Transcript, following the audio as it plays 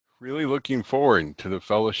Really looking forward to the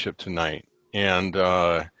fellowship tonight. And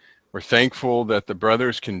we're thankful that the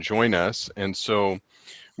brothers can join us. And so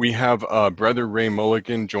we have Brother Ray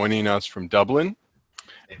Mulligan joining us from Dublin,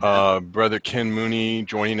 Brother Ken Mooney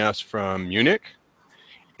joining us from Munich,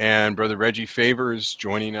 and Brother Reggie Favors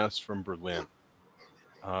joining us from Berlin.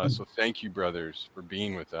 So thank you, brothers, for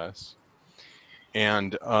being with us.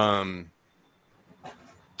 And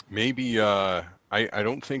maybe I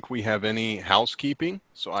don't think we have any housekeeping,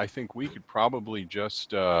 so I think we could probably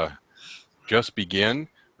just begin.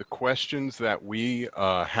 The questions that we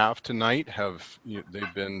have tonight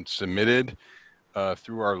they've been submitted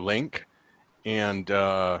through our link, and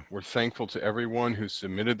we're thankful to everyone who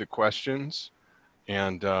submitted the questions.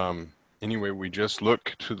 And anyway, we just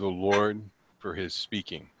look to the Lord for His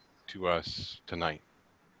speaking to us tonight.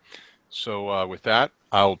 So with that,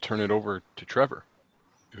 I'll turn it over to Trevor,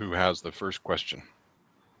 who has the first question.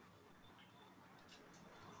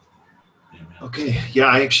 Okay, yeah,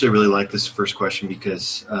 I actually really like this first question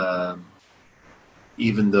because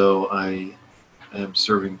even though I am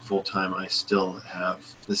serving full-time, I still have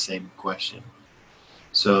the same question.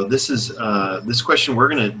 So this question, we're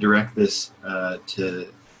going to direct this to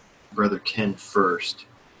Brother Ken first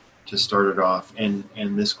to start it off. And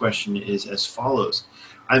this question is as follows.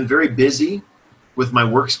 I'm very busy with my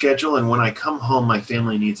work schedule, and when I come home, my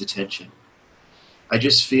family needs attention. I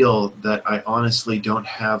just feel that I honestly don't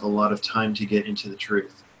have a lot of time to get into the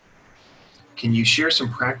truth. Can you share some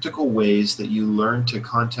practical ways that you learn to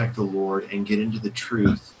contact the Lord and get into the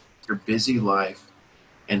truth, your busy life,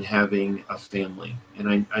 and having a family?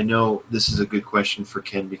 And I know this is a good question for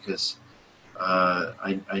Ken because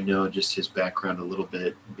I know just his background a little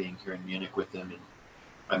bit, being here in Munich with him,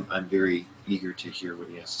 and I'm very eager to hear what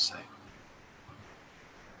he has to say.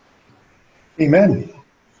 Amen.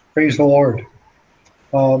 Praise the Lord.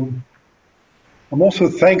 I'm also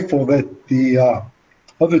thankful that the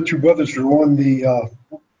other two brothers who are on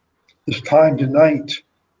this time tonight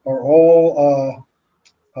are all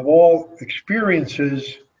have all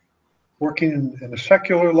experiences working in a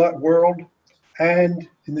secular world and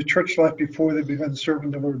in the church life before they began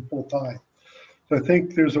serving the Lord full time. So I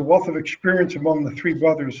think there's a wealth of experience among the three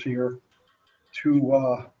brothers here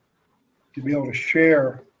to be able to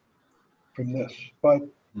share from this. But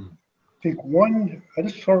I think I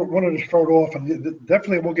just wanted to start off, and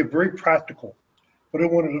definitely we'll get very practical, but I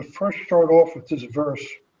wanted to first start off with this verse,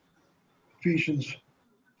 Ephesians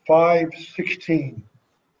 5:16,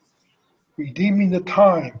 redeeming the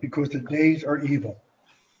time because the days are evil.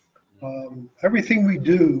 Everything we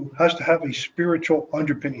do has to have a spiritual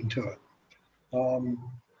underpinning to it.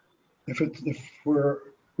 If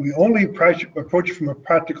we only approach it from a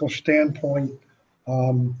practical standpoint,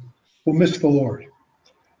 we'll miss the Lord.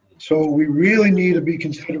 So we really need to be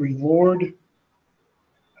considering, Lord,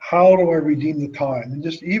 how do I redeem the time? And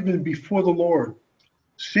just even before the Lord,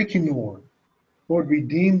 seeking the Lord. Lord,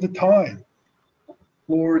 redeem the time.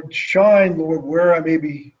 Lord, shine, Lord, where I may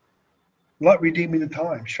be not redeeming the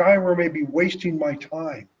time. Shine where I may be wasting my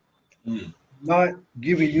time. Not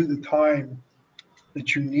giving you the time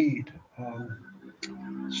that you need.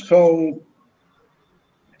 So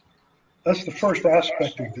that's the first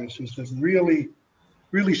aspect of this, is to really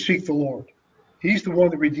seek the Lord. He's the one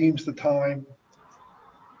that redeems the time.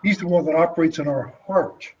 He's the one that operates in our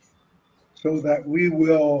heart so that we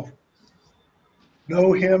will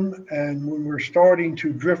know him. And when we're starting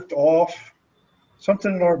to drift off,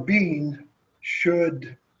 something in our being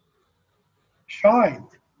should shine.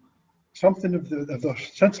 Something of the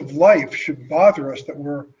sense of life should bother us, that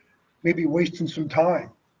we're maybe wasting some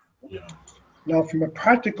time. Yeah. Now, from a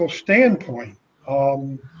practical standpoint,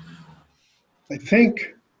 I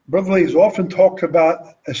think Brother Lee has often talked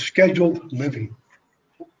about a scheduled living.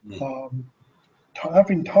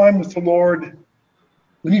 Having time with the Lord,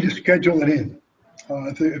 we need to schedule it in.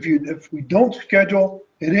 If we don't schedule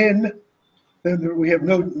it in, then we have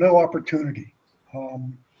no opportunity.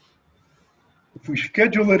 If we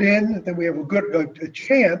schedule it in, then we have a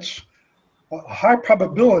chance, a high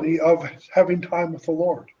probability of having time with the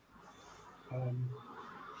Lord.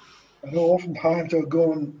 I know oftentimes I'll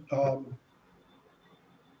go on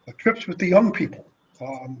trips with the young people,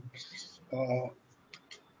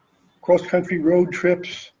 cross-country road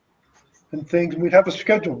trips and things, and we'd have a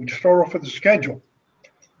schedule. We'd start off with a schedule.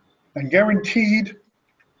 And guaranteed,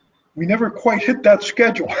 we never quite hit that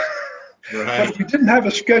schedule. Right. But if we didn't have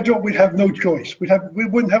a schedule, we'd have no choice. We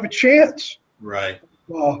wouldn't have a chance. Right.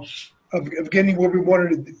 Of getting where we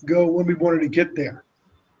wanted to go when we wanted to get there.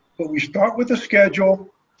 But we start with a schedule,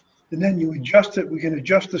 and then you adjust it. We can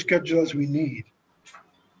adjust the schedule as we need.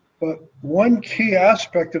 But one key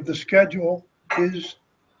aspect of the schedule is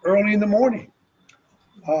early in the morning.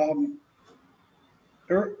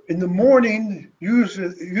 In the morning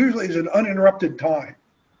usually is an uninterrupted time.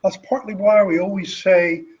 That's partly why we always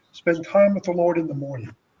say spend time with the Lord in the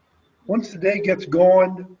morning. Once the day gets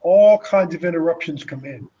going, all kinds of interruptions come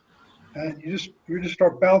in, and you just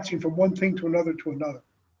start bouncing from one thing to another to another.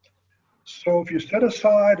 So if you set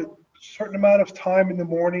aside a certain amount of time in the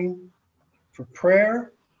morning for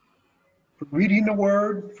prayer, for reading the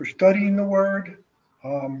Word, for studying the Word,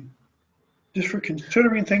 just for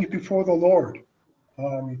considering things before the Lord,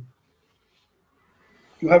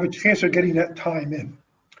 you have a chance of getting that time in.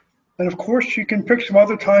 And of course, you can pick some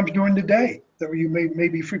other times during the day that you may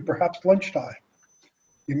be free, perhaps lunchtime.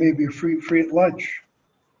 You may be free at lunch.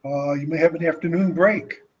 You may have an afternoon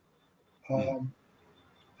break.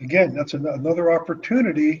 Again, that's another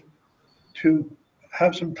opportunity to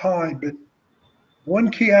have some time. But one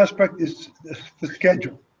key aspect is the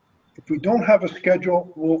schedule. If we don't have a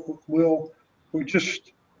schedule, we're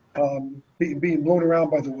just being blown around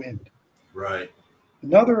by the wind. Right.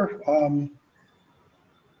 Another,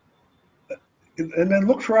 and then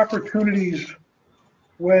look for opportunities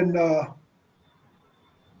when I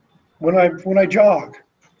jog.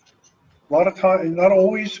 A lot of time, not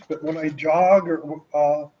always, but when I jog, or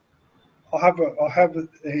I'll have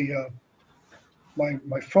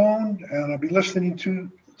my phone, and I'll be listening to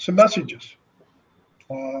some messages.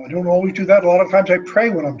 I don't always do that. A lot of times I pray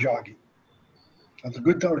when I'm jogging. That's a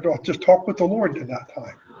good time. I'll just talk with the Lord in that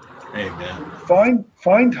time. Amen.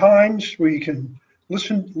 Find times where you can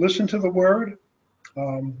listen to the Word,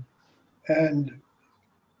 and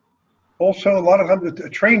also a lot of times a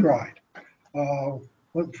train ride.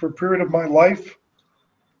 For a period of my life,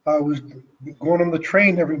 I was going on the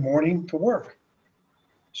train every morning to work.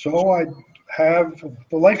 So I'd have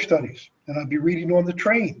the life studies, and I'd be reading on the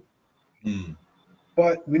train.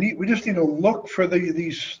 But we just need to look for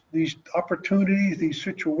these opportunities, these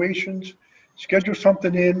situations, schedule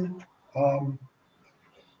something in. A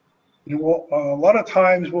lot of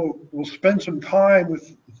times we'll spend some time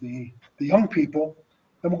with the young people,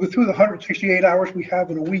 and we'll go through the 168 hours we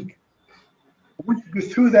have in a week. Once you go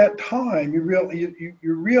through that time, you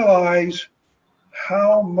realize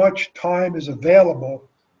how much time is available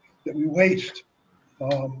that we waste.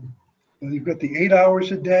 You've got the 8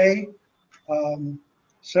 hours a day,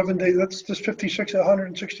 7 days. That's just 56,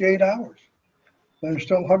 168 hours. There's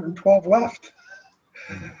still 112 left.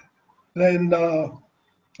 Then,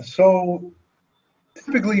 so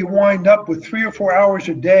typically you wind up with 3 or 4 hours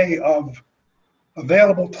a day of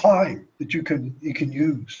available time that you can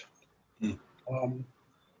use.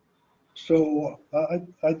 So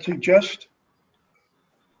I'd suggest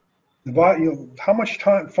find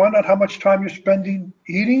out how much time you're spending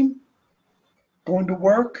eating, going to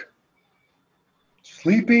work,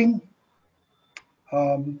 sleeping,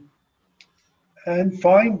 and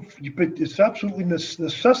but it's absolutely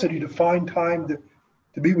necessity to find time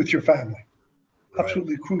to be with your family. Right.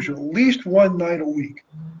 Absolutely crucial. At least one night a week.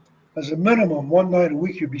 As a minimum, one night a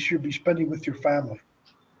week you should be spending with your family.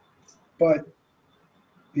 But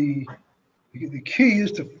the key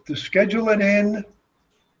is to schedule it in.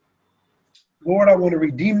 Lord, I want to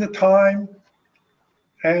redeem the time.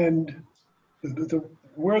 And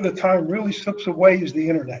where the time really slips away is the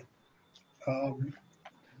internet.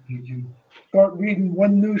 You start reading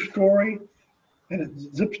one news story, and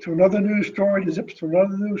it zips to another news story, it zips to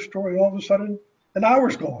another news story, all of a sudden, an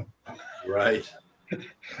hour's gone. Right.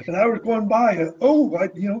 An hour's going by.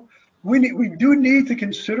 We do need to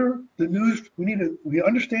consider the news. We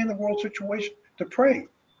understand the world situation to pray.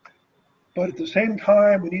 But at the same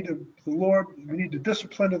time, we need the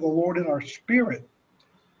discipline of the Lord in our spirit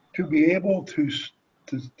to be able to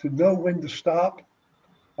know when to stop,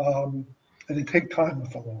 and to take time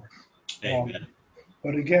with the Lord. Amen.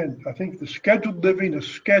 But again, I think the scheduled living,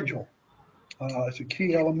 is a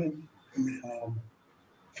key element.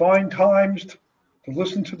 Find times to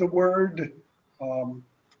listen to the Word.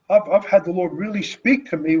 I've had the Lord really speak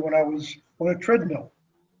to me when I was on a treadmill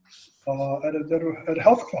at a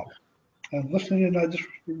health club, and listening, and I just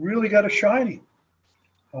really got a shining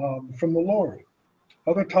from the Lord.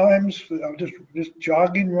 Other times I was just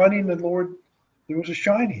jogging, running, and Lord, there was a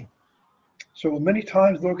shining. So many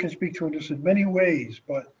times the Lord can speak to us in many ways,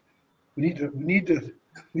 but we need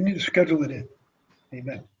to schedule it in.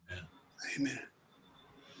 Amen. Amen.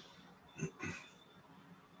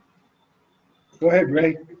 Go ahead,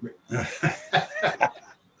 Ray.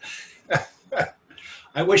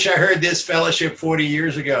 I wish I heard this fellowship 40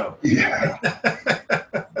 years ago. Yeah.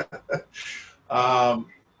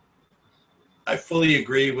 I fully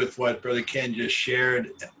agree with what Brother Ken just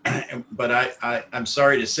shared, but I'm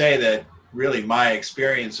sorry to say that really my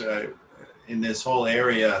experience in this whole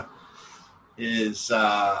area is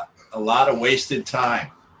a lot of wasted time.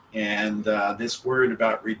 And this word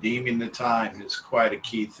about redeeming the time is quite a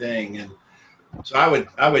key thing. And so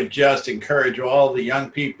I would just encourage all the young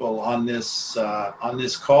people on this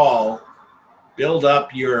call, build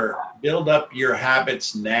up your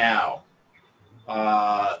habits now.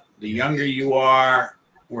 The younger you are,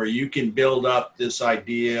 where you can build up this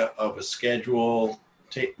idea of a schedule,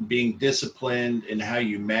 being disciplined in how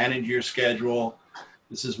you manage your schedule.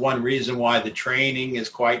 This is one reason why the training is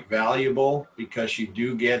quite valuable, because you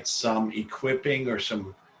do get some equipping or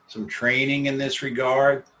some training in this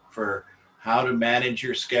regard for how to manage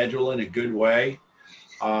your schedule in a good way.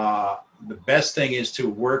 The best thing is to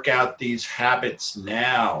work out these habits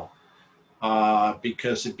now,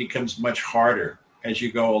 because it becomes much harder as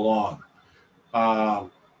you go along. I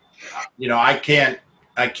can't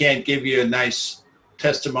give you a nice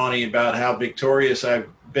testimony about how victorious I've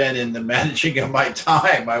been in the managing of my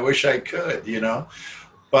time. I wish I could,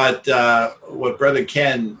 but what Brother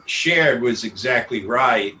Ken shared was exactly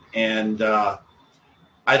right. And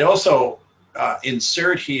I'd also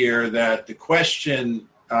insert here that the question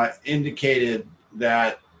indicated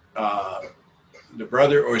that the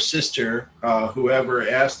brother or sister, whoever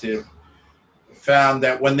asked it, found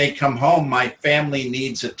that when they come home, my family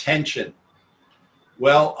needs attention.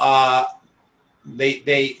 Well,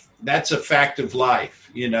 that's a fact of life.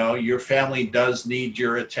 Your family does need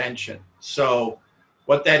your attention. So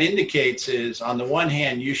what that indicates is, on the one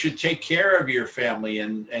hand, you should take care of your family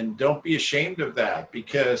and don't be ashamed of that,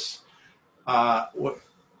 because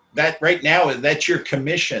that right now, that's your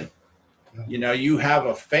commission. You have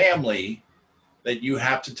a family that you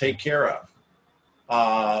have to take care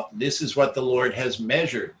of. This is what the Lord has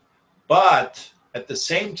measured. But at the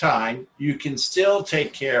same time, you can still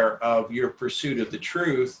take care of your pursuit of the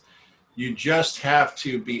truth. You just have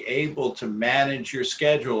to be able to manage your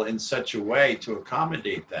schedule in such a way to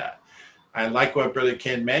accommodate that. I like what Brother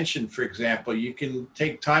Ken mentioned. For example, you can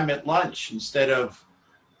take time at lunch instead of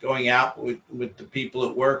going out with the people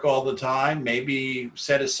at work all the time. Maybe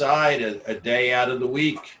set aside a day out of the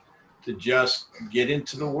week to just get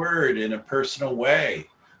into the Word in a personal way.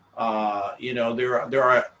 There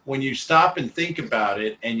are, when you stop and think about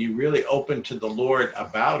it and you really open to the Lord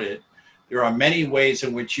about it, there are many ways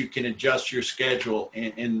in which you can adjust your schedule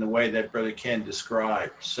in the way that Brother Ken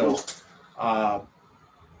described. So I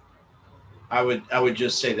would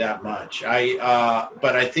just say that much.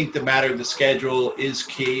 But I think the matter of the schedule is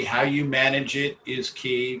key. How you manage it is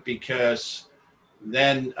key, because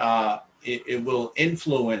then it will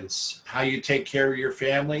influence how you take care of your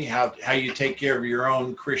family, how you take care of your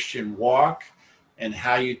own Christian walk, and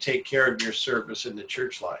how you take care of your service in the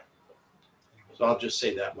church life. So I'll just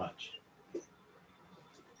say that much.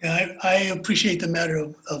 Yeah, I appreciate the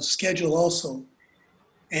matter of schedule also.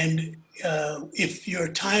 And if your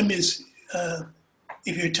time is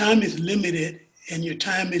limited and your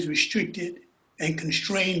time is restricted and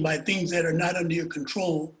constrained by things that are not under your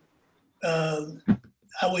control,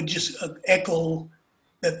 I would just echo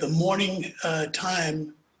that the morning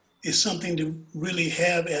time is something to really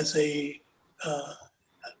have as an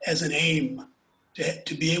aim,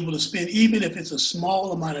 to be able to spend, even if it's a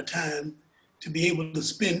small amount of time, to be able to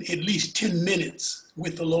spend at least 10 minutes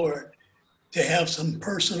with the Lord, to have some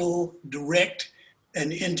personal, direct,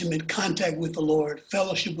 and intimate contact with the Lord,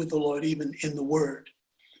 fellowship with the Lord, even in the Word.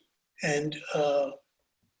 And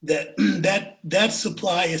that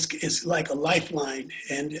supply is like a lifeline,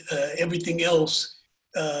 and everything else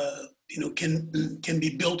can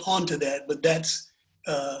be built onto that. But that's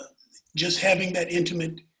just having that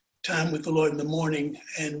intimate time with the Lord in the morning,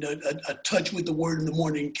 and a touch with the Word in the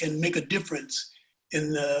morning can make a difference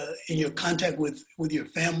in your contact with your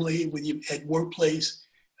family, with you at workplace.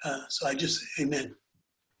 So amen.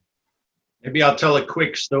 Maybe I'll tell a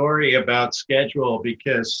quick story about schedule,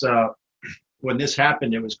 because when this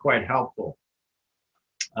happened, it was quite helpful.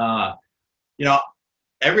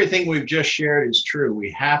 Everything we've just shared is true.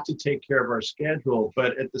 We have to take care of our schedule,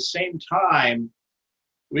 but at the same time,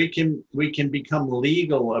 we can become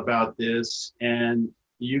legal about this, and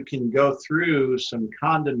you can go through some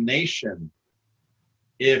condemnation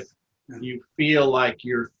if you feel like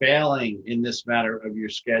you're failing in this matter of your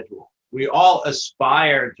schedule. We all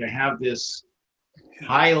aspire to have this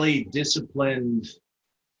highly disciplined,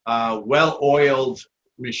 well-oiled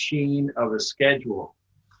machine of a schedule.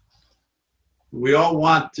 We all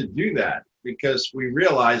want to do that because we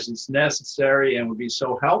realize it's necessary and would be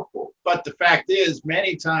so helpful. But the fact is,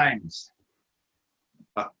 many times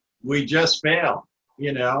we just fail.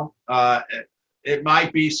 It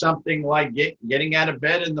might be something like getting out of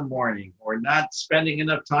bed in the morning, or not spending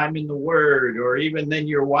enough time in the Word, or even then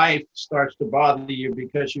your wife starts to bother you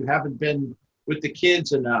because you haven't been with the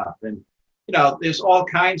kids enough. And, there's all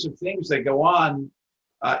kinds of things that go on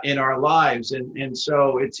in our lives. And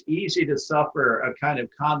so it's easy to suffer a kind of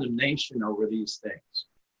condemnation over these things.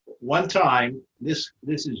 One time, this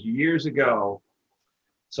is years ago,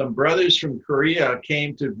 some brothers from Korea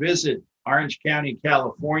came to visit Orange County,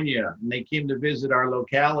 California, and they came to visit our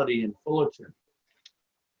locality in Fullerton.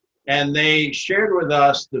 And they shared with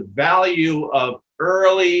us the value of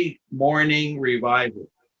early morning revival.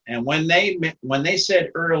 And when they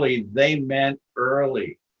said early, they meant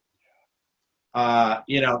early.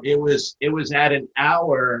 It was at an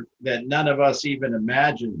hour that none of us even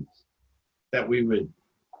imagined that we would,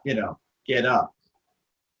 get up.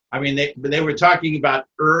 I mean, they were talking about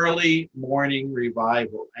early morning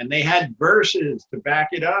revival, and they had verses to back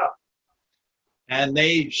it up. And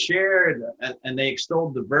they shared and they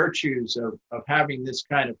extolled the virtues of having this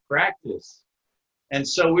kind of practice. And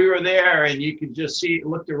so we were there, and you could just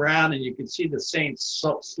looked around, and you could see the saints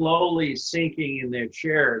slowly sinking in their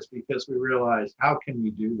chairs, because we realized, how can we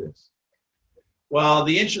do this? Well,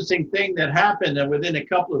 the interesting thing that happened, and within a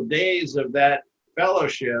couple of days of that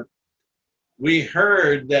fellowship, we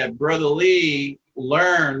heard that Brother Lee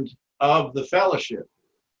learned of the fellowship.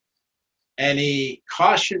 And he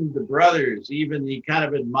cautioned the brothers, even he kind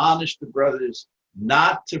of admonished the brothers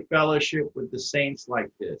not to fellowship with the saints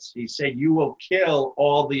like this. He said, you will kill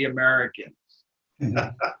all the Americans.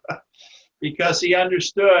 Because he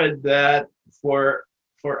understood that for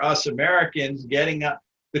us Americans, getting up,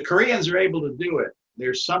 the Koreans are able to do it.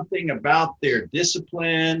 There's something about their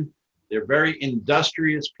discipline. They're very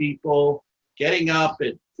industrious people. Getting up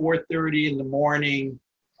at 4:30 in the morning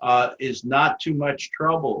is not too much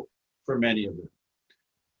trouble for many of them.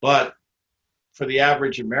 But for the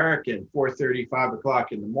average American, 4:30, 5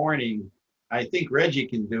 o'clock in the morning, I think Reggie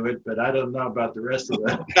can do it, but I don't know about the rest of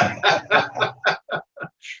them.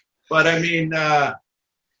 But I mean,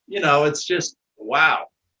 it's just, wow,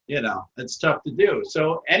 it's tough to do.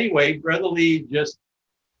 So anyway, Brother Lee just,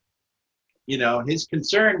 his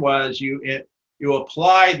concern was you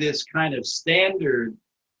apply this kind of standard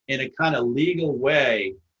in a kind of legal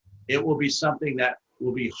way, it will be something that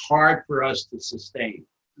will be hard for us to sustain,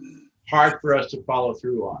 hard for us to follow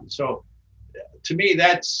through on. So to me,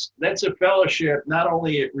 that's a fellowship. Not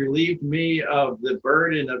only it relieved me of the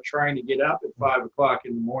burden of trying to get up at 5 o'clock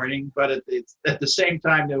in the morning, but at the same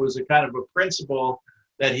time, there was a kind of a principle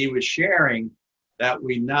that he was sharing, that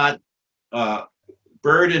we not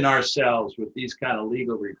burden ourselves with these kind of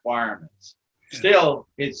legal requirements. Still,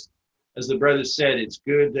 it's, as the brother said, it's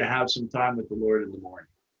good to have some time with the Lord in the morning.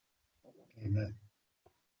 Amen.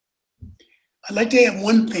 I'd like to add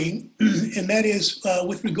one thing, and that is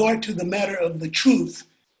with regard to the matter of the truth.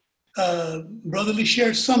 Brother Lee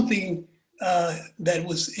shared something that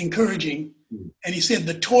was encouraging, and he said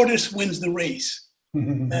the tortoise wins the race.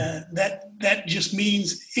 That just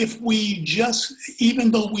means if we just,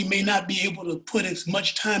 even though we may not be able to put as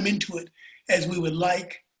much time into it as we would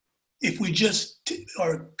like, if we just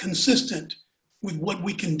are consistent with what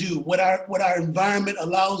we can do, what our environment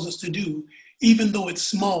allows us to do, even though it's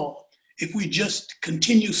small, if we just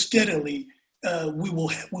continue steadily, we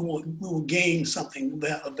will gain something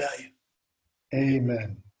of value.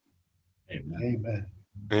 Amen. Amen.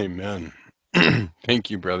 Amen. Amen. Thank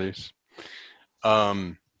you, brothers.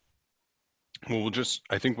 Well,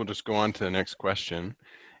 I think we'll just go on to the next question.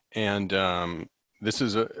 And this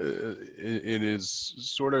is it is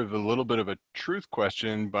sort of a little bit of a truth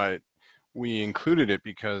question, but we included it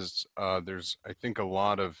because there's, I think, a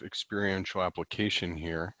lot of experiential application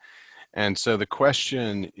here. And so the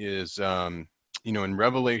question is, in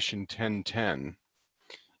Revelation 10:10,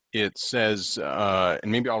 it says,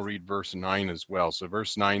 and maybe I'll read verse 9 as well. So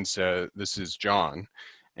verse 9 says, this is John,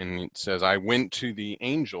 and it says, I went to the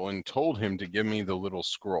angel and told him to give me the little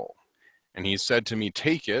scroll. And he said to me,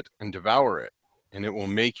 take it and devour it, and it will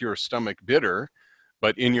make your stomach bitter,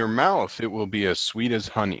 but in your mouth it will be as sweet as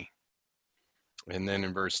honey. And then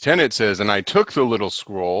in verse 10 it says, and I took the little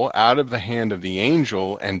scroll out of the hand of the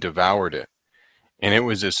angel and devoured it. And it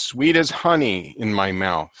was as sweet as honey in my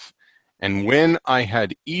mouth. And when I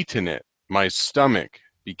had eaten it, my stomach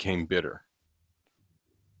became bitter.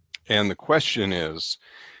 And the question is,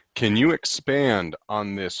 can you expand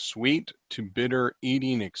on this sweet to bitter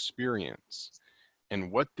eating experience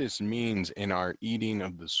and what this means in our eating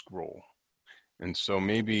of the scroll? And so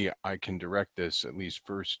maybe I can direct this at least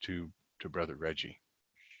first to Brother Reggie.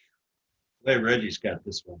 Hey, Reggie's got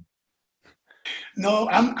this one. No,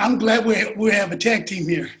 I'm glad we have a tag team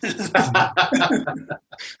here.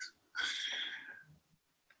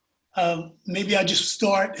 Maybe I'll just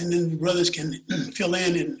start and then the brothers can fill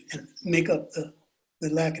in and make up the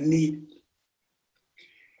lack of need.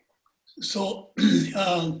 So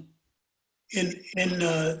in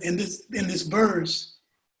this verse,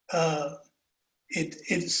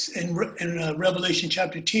 it's in Revelation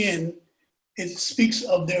chapter 10. It speaks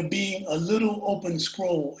of there being a little open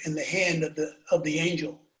scroll in the hand of the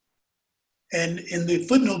angel, and in the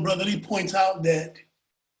footnote, Brother Lee points out that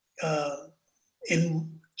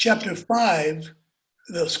in chapter 5,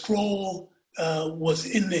 the scroll was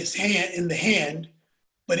in the hand,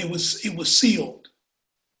 but it was sealed,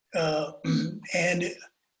 but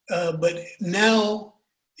now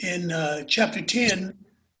in chapter 10,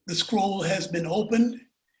 the scroll has been opened,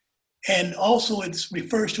 and also it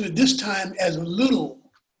refers to it this time as a little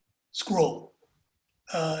scroll.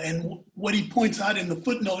 And what he points out in the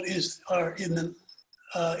footnote is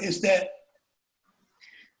that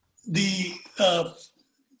the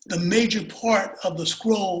major part of the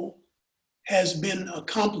scroll has been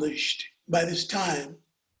accomplished by this time,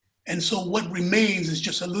 and so what remains is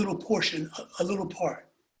just a little portion, a little part.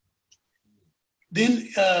 Then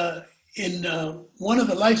in one of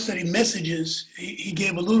the Life Study messages, he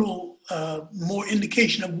gave a little more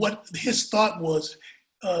indication of what his thought was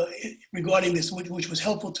regarding this, which was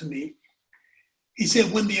helpful to me. He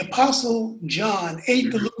said, when the Apostle John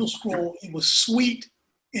ate the little scroll, it was sweet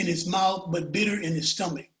in his mouth, but bitter in his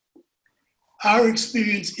stomach. Our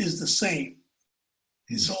experience is the same.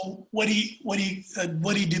 And so what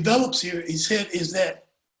he develops here, he said, is that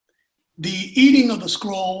the eating of the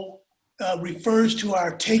scroll refers to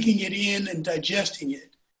our taking it in and digesting it.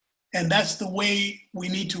 And that's the way we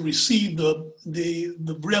need to receive the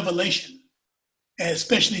revelation. And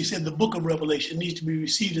especially, he said, the book of Revelation needs to be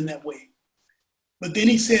received in that way. But then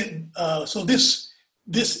he said, so this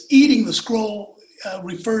eating the scroll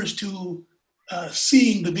refers to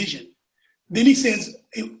seeing the vision. Then he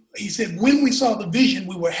said, when we saw the vision,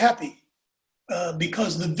 we were happy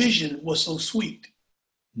because the vision was so sweet.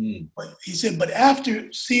 But he said, but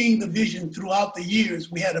after seeing the vision throughout the years,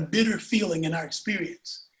 we had a bitter feeling in our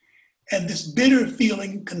experience. And this bitter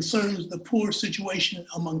feeling concerns the poor situation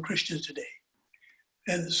among Christians today.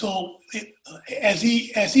 And so as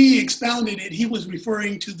he expounded it, he was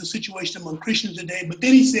referring to the situation among Christians today, but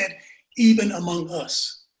then he said, even among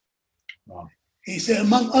us. Wow. He said,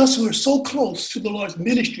 among us who are so close to the Lord's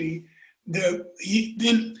ministry,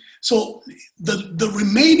 so the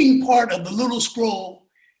remaining part of the little scroll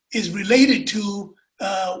is related to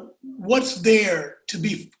what's there to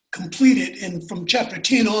be completed from chapter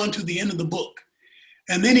 10 on to the end of the book.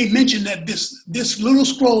 And then he mentioned that this little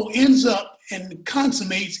scroll ends up and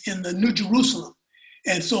consummates in the New Jerusalem.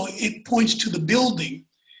 And so it points to the building,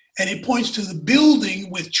 and it points to the building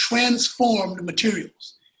with transformed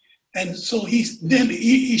materials. And so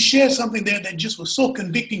he shared something there that just was so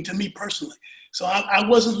convicting to me personally. So I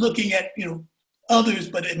wasn't looking at others,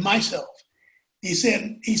 but at myself. He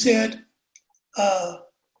said,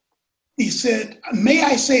 may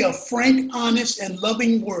I say a frank, honest, and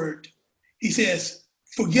loving word? He says,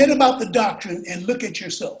 forget about the doctrine and look at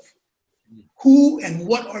yourself. Who and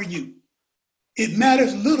what are you? It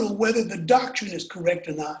matters little whether the doctrine is correct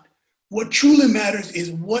or not. What truly matters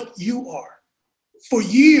is what you are. For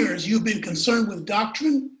years, you've been concerned with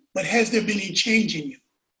doctrine, but has there been any change in you?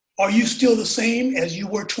 Are you still the same as you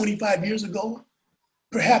were 25 years ago?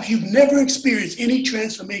 Perhaps you've never experienced any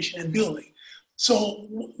transformation in building. So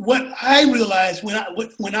what I realized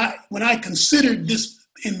when I considered this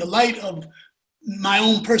in the light of my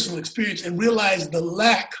own personal experience and realized the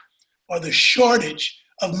lack or the shortage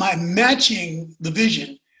of my matching the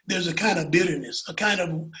vision, there's a kind of bitterness, a kind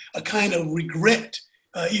of regret,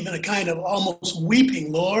 even a kind of almost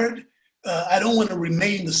weeping. Lord, I don't want to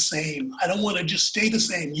remain the same. I don't want to just stay the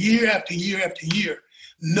same year after year after year.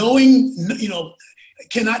 Knowing, I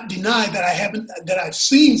cannot deny that I've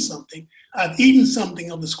seen something. I've eaten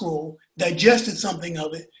something of the scroll, digested something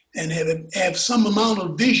of it, and have some amount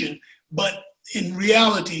of vision. But in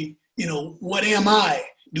reality, what am I?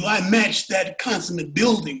 Do I match that consummate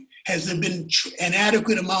building? Has there been an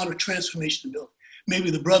adequate amount of transformation in the building? Maybe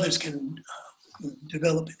the brothers can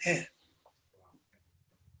develop and add.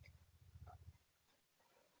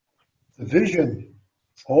 The vision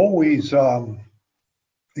always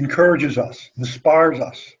encourages us, inspires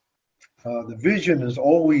us. The vision is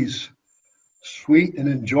always sweet and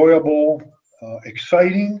enjoyable,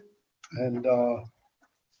 exciting, and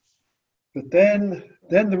but then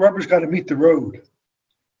the rubber's got to meet the road.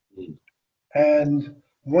 And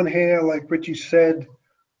one hand, like Richie said,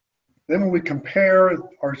 then when we compare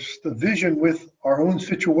the vision with our own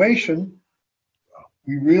situation,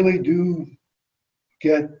 we really do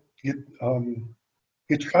get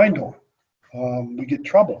shined on. We get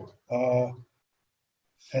troubled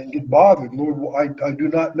and get bothered. Lord, I do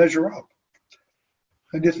not measure up.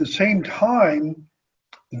 And at the same time,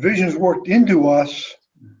 the vision is worked into us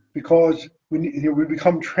because we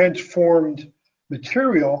become transformed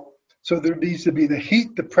material. So there needs to be the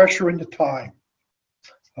heat, the pressure, and the time.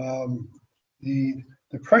 The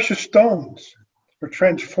precious stones are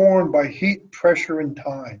transformed by heat, pressure, and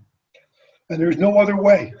time. And there's no other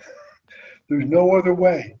way. There's no other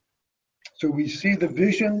way. So we see the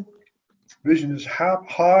vision. Vision is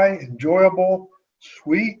high, enjoyable,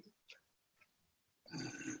 sweet.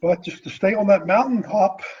 But just to stay on that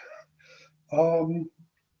mountaintop,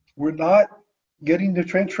 we're not getting the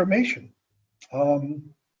transformation.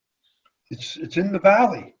 It's in the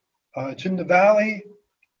valley. It's in the valley.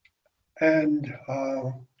 And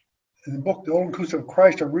in the book, The Old Inclusive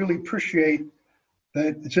Christ, I really appreciate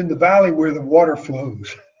that it's in the valley where the water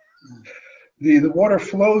flows. The water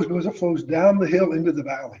flows because it flows down the hill into the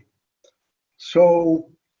valley. So,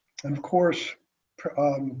 and of course,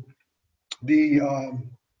 the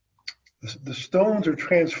stones are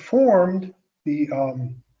transformed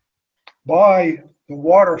by the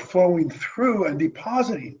water flowing through and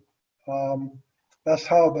depositing. That's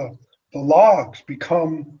how the logs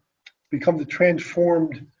become the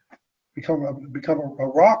transformed, become a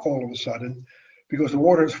rock all of a sudden, because the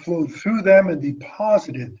water has flowed through them and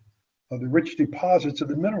deposited the rich deposits of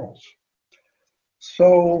the minerals.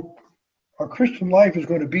 So our Christian life is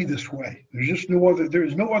going to be this way. There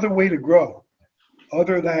is no other way to grow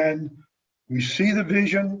other than we see the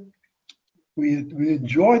vision, we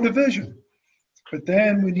enjoy the vision, but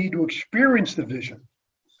then we need to experience the vision.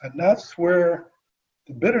 And that's where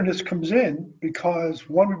the bitterness comes in, because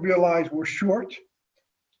one, we realize we're short,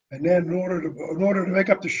 and then in order to make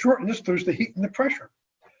up the shortness, there's the heat and the pressure.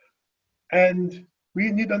 And we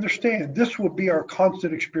need to understand this will be our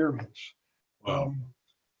constant experience. Wow.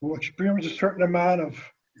 We'll experience a certain amount of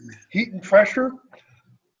heat and pressure,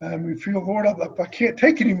 and we feel, Lord, I can't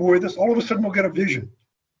take any more of this. All of a sudden, we'll get a vision.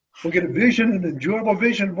 We'll get a vision, an enjoyable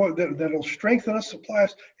vision that'll strengthen us, supply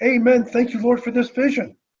us. Amen. Thank you, Lord, for this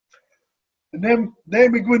vision. And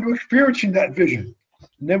then we go into experiencing that vision.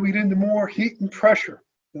 And then we get into more heat and pressure.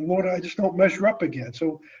 And Lord, I just don't measure up again.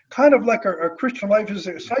 So kind of like our Christian life is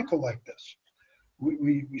a cycle like this.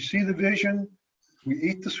 We see the vision, we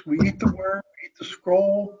eat the word, we eat the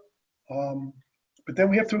scroll, but then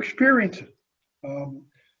we have to experience it.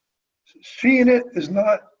 Seeing it is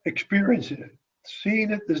not experiencing it.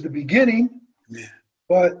 Seeing it is the beginning,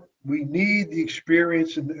 but we need the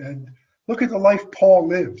experience. And look at the life Paul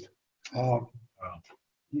lived.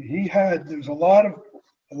 There's a lot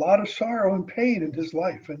of sorrow and pain in his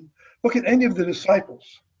life. And look at any of the disciples,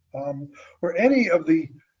 or any of the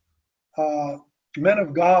men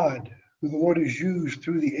of God who the Lord has used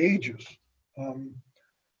through the ages.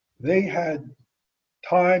 They had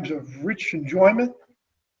times of rich enjoyment,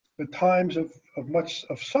 but times of much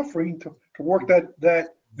suffering to work that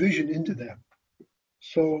vision into them.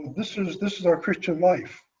 So this is our Christian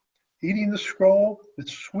life. Eating the scroll,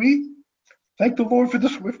 it's sweet. Thank the Lord for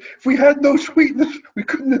this. If we had no sweetness, we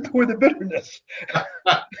couldn't endure the bitterness.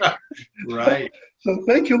 Right. So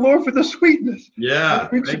thank you, Lord, for the sweetness. Yeah.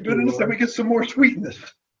 Bring some bitterness, then we get some more sweetness.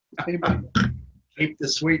 Amen. Keep the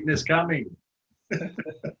sweetness coming.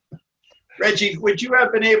 Reggie, would you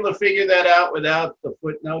have been able to figure that out without the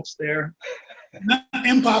footnotes there? Not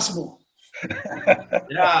impossible.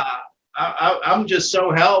 Yeah, I'm just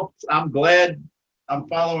so helped. I'm glad I'm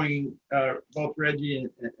following both Reggie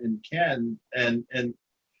and Ken, and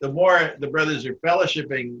the more the brothers are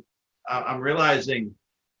fellowshipping, I'm realizing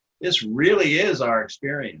this really is our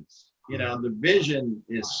experience. You know, the vision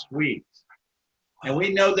is sweet, and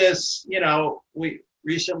we know this. You know, we've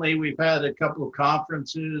had a couple of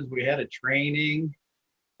conferences, we had a training,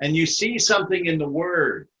 and you see something in the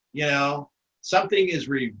Word. You know, something is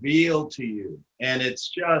revealed to you, and it's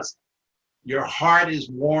just, your heart is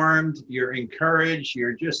warmed, you're encouraged,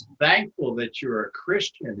 you're just thankful that you're a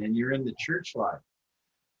Christian and you're in the church life.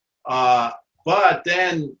 But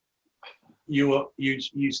then you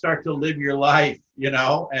start to live your life, you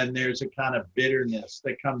know, and there's a kind of bitterness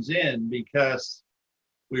that comes in because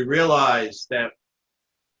we realize that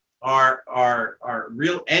our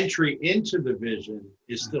real entry into the vision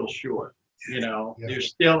is still short. You know, there's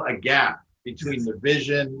still a gap between the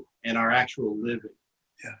vision and our actual living.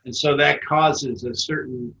 Yeah. And so that causes a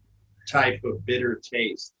certain type of bitter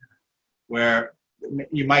taste where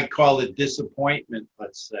you might call it disappointment,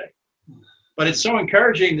 let's say. But it's so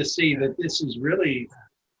encouraging to see that this is really,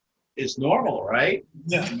 it's normal, right?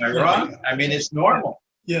 Yeah. Am I wrong? I mean, it's normal.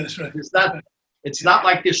 Yeah, that's right. It's not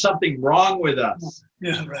like there's something wrong with us.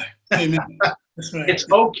 Yeah, right. Amen. That's right. It's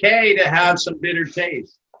okay to have some bitter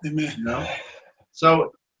taste, Amen. you know?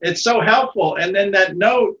 So it's so helpful. And then that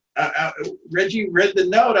note, Reggie read the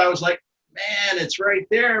note. I was like, man, it's right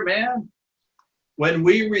there, man. When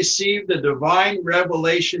we receive the divine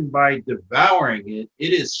revelation by devouring it,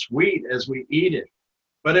 it is sweet as we eat it,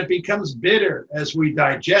 but it becomes bitter as we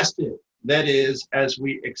digest it. That is, as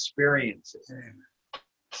we experience it.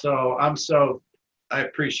 So I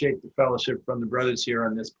appreciate the fellowship from the brothers here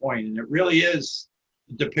on this point, and it really is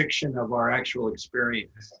a depiction of our actual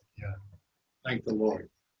experience. Yeah. Thank the Lord.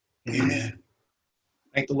 Amen.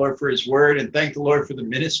 Thank the Lord for his word, and thank the Lord for the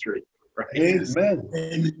ministry. Right? Amen.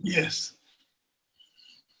 Amen. Yes.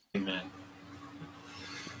 Amen.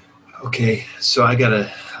 Okay, so I got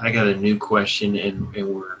a new question, and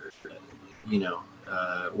we're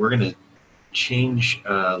gonna change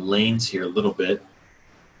lanes here a little bit.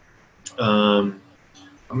 I'm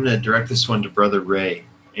gonna direct this one to Brother Ray,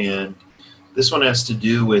 and this one has to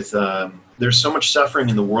do with there's so much suffering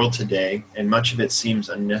in the world today, and much of it seems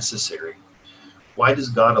unnecessary. Why does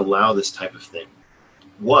God allow this type of thing?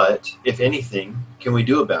 What, if anything, can we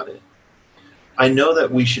do about it? I know that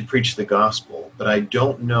we should preach the gospel, but I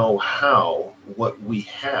don't know how what we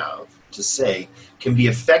have to say can be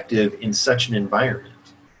effective in such an environment.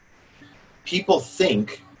 People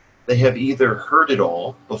think they have either heard it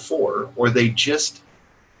all before, or they just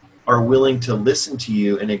are willing to listen to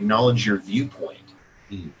you and acknowledge your viewpoint,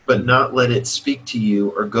 but not let it speak to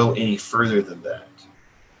you or go any further than that.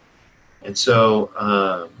 And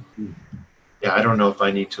so, yeah, I don't know if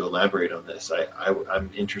I need to elaborate on this.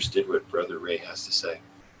 I'm interested what Brother Ray has to say.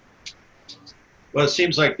 Well, it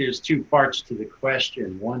seems like there's two parts to the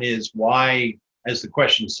question. One is why, as the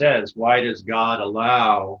question says, why does God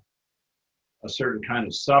allow a certain kind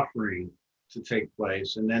of suffering to take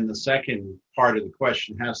place? And then the second part of the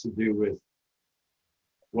question has to do with,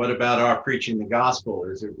 what about our preaching the gospel?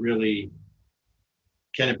 Is it really,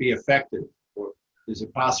 can it be effective? Or is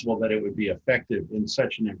it possible that it would be effective in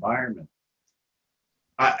such an environment?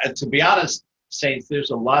 To be honest, Saints,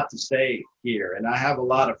 there's a lot to say here, and I have a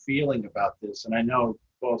lot of feeling about this, and I know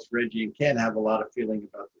both Reggie and Ken have a lot of feeling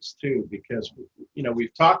about this too, because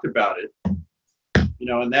we've talked about it,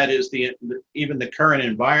 and that is even the current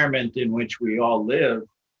environment in which we all live,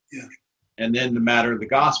 Yeah. and then the matter of the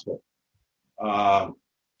gospel.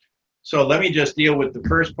 So let me just deal with the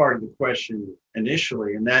first part of the question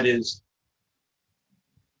initially, and that is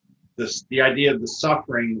the idea of the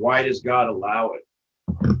suffering. Why does God allow it?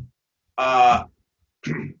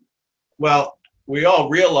 Well, we all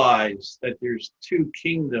realize that there's two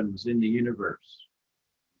kingdoms in the universe.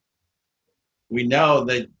 We know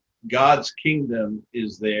that God's kingdom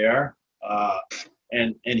is there,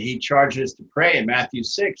 and he charges to pray in Matthew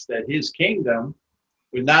 6 that his kingdom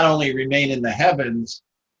would not only remain in the heavens,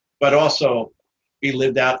 but also be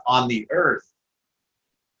lived out on the earth.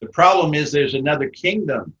 The problem is there's another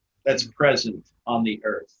kingdom that's present on the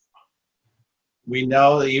earth. We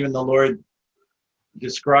know that even the Lord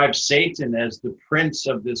describes Satan as the prince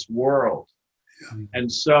of this world. Yeah.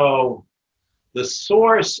 And so the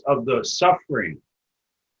source of the suffering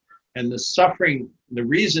and the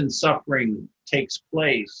reason suffering takes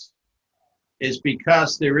place is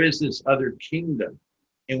because there is this other kingdom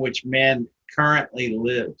in which man currently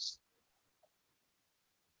lives.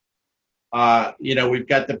 We've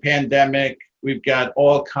got the pandemic, we've got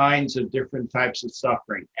all kinds of different types of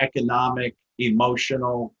suffering, economic,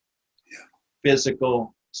 emotional,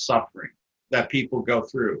 physical suffering that people go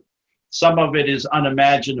through. Some of it is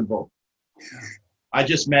unimaginable. Yeah. I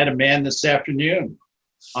just met a man this afternoon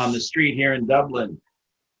on the street here in Dublin,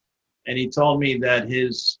 and he told me that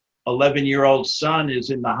his 11-year-old son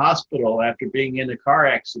is in the hospital after being in a car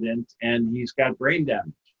accident, and he's got brain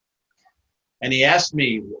damage. And he asked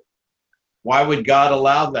me, why would God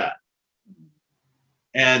allow that?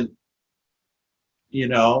 And,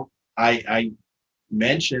 I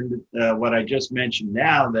mentioned what I just mentioned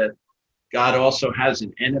now, that God also has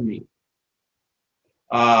an enemy.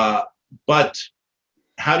 But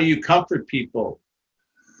how do you comfort people,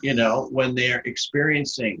 when they're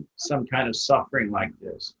experiencing some kind of suffering like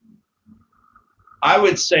this? I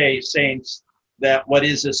would say, Saints, that what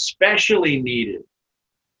is especially needed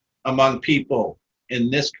among people in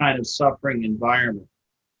this kind of suffering environment,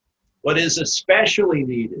 what is especially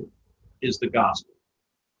needed is the gospel.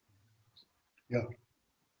 Yeah.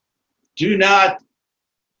 Do not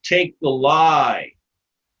take the lie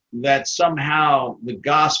that somehow the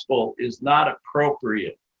gospel is not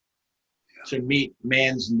appropriate to meet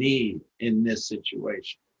man's need in this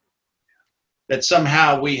situation. That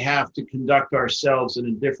somehow we have to conduct ourselves in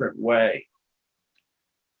a different way.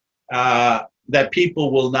 That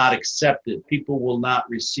people will not accept it. People will not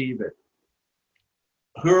receive it.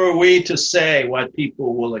 Who are we to say what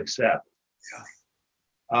people will accept?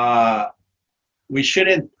 We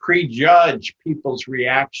shouldn't prejudge people's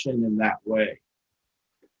reaction in that way.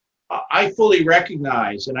 I fully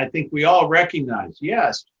recognize, and I think we all recognize,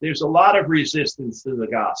 yes, there's a lot of resistance to the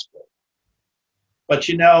gospel. But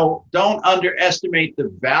don't underestimate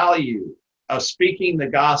the value of speaking the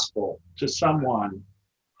gospel to someone,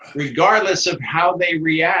 regardless of how they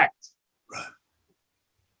react. Right.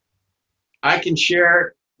 I can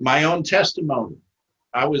share my own testimony.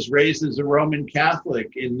 I was raised as a Roman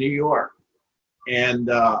Catholic in New York. And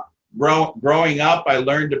growing up, I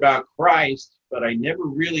learned about Christ, but I never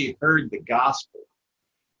really heard the gospel.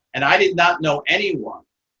 And I did not know anyone,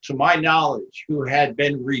 to my knowledge, who had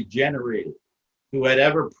been regenerated, who had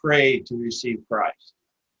ever prayed to receive Christ.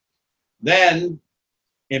 Then,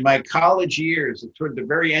 in my college years, toward the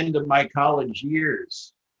very end of my college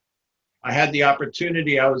years, I had the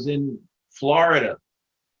opportunity. I was in Florida,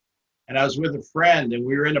 and I was with a friend, and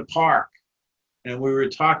we were in a park, and we were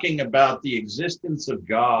talking about the existence of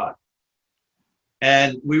God.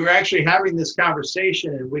 And we were actually having this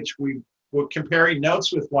conversation in which we were comparing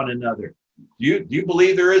notes with one another. Do you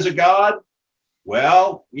believe there is a God?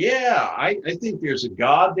 Well, yeah, I think there's a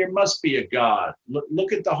God. There must be a God.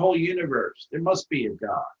 Look at the whole universe. There must be a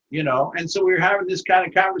God, And so we were having this kind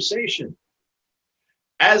of conversation.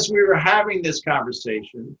 As we were having this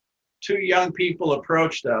conversation, two young people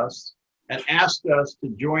approached us and asked us to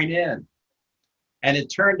join in. And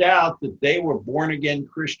it turned out that they were born-again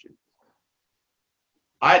Christians.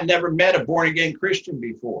 I had never met a born-again Christian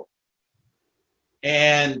before.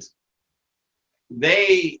 And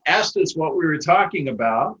they asked us what we were talking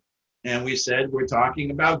about, and we said, we're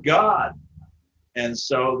talking about God. And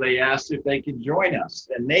so they asked if they could join us,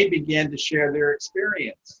 and they began to share their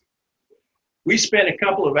experience. We spent a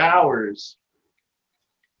couple of hours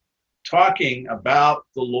talking about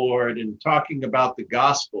the Lord and talking about the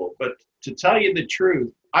gospel, but to tell you the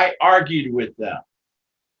truth, I argued with them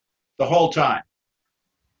the whole time.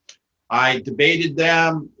 I debated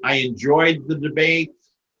them. I enjoyed the debate.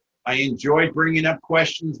 I enjoyed bringing up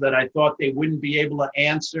questions that I thought they wouldn't be able to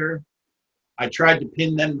answer. I tried to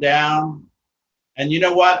pin them down. And you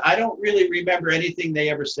know what? I don't really remember anything they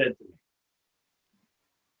ever said to me.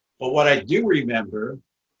 But what I do remember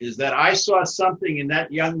is that I saw something in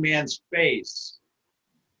that young man's face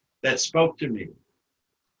that spoke to me.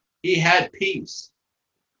 He had peace.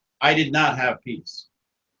 I did not have peace.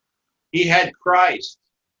 He had Christ.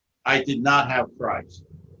 I did not have Christ.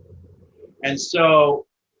 And so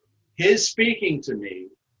his speaking to me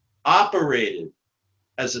operated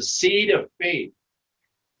as a seed of faith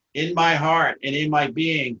in my heart and in my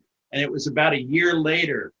being. And it was about a year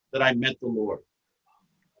later that I met the Lord.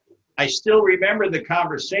 I still remember the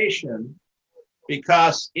conversation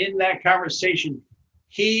because in that conversation,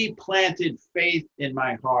 he planted faith in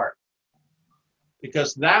my heart.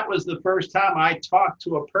 Because that was the first time I talked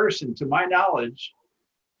to a person, to my knowledge,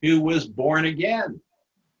 who was born again.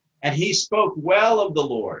 And he spoke well of the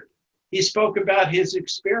Lord. He spoke about his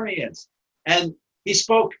experience. And he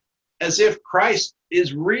spoke as if Christ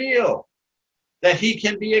is real, that he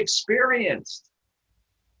can be experienced,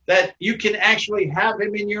 that you can actually have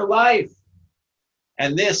him in your life.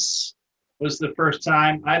 And this was the first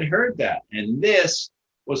time I'd heard that. And this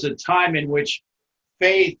was a time in which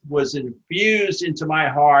faith was infused into my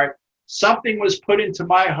heart. Something was put into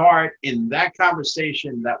my heart in that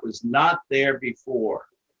conversation that was not there before.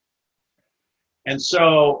 And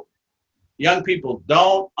so, young people,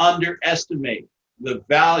 don't underestimate the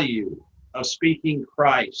value of speaking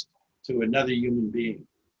Christ to another human being.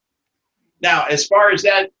 Now, as far as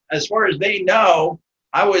they know,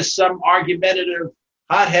 I was some argumentative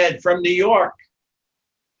hothead from New York.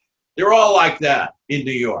 They're all like that in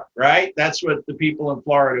New York, right? That's what the people in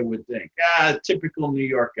Florida would think. Typical New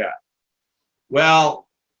York guy. Well,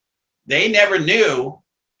 they never knew,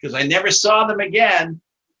 because I never saw them again.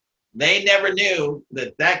 They never knew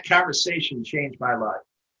that conversation changed my life.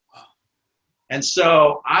 And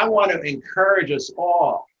so I want to encourage us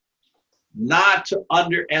all not to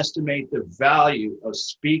underestimate the value of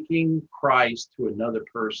speaking Christ to another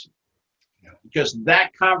person. Because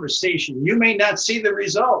that conversation, you may not see the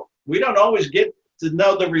result. We don't always get to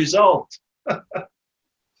know the result.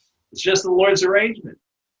 It's just the Lord's arrangement.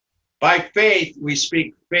 By faith, we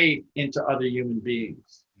speak faith into other human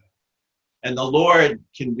beings. And the Lord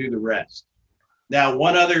can do the rest. Now,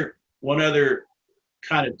 one other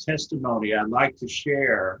kind of testimony I'd like to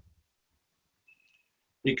share,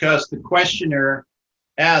 because the questioner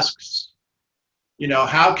asks,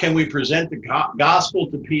 how can we present the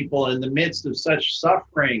gospel to people in the midst of such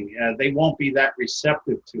suffering? They won't be that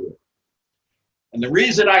receptive to it. And the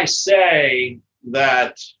reason I say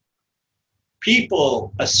that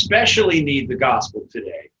people especially need the gospel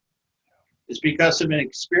today is because of an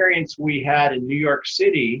experience we had in New York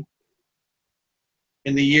City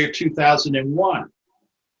in the year 2001.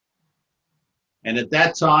 And at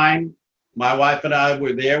that time, my wife and I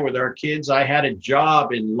were there with our kids. I had a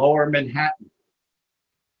job in Lower Manhattan.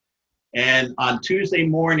 And on Tuesday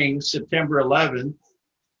morning, September 11th,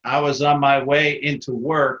 I was on my way into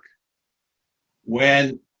work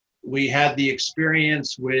when we had the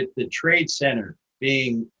experience with the Trade Center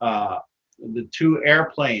being the two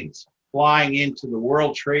airplanes flying into the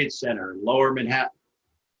World Trade Center in Lower Manhattan.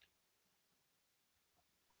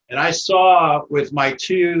 And I saw with my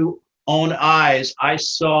two own eyes, I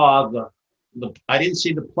saw I didn't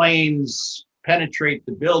see the planes penetrate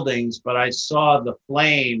the buildings, but I saw the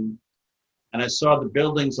flame and I saw the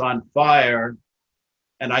buildings on fire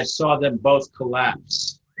and I saw them both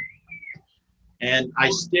collapse. And I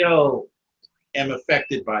still am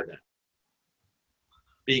affected by that.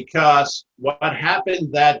 Because what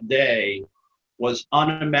happened that day was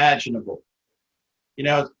unimaginable.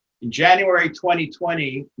 In January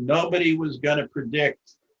 2020, nobody was going to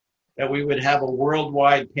predict that we would have a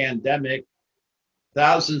worldwide pandemic.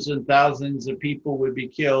 Thousands and thousands of people would be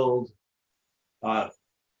killed.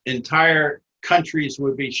 Entire countries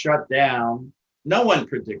would be shut down. No one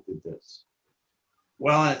predicted this.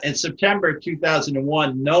 Well, in September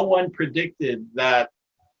 2001, no one predicted that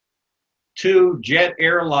two jet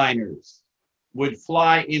airliners would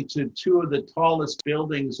fly into two of the tallest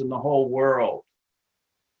buildings in the whole world.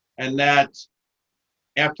 And that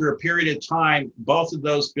after a period of time, both of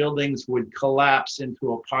those buildings would collapse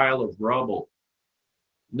into a pile of rubble.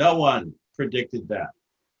 No one predicted that.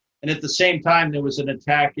 And at the same time, there was an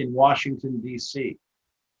attack in Washington, D.C.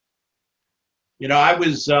 I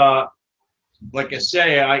was, like I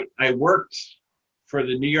say, I worked for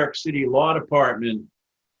the New York City Law Department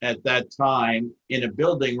at that time in a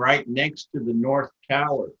building right next to the North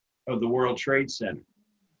Tower of the World Trade Center.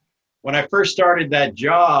 When I first started that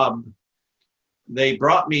job, they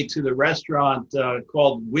brought me to the restaurant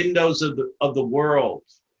called Windows of the World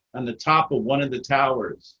on the top of one of the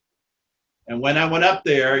towers. And when I went up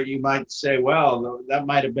there, you might say, well, that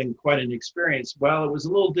might have been quite an experience. Well, it was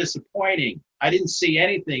a little disappointing. I didn't see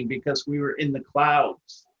anything because we were in the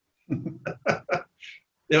clouds. We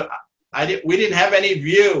didn't have any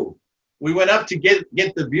view. We went up to get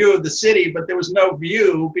the view of the city, but there was no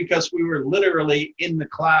view because we were literally in the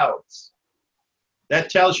clouds. That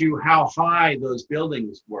tells you how high those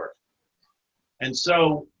buildings were. And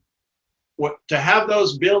so to have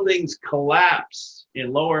those buildings collapse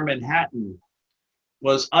in Lower Manhattan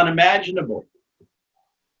was unimaginable.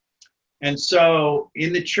 And so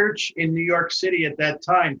in the church in New York City at that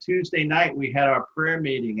time, Tuesday night, we had our prayer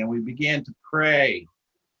meeting and we began to pray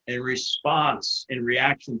in response, in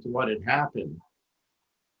reaction to what had happened.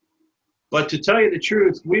 But to tell you the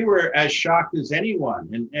truth, we were as shocked as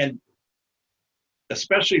anyone. And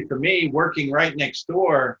especially for me, working right next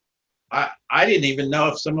door, I didn't even know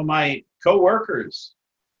if some of my coworkers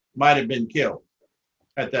might have been killed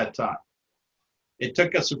at that time. It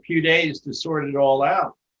took us a few days to sort it all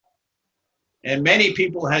out. And many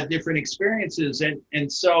people had different experiences.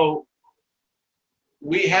 And so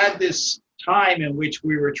we had this time in which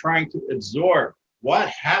we were trying to absorb what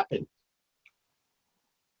happened.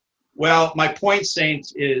 Well, my point,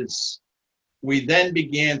 saints, is we then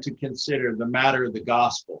began to consider the matter of the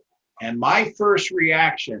gospel. And my first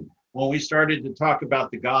reaction when we started to talk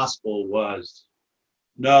about the gospel was,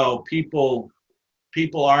 no, people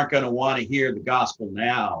aren't going to want to hear the gospel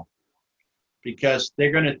now because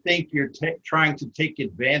they're going to think you're trying to take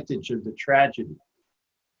advantage of the tragedy.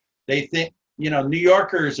 They think, New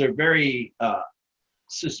Yorkers are very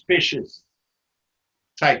suspicious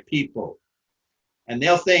type people. And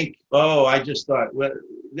they'll think,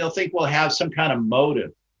 they'll think we'll have some kind of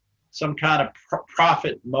motive, some kind of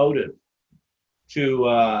profit motive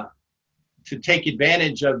to take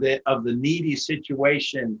advantage of the needy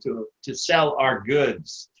situation to sell our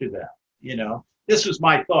goods to them. This was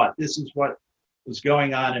my thought. This is what was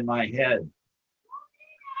going on in my head.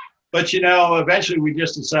 But eventually we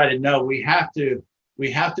just decided, no, we have to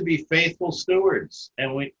be faithful stewards.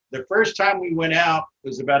 And the first time we went out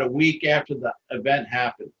was about a week after the event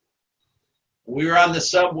happened. We were on the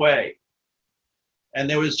subway and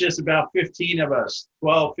there was just about 15 of us,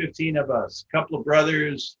 a couple of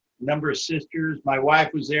brothers, number of sisters. My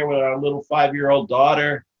wife was there with our little 5-year-old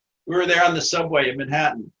daughter. We were there on the subway in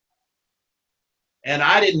Manhattan. And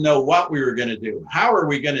I didn't know what we were going to do. How are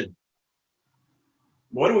we going to,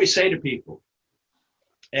 what do we say to people?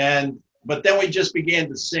 But then we just began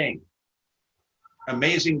to sing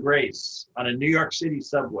Amazing Grace on a New York City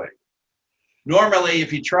subway. Normally,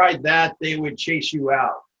 if you tried that, they would chase you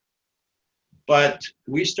out. But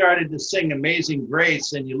we started to sing Amazing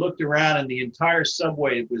Grace, and you looked around and the entire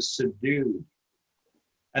subway was subdued.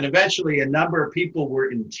 And eventually a number of people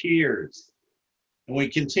were in tears. And we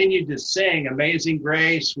continued to sing Amazing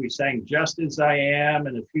Grace. We sang Just As I Am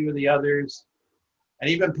and a few of the others. And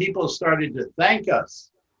even people started to thank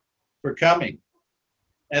us for coming.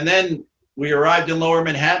 And then we arrived in Lower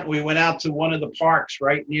Manhattan. We went out to one of the parks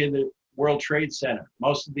right near the World Trade Center.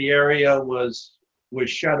 Most of the area was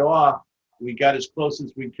shut off. We got as close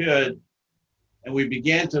as we could. And we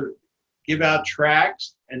began to give out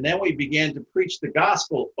tracts. And then we began to preach the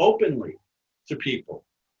gospel openly to people.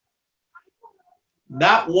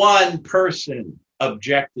 Not one person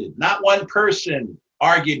objected. Not one person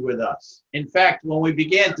argued with us. In fact, when we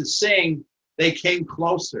began to sing, they came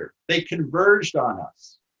closer. They converged on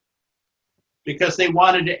us because they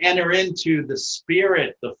wanted to enter into the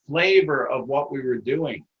spirit, the flavor of what we were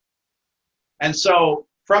doing. And so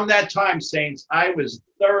from that time, saints, I was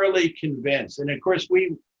thoroughly convinced. And of course,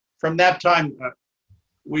 from that time,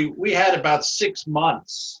 we had about 6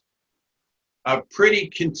 months of pretty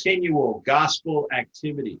continual gospel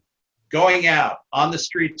activity, going out on the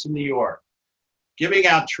streets of New York, giving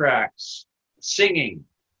out tracts, singing,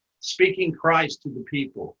 speaking Christ to the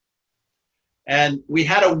people. And we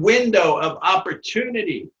had a window of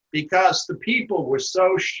opportunity because the people were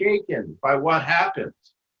so shaken by what happened,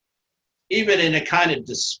 even in a kind of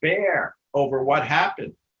despair over what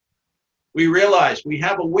happened. We realized we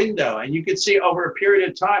have a window, and you could see over a period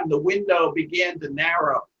of time, the window began to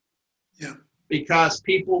narrow. Yeah. Because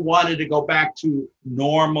people wanted to go back to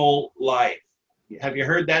normal life. Have you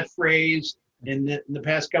heard that phrase in the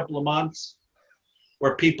past couple of months?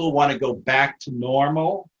 Where people want to go back to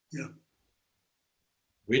normal? Yeah.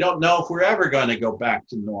 We don't know if we're ever going to go back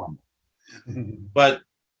to normal. But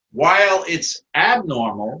while it's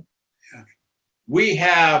abnormal, we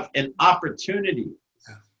have an opportunity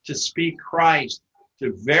to speak Christ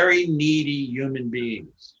to very needy human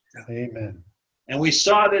beings. Amen. And we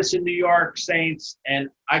saw this in New York, saints, and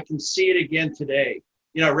I can see it again today.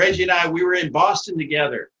 You know, Reggie and I, we were in Boston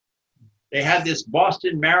together. They had this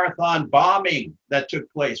Boston Marathon bombing that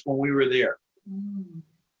took place when we were there.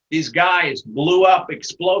 These guys blew up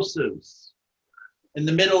explosives in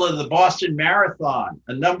the middle of the Boston Marathon.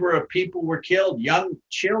 A number of people were killed. Young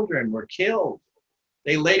children were killed.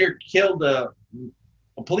 They later killed a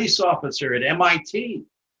police officer at MIT.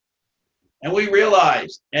 And we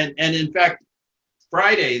realized, and in fact,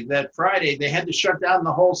 that Friday, they had to shut down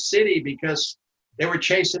the whole city because they were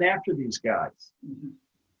chasing after these guys.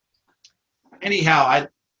 Anyhow,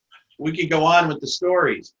 we could go on with the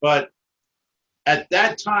stories, but at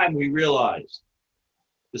that time we realized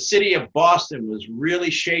the city of Boston was really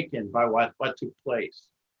shaken by what took place.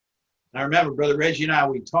 And I remember Brother Reggie and I,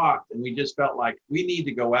 we talked, and we just felt like we need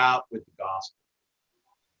to go out with the gospel.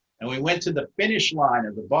 And we went to the finish line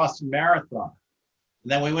of the Boston Marathon.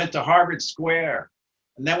 And then we went to Harvard Square.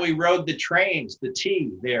 And then we rode the trains, the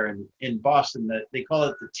T there in Boston. They call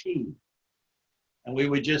it the T. And we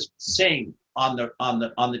would just sing on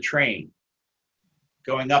the train,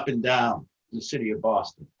 going up and down the city of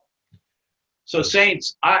Boston. So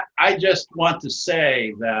saints, I just want to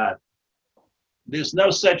say that there's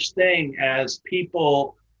no such thing as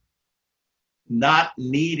people not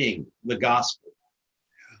needing the gospel.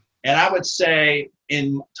 And I would say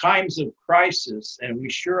in times of crisis, and we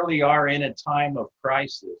surely are in a time of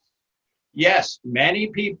crisis, yes, many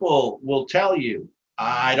people will tell you,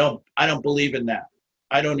 I don't believe in that.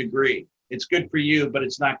 I don't agree. It's good for you, but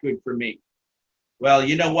it's not good for me. Well,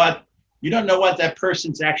 you know what? You don't know what that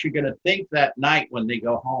person's actually going to think that night when they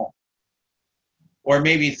go home. Or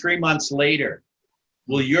maybe 3 months later.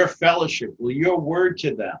 Will your fellowship, will your word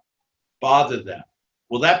to them bother them?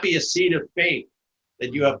 Will that be a seed of faith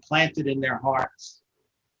that you have planted in their hearts?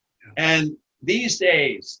 And these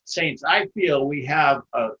days, saints, I feel we have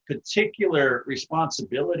a particular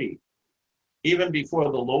responsibility, even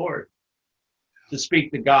before the Lord, to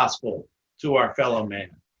speak the gospel to our fellow man.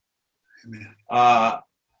 Amen.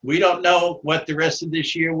 We don't know what the rest of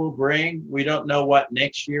this year will bring. We don't know what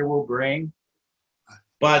next year will bring.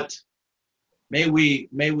 But may we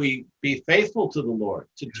be faithful to the Lord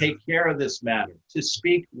to take care of this matter, to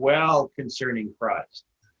speak well concerning Christ.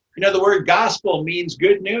 You know, the word gospel means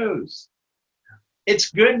good news. It's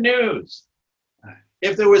good news.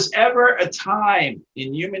 If there was ever a time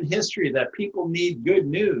in human history that people need good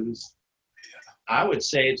news, I would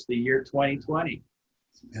say it's the year 2020.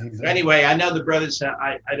 So anyway, I know the brothers have,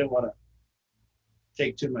 I don't want to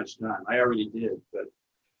take too much time. I already did, but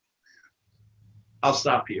I'll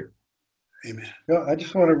stop here. Amen. Yeah, I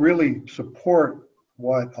just want to really support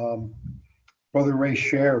what Brother Ray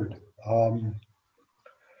shared.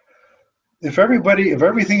 If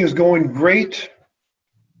everything is going great,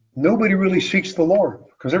 nobody really seeks the Lord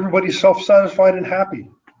because everybody's self-satisfied and happy.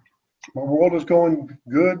 My world is going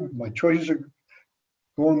good. My choices are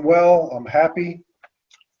going well. I'm happy.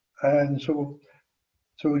 And so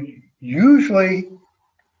usually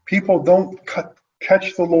people don't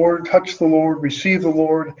catch the Lord, touch the Lord, receive the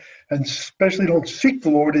Lord, and especially don't seek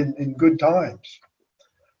the Lord in good times.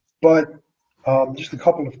 But just a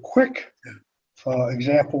couple of quick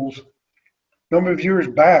examples. A number of years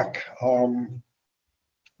back, there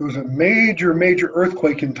was a major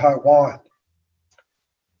earthquake in Taiwan.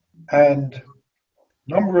 And a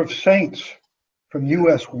number of saints from the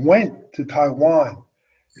U.S. went to Taiwan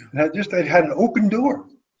and they had an open door.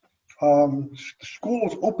 The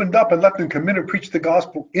schools opened up and let them come in and preach the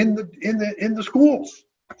gospel in the schools,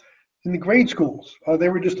 in the grade schools. They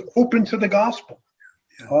were just open to the gospel.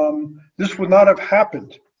 This would not have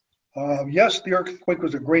happened. Yes, the earthquake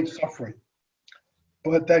was a great suffering,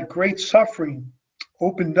 but that great suffering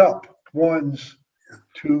opened up ones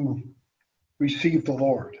to receive the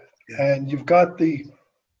Lord. And you've got the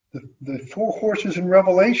four horses in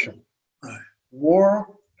Revelation: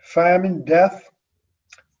 war, famine, death,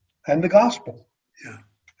 and the gospel.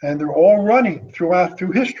 And they're all running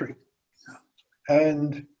through history.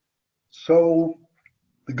 And so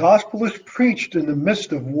the gospel is preached in the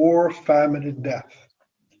midst of war, famine, and death.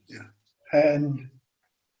 And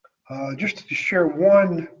just to share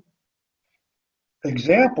one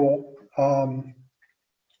example,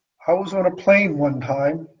 I was on a plane one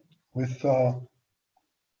time with,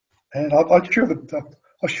 and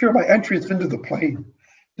I'll share my entrance into the plane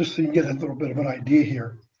just so you get a little bit of an idea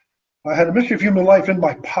here. I had a Mystery of Human Life in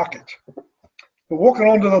my pocket. But walking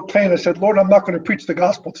onto the plane, I said, Lord, I'm not going to preach the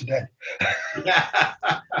gospel today. I've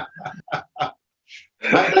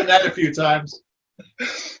done that a few times.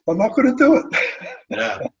 I'm not going to do it.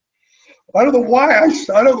 Yeah. I don't know why. I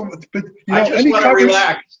don't know, but I just want to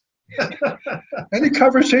relax. Any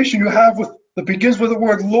conversation you have that begins with the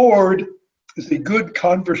word Lord is a good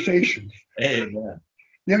conversation. Amen.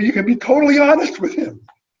 You can be totally honest with him.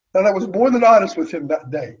 And I was more than honest with him that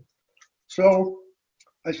day. So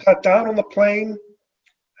I sat down on the plane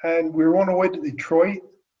and we were on our way to Detroit,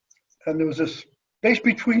 and there was this space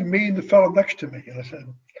between me and the fellow next to me. And I said,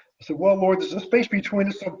 well, Lord, there's a space between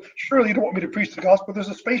us, so surely you don't want me to preach the gospel. There's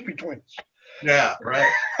a space between us. Yeah, right.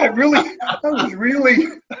 I was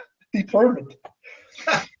really determined.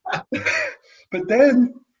 But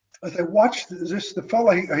then as I watched the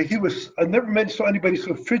fellow, I never saw anybody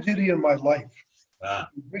so fidgety in my life.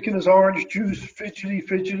 Drinking his orange juice,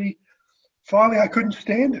 fidgety. Finally, I couldn't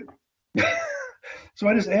stand it. So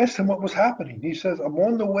I just asked him what was happening. He says, I'm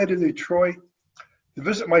on the way to Detroit to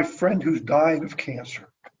visit my friend who's dying of cancer.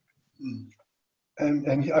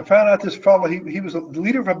 And I found out this fellow, he was the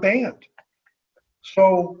leader of a band.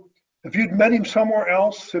 So if you'd met him somewhere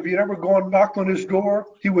else, if you'd ever gone knocked on his door,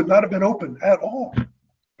 he would not have been open at all.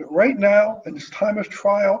 But right now, in this time of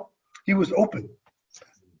trial, he was open.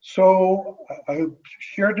 So I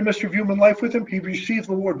shared the Mystery of Human Life with him. He received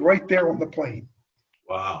the Lord right there on the plane.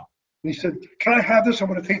 Wow. And he said, can I have this? I'm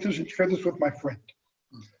going to take this and share this with my friend.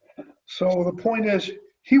 So the point is,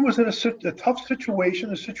 he was in a tough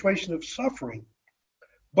situation, a situation of suffering.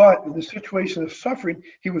 But in the situation of suffering,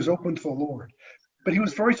 he was open to the Lord. But he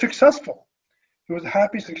was very successful. He was a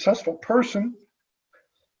happy, successful person,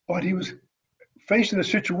 but he was facing a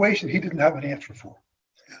situation he didn't have an answer for.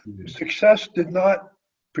 Success did not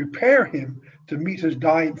prepare him to meet his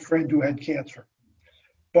dying friend who had cancer.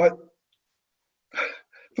 But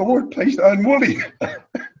the Lord placed unwilling.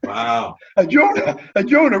 Wow. a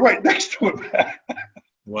Jonah right next to him.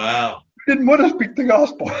 Wow. He didn't want to speak the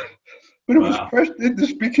gospel, but it was pressed into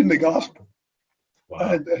speaking the gospel.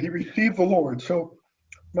 Wow. And he received the Lord. So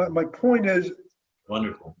my point is,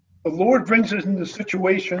 wonderful. The Lord brings us into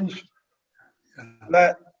situations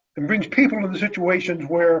and brings people into situations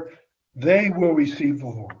where they will receive the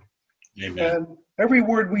Lord. Amen. And every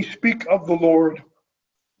word we speak of the Lord,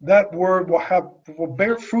 that word will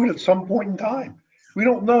bear fruit at some point in time. We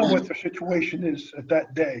don't know what the situation is at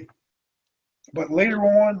that day, but later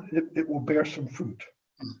on, it will bear some fruit.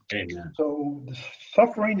 Amen. So the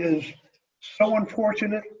suffering is so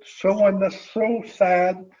unfortunate, so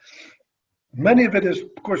sad, Many of it is,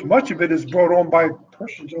 of course, much of it is brought on by a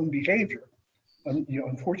person's own behavior,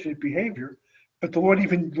 unfortunate behavior. But the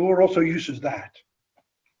Lord also uses that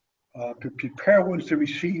to prepare ones to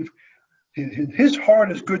receive. His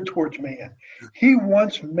heart is good towards man. He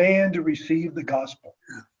wants man to receive the gospel.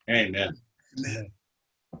 Amen. Amen.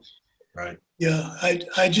 Right. Yeah,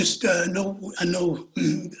 I just I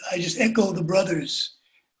just echo the brothers,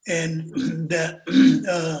 and that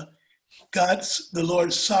the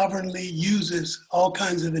Lord sovereignly uses all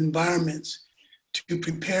kinds of environments to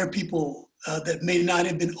prepare people that may not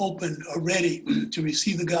have been open or ready to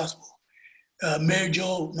receive the gospel. Mary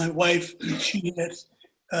Jo, my wife, she had,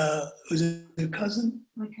 was it her cousin?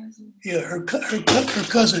 My cousin. Yeah, her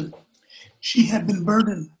cousin. She had been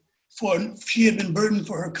burdened for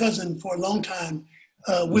her cousin for a long time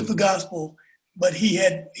with the gospel, but he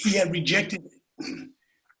had rejected it.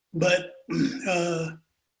 But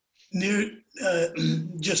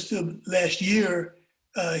just last year,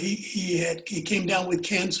 he came down with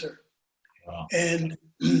cancer. Wow. And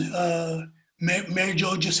Mary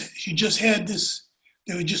Jo just had this.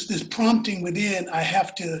 There was just this prompting within. I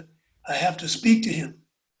have to speak to him,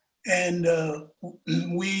 and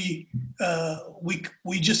we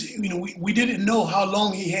just we didn't know how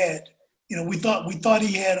long he had. We thought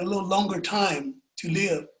he had a little longer time to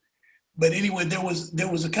live, but anyway, there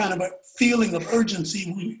was a kind of a feeling of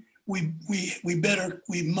urgency. We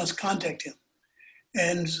must contact him,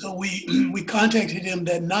 and so we contacted him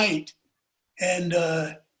that night, and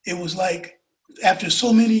it was like after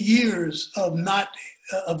so many years of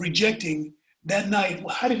rejecting, that night.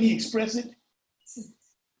 How did he express it?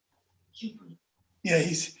 Yeah,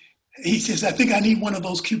 he says, I think I need one of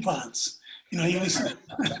those coupons.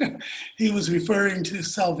 He was referring to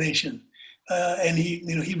salvation, and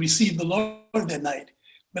he received the Lord that night.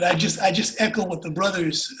 But I just echo what the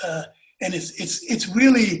brothers, and it's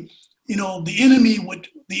really, the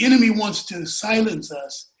enemy wants to silence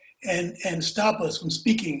us and stop us from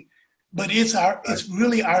speaking, but it's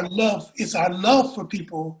really our love. It's our love for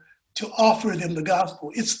people to offer them the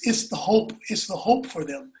gospel. It's the hope for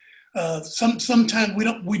them. Sometimes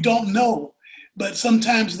we don't know, but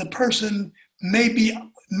sometimes the person may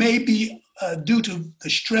be due to the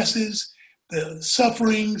stresses, the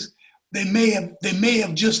sufferings, they may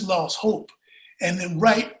have just lost hope, and then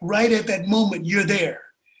right at that moment you're there,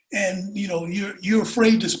 and you're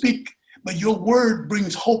afraid to speak, but your word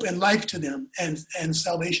brings hope and life to them and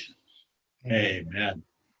salvation. Amen.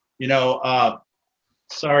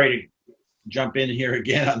 Sorry to jump in here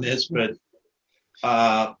again on this, but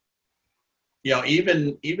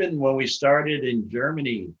even when we started in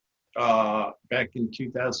Germany back in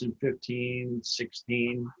 2015,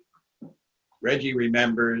 16, Reggie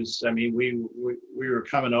remembers. I mean, we were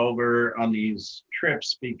coming over on these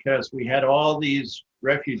trips because we had all these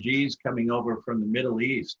refugees coming over from the Middle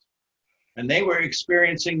East, and they were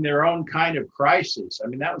experiencing their own kind of crisis. I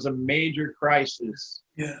mean, that was a major crisis.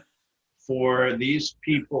 Yeah. For these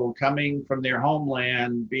people coming from their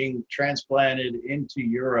homeland, being transplanted into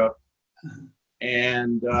Europe.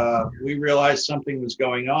 And we realized something was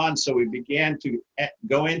going on. So we began to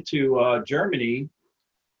go into Germany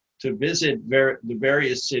to visit the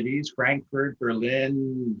various cities, Frankfurt,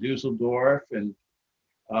 Berlin, Dusseldorf, and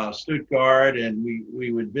Stuttgart. And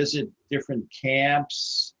we would visit different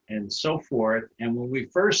camps and so forth. And when we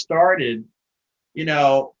first started,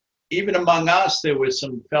 even among us, there was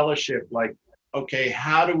some fellowship, like, okay,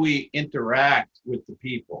 how do we interact with the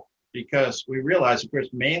people? Because we realized, of course,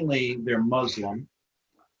 mainly they're Muslim.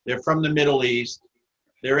 They're from the Middle East.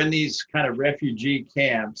 They're in these kind of refugee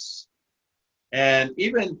camps. And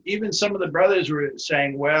even some of the brothers were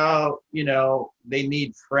saying, well, they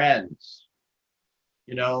need friends.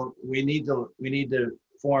 We need to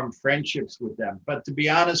form friendships with them. But to be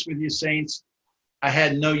honest with you, saints, I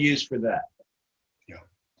had no use for that.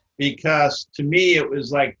 Because to me, it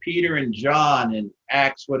was like Peter and John in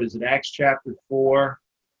Acts chapter 4.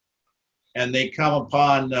 And they come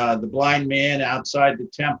upon the blind man outside the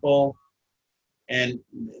temple. And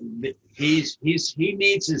he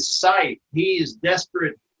needs his sight. He is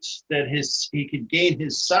desperate that he could gain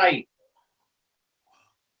his sight.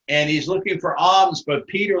 And he's looking for alms, but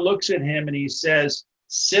Peter looks at him and he says,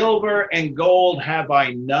 silver and gold have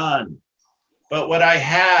I none, but what I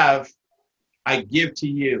have, I give to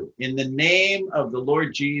you. In the name of the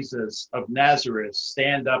Lord Jesus of Nazareth,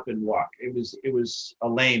 stand up and walk. It was a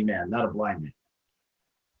lame man, not a blind man.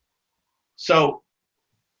 So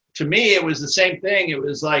to me, it was the same thing. It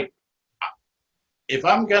was like, if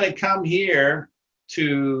I'm going to come here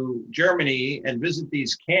to Germany and visit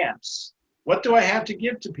these camps, what do I have to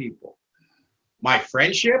give to people? My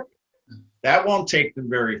friendship? That won't take them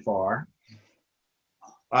very far.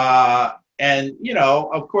 And,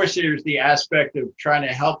 of course, there's the aspect of trying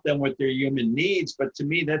to help them with their human needs. But to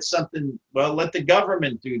me, that's something, well, let the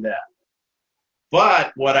government do that.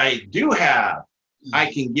 But what I do have,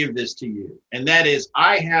 I can give this to you. And that is,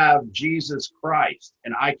 I have Jesus Christ,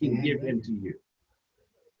 and I can give him to you.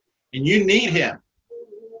 And you need him.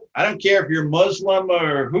 I don't care if you're Muslim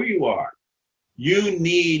or who you are. You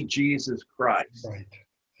need Jesus Christ. Right.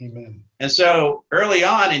 Amen. And so early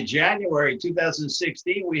on in January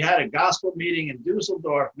 2016, we had a gospel meeting in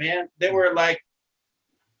Dusseldorf, man. They were like,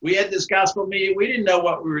 we had this gospel meeting. We didn't know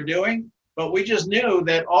what we were doing, but we just knew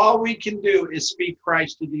that all we can do is speak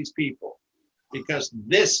Christ to these people because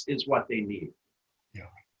this is what they need. Yeah.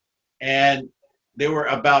 And there were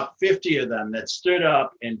about 50 of them that stood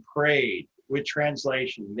up and prayed with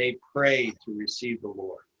translation. They prayed to receive the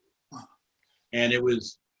Lord. And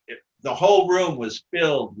the whole room was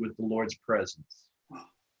filled with the Lord's presence.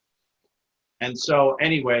 And so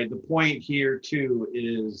anyway, the point here too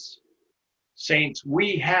is, saints,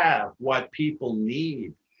 we have what people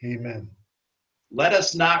need. Amen. Let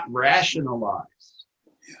us not rationalize.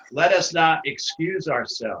 Let us not excuse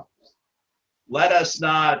ourselves. Let us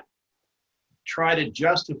not try to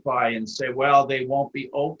justify and say, well, they won't be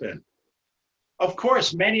open. Of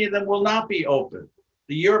course, many of them will not be open.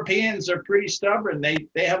 The Europeans are pretty stubborn. They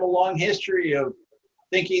have a long history of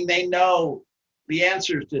thinking they know the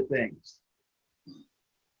answers to things.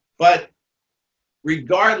 But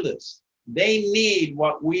regardless, they need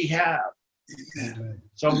what we have. Amen.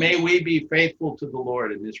 So may we be faithful to the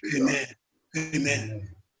Lord in this regard. Amen. Amen.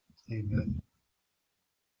 Amen.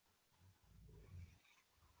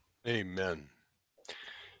 Amen.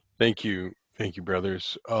 Thank you. Thank you,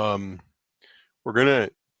 brothers. We're going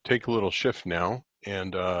to take a little shift now,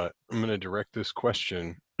 and I'm going to direct this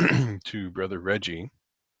question to Brother Reggie.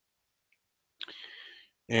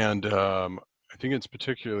 And I think it's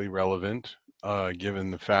particularly relevant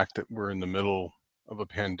given the fact that we're in the middle of a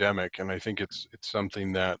pandemic, and I think it's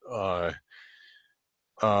something that a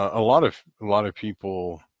lot of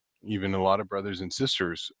people, even a lot of brothers and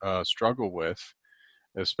sisters, struggle with,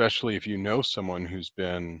 especially if you know someone who's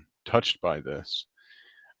been touched by this.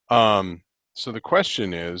 So the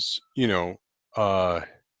question is,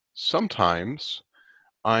 sometimes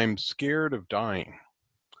I'm scared of dying,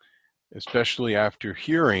 especially after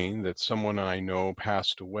hearing that someone I know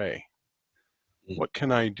passed away. What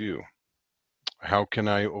can I do? How can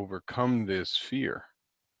I overcome this fear?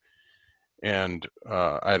 And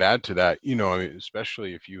I'd add to that,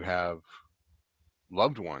 especially if you have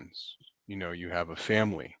loved ones, you have a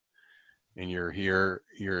family, and you're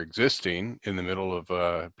existing in the middle of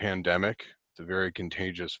a pandemic. It's a very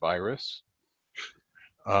contagious virus.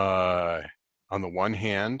 On the one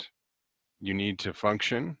hand, you need to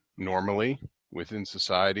function normally within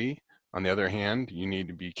society. On the other hand, you need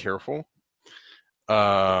to be careful.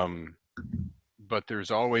 But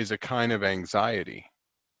there's always a kind of anxiety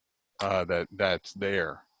that's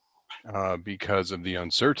there because of the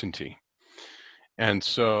uncertainty. And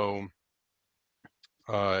so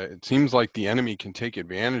it seems like the enemy can take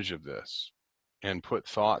advantage of this and put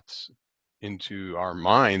thoughts into our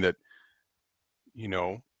mind that,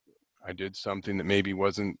 I did something that maybe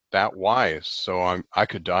wasn't that wise, so I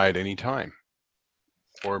could die at any time,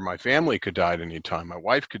 or my family could die at any time, my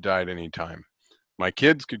wife could die at any time, my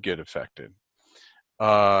kids could get affected.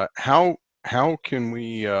 How can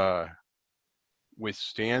we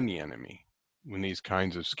withstand the enemy when these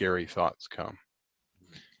kinds of scary thoughts come?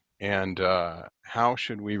 And how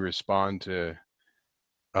should we respond to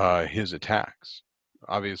his attacks?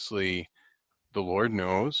 Obviously, the Lord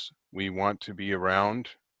knows we want to be around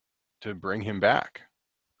to bring him back.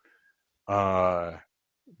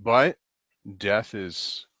 But death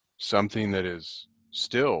is something that is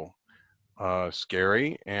still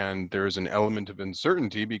scary, and there's an element of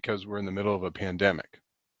uncertainty because we're in the middle of a pandemic.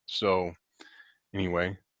 So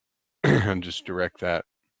anyway, I'll just direct that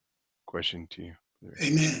question to you.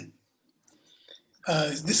 Amen.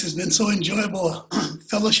 This has been so enjoyable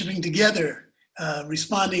fellowshipping together,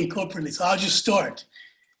 responding corporately. So I'll just start.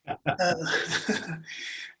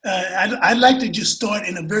 I'd like to just start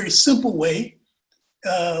in a very simple way.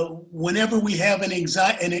 Whenever we have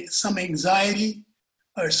some anxiety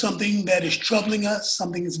or something that is troubling us,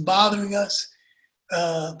 something is bothering us,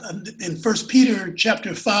 in 1 Peter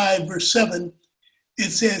chapter 5, verse 7, it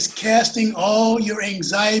says, casting all your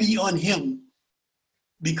anxiety on him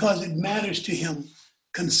because it matters to him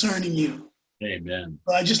concerning you. Amen.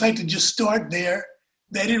 So I just like to just start there,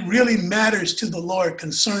 that it really matters to the Lord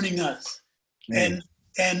concerning us.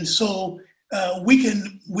 And so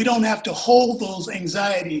we don't have to hold those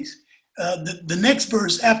anxieties. The next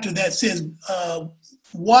verse after that says,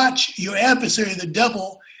 watch your adversary, the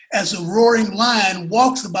devil, as a roaring lion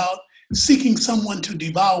walks about seeking someone to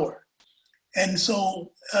devour. And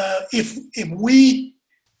so if we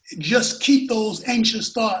just keep those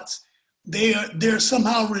anxious thoughts, they're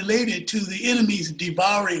somehow related to the enemy's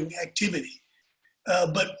devouring activity.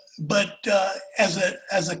 But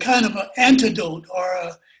as a kind of an antidote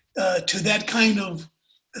or to that kind of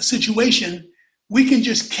situation, we can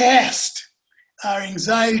just cast our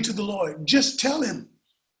anxiety to the Lord. Just tell him,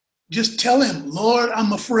 Lord,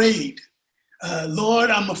 I'm afraid. Lord,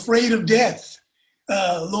 I'm afraid of death.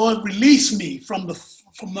 Lord, release me from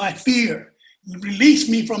my fear. Release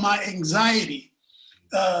me from my anxiety.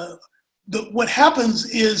 What happens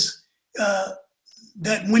is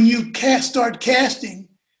that when you start casting,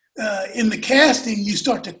 in the casting, you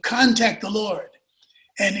start to contact the Lord.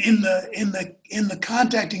 And in the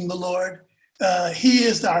contacting the Lord, he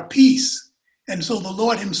is our peace. And so the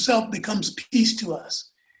Lord himself becomes peace to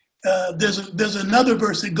us. There's another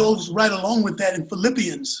verse that goes right along with that in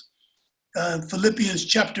Philippians. Philippians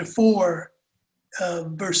chapter 4,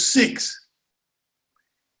 verse 6.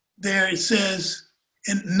 There it says,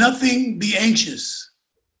 "In nothing be anxious,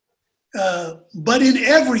 but in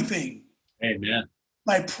everything, Amen.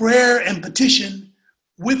 by prayer and petition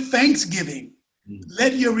with thanksgiving,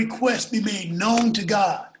 let your requests be made known to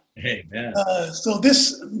God." Amen. So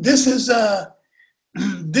this is a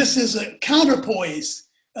counterpoise.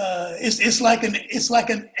 It's like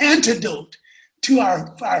an antidote to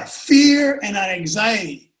our fear and our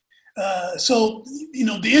anxiety. So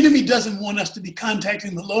the enemy doesn't want us to be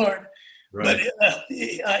contacting the Lord, Right. but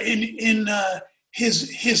in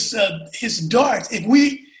his darts, if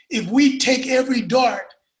we take every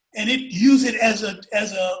dart and use it as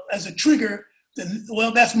a trigger, then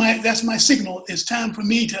that's my signal. It's time for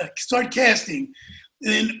me to start casting.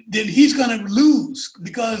 Then he's going to lose,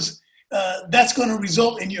 because that's going to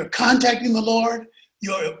result in your contacting the Lord,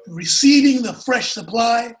 you're receiving the fresh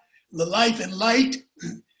supply, the life and light.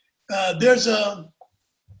 There's a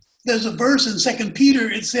verse in 2 Peter.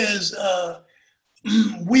 It says,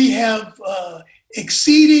 we have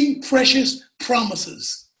exceeding precious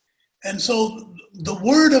promises. And so the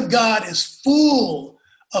word of God is full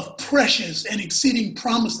of precious and exceeding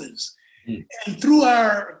promises. And through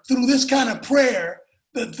this kind of prayer,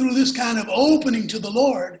 through this kind of opening to the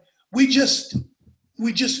Lord, we just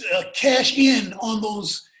cash in on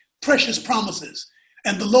those precious promises.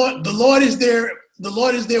 And the Lord is there. The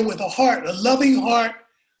Lord is there with a heart, a loving heart,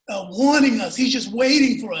 wanting us. He's just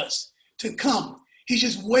waiting for us to come. He's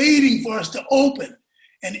just waiting for us to open.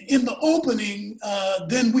 And in the opening,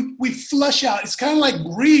 then we flush out. It's kind of like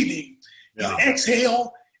breathing. Yeah.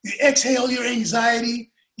 You exhale your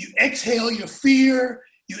anxiety, you exhale your fear,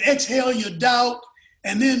 you exhale your doubt,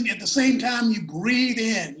 and then at the same time you breathe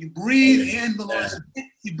in. You breathe in the Lord.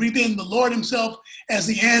 You breathe in the Lord himself as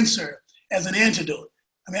the answer, as an antidote.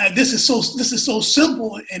 I mean, this is so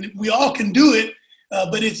simple, and we all can do it,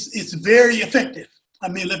 but it's very effective. I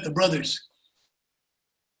may let the brothers.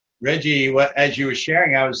 Reggie, as you were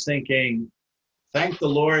sharing, I was thinking, thank the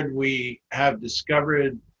Lord we have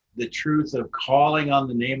discovered the truth of calling on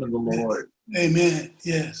the name of the Lord. Amen.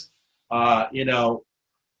 Yes.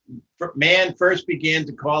 Man first began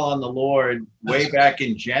to call on the Lord way back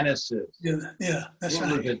in Genesis. Yeah, that's What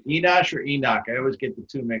right. was it? Enosh or Enoch? I always get the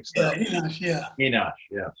two mixed up. Enosh, yeah. Enosh,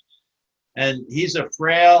 yeah. And he's a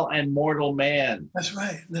frail and mortal man. That's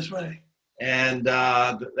right. That's right. And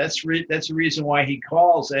that's the reason why he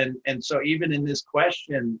calls. And so even in this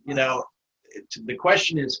question, the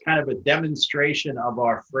question is kind of a demonstration of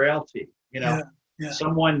our frailty. Yeah.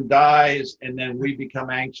 Someone dies and then we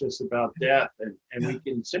become anxious about death, and we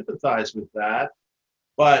can sympathize with that.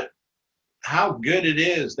 But how good it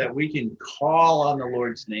is that we can call on the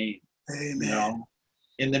Lord's name, Amen.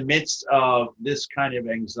 in the midst of this kind of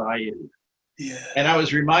anxiety. Yeah. And I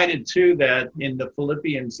was reminded too that in the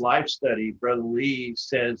Philippians life study, Brother Lee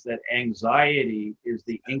says that anxiety is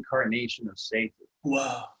the incarnation of Satan.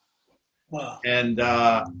 Wow. And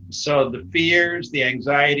so the fears, the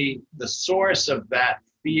anxiety, the source of that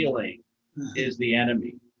feeling is the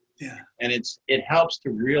enemy. Yeah. And it helps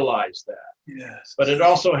to realize that. Yes. But it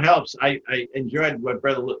also helps. I enjoyed what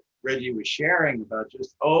Brother Reggie was sharing about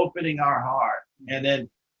just opening our heart. And then,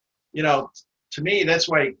 to me, that's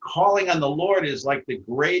why calling on the Lord is like the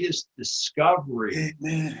greatest discovery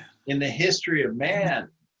Amen. in the history of man.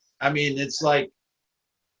 I mean, it's like,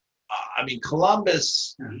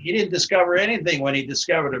 Columbus, he didn't discover anything when he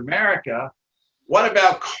discovered America. What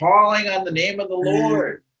about calling on the name of the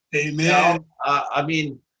Lord? Amen.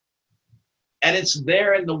 And it's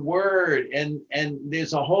there in the Word, and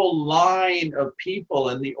there's a whole line of people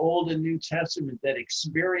in the Old and New Testament that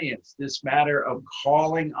experience this matter of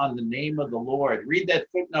calling on the name of the Lord. Read that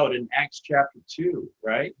footnote in Acts chapter 2,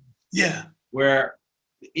 right? Yeah. Where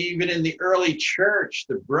even in the early church,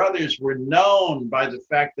 the brothers were known by the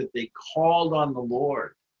fact that they called on the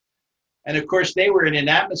Lord. And of course, they were in an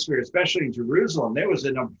atmosphere, especially in Jerusalem, there was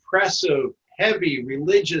an oppressive, heavy,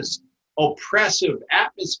 religious, oppressive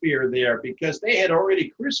atmosphere there because they had already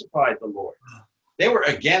crucified the Lord. They were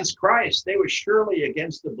against Christ. They were surely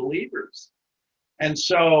against the believers. And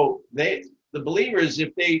so the believers,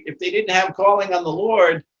 if they didn't have calling on the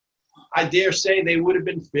Lord, I dare say they would have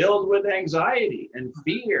been filled with anxiety and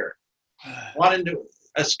fear, wanting to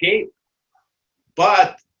escape.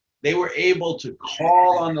 But they were able to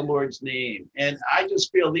call on the Lord's name. And I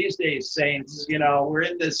just feel these days, saints, we're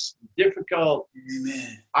in this difficult,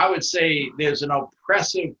 I would say there's an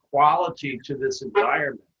oppressive quality to this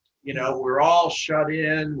environment. We're all shut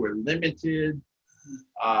in, we're limited.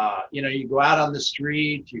 You go out on the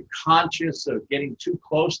street, you're conscious of getting too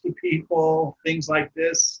close to people, things like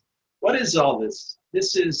this. What is all this?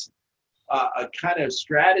 This is a kind of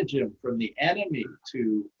stratagem from the enemy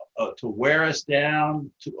to wear us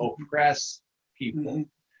down, to oppress people. Mm-hmm.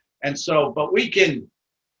 And so, but we can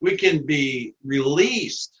be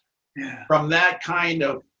released from that kind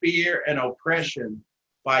of fear and oppression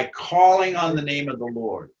by calling on the name of the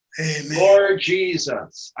Lord. Amen. Lord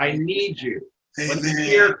Jesus, I need you. Amen. When the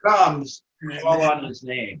fear comes, call Amen. on his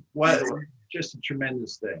name. What just a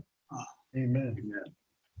tremendous thing. Amen. Amen.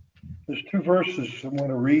 There's two verses I want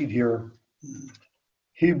to read here.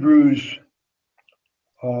 Hebrews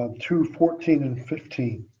 2:14 and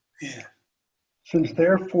 15. Yeah. Since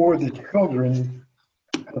therefore the children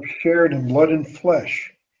have shared in blood and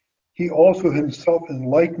flesh, he also himself in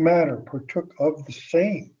like manner partook of the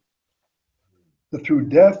same, that through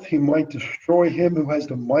death he might destroy him who has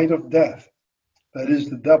the might of death, that is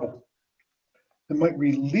the devil, and might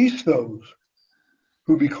release those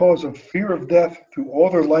who because of fear of death through all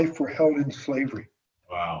their life were held in slavery.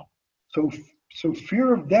 Wow. So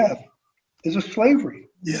fear of death is a slavery.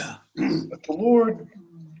 Yeah. But the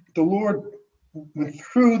Lord went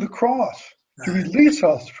through the cross to release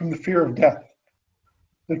us from the fear of death.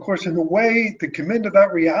 And of course, in the way to come into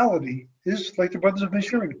that reality is, like the brothers have been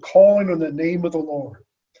sharing, calling on the name of the Lord.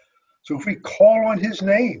 So if we call on his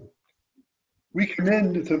name, we come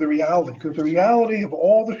into the reality, because the reality of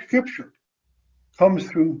all the scripture comes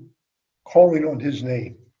through calling on his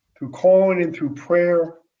name. Through calling and through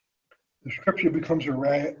prayer, the scripture becomes a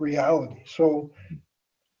reality. So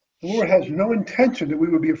the Lord has no intention that we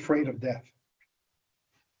would be afraid of death,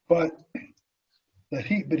 but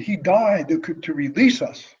he died to release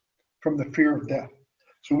us from the fear of death.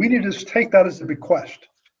 So we need to take that as a bequest.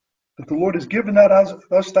 That the Lord has given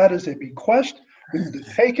us that as a bequest. We need to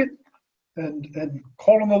take it and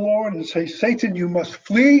call on the Lord and say, Satan, you must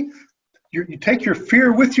flee. You take your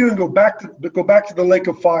fear with you and go back to the lake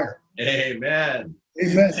of fire. Amen.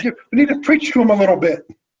 Amen. We need to preach to him a little bit.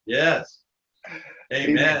 Yes.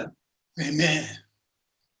 Amen. Amen.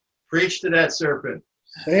 Preach to that serpent.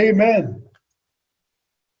 Amen.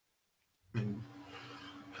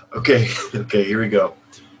 Okay, here we go.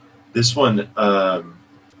 This one,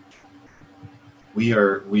 we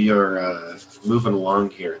are moving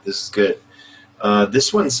along here. This is good.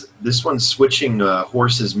 This one's switching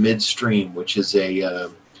horses midstream, which is a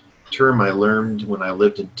term I learned when I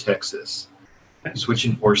lived in Texas.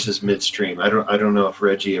 Switching horses midstream. I don't know if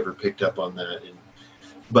Reggie ever picked up on that.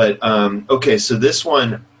 But okay, so this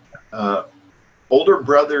one, older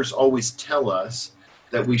brothers always tell us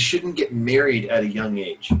that we shouldn't get married at a young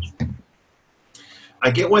age.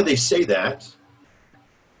 I get why they say that,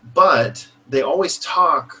 but they always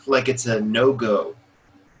talk like it's a no-go.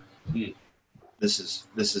 This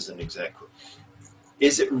is an exact quote.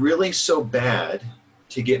 Is it really so bad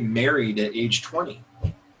to get married at age 20?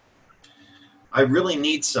 I really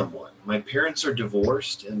need someone. My parents are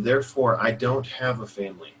divorced, and therefore I don't have a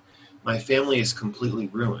family. My family is completely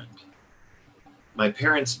ruined. My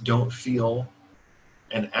parents don't feel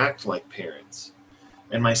and act like parents,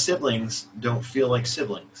 and my siblings don't feel like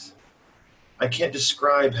siblings. I can't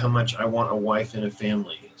describe how much I want a wife and a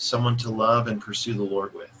family, someone to love and pursue the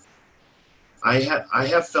Lord with. I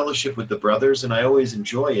have fellowship with the brothers, and I always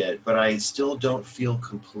enjoy it, but I still don't feel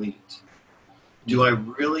complete. Do I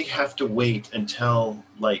really have to wait until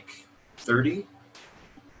like 30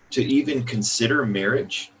 to even consider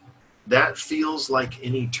marriage? That feels like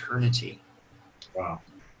an eternity. Wow.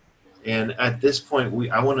 And at this point,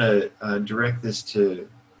 I want to direct this to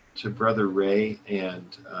Brother Ray, and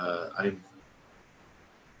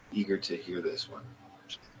eager to hear this one.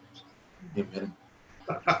 Amen.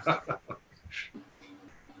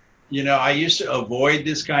 You know, I used to avoid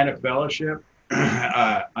this kind of fellowship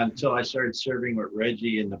until I started serving with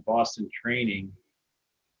Reggie in the Boston training,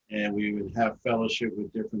 and we would have fellowship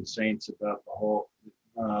with different saints about the whole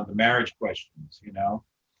the marriage questions, you know.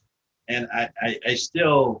 And I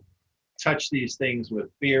still touch these things with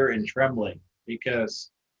fear and trembling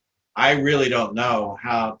because I really don't know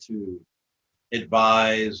how to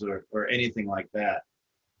advise or anything like that.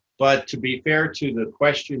 But to be fair to the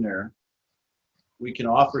questioner, we can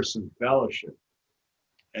offer some fellowship.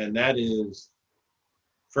 And that is,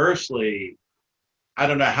 firstly, I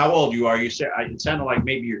don't know how old you are. You said it sounded like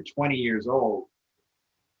maybe you're 20 years old.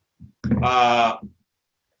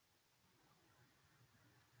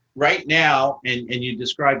 Right now, and you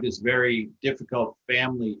described this very difficult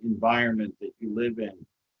family environment that you live in.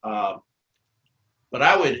 But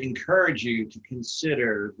I would encourage you to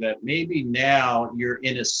consider that maybe now you're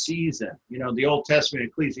in a season. You know, the Old Testament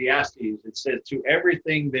Ecclesiastes, it says, to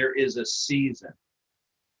everything there is a season.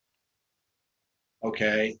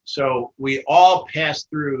 Okay, so we all pass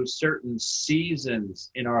through certain seasons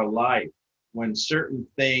in our life when certain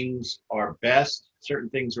things are best, certain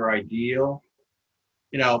things are ideal.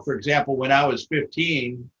 You know, for example, when I was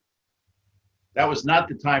 15, that was not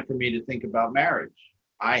the time for me to think about marriage.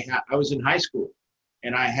 I was in high school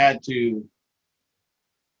and I had to,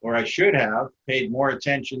 or I should have, paid more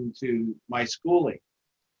attention to my schooling.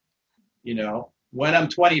 You know, when I'm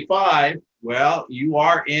 25, well, you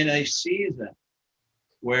are in a season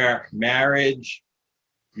where marriage,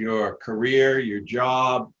 your career, your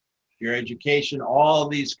job, your education, all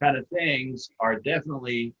these kind of things are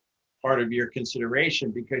definitely part of your consideration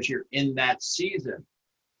because you're in that season.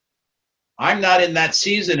 I'm not in that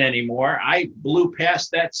season anymore. I blew past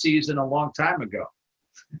that season a long time ago.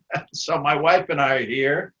 So my wife and I are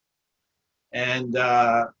here, and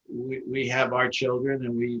we have our children,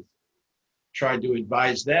 and we tried to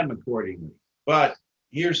advise them accordingly. But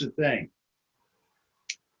here's the thing.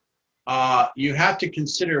 You have to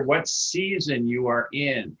consider what season you are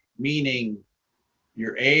in, meaning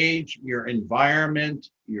your age, your environment,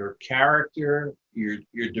 your character,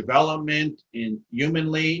 your development in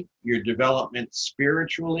humanly, your development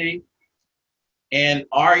spiritually, and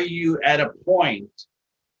are you at a point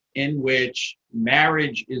in which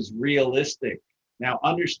marriage is realistic? Now,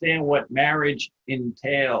 understand what marriage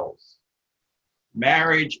entails.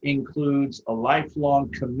 Marriage includes a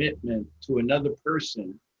lifelong commitment to another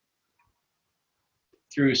person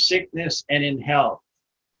through sickness and in health,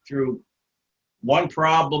 through one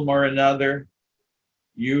problem or another.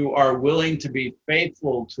 You are willing to be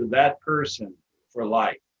faithful to that person for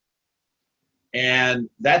life. And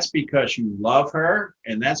that's because you love her,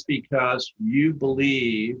 and that's because you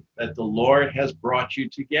believe that the Lord has brought you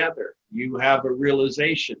together. You have a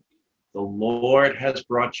realization. The Lord has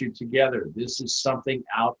brought you together. This is something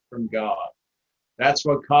out from God. That's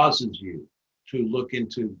what causes you to look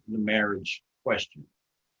into the marriage question.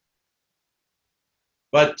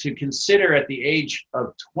 But to consider at the age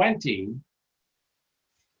of 20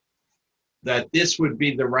 that this would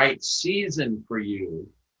be the right season for you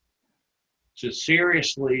to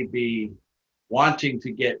seriously be wanting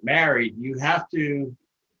to get married, you have to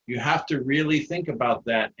really think about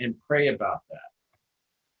that and pray about that.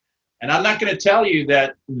 And I'm not going to tell you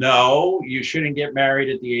that, no, you shouldn't get married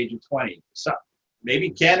at the age of 20. So maybe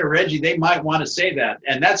Ken or Reggie, they might want to say that,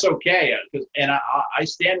 and that's okay. And I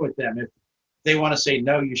stand with them. If they want to say,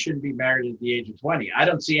 no, you shouldn't be married at the age of 20. I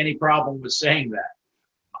don't see any problem with saying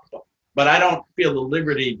that. But I don't feel the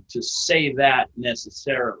liberty to say that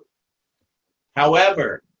necessarily.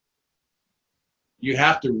 However, you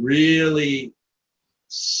have to really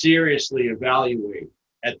seriously evaluate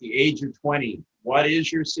at the age of 20, what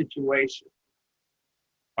is your situation?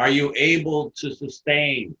 Are you able to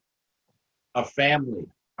sustain a family?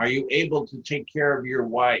 Are you able to take care of your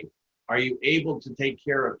wife? Are you able to take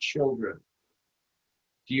care of children?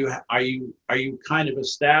 Are you kind of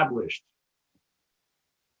established?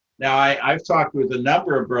 Now, I've talked with a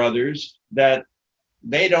number of brothers that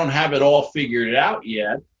they don't have it all figured out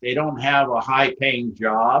yet. They don't have a high-paying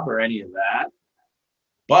job or any of that.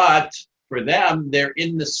 But for them, they're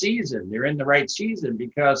in the season. They're in the right season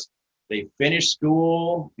because they finished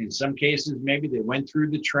school. In some cases, maybe they went through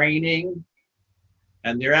the training.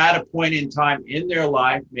 And they're at a point in time in their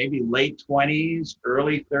life, maybe late 20s,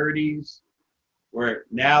 early 30s, where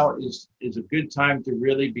now is a good time to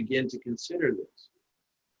really begin to consider this.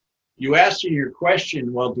 You asked in your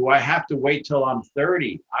question, well, do I have to wait till I'm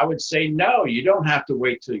 30? I would say, no, you don't have to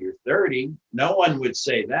wait till you're 30. No one would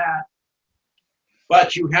say that.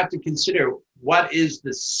 But you have to consider, what is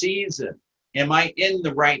the season? Am I in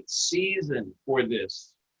the right season for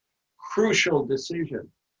this crucial decision?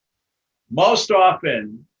 Most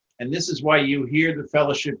often, and this is why you hear the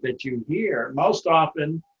fellowship that you hear, most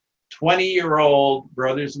often 20-year-old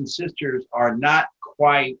brothers and sisters are not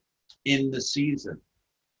quite in the season.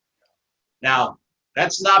 Now,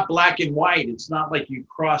 that's not black and white. It's not like you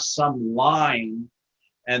cross some line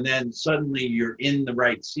and then suddenly you're in the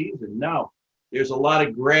right season. No, there's a lot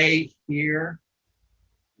of gray here.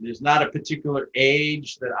 There's not a particular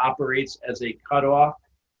age that operates as a cutoff,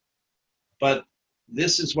 but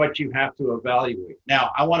this is what you have to evaluate.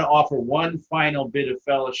 Now, I want to offer one final bit of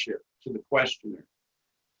fellowship to the questioner,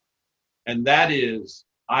 and that is,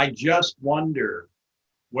 I just wonder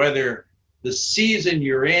whether the season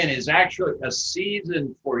you're in is actually a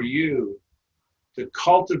season for you to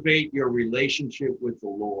cultivate your relationship with the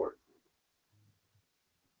Lord.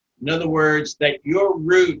 In other words, that your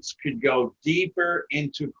roots could go deeper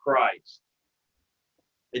into Christ,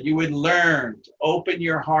 that you would learn to open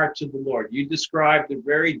your heart to the Lord. You described a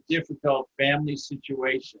very difficult family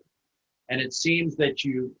situation, and it seems that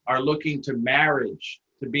you are looking to marriage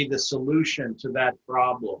to be the solution to that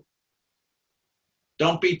problem.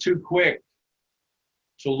 Don't be too quick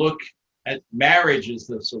to look at marriage as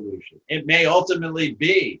the solution. It may ultimately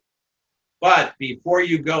be, but before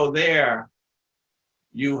you go there,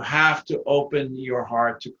 you have to open your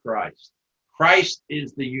heart to Christ. Christ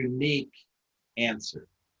is the unique answer.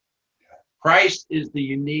 Christ is the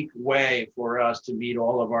unique way for us to meet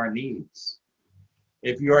all of our needs.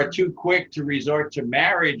 If you are too quick to resort to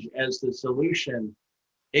marriage as the solution,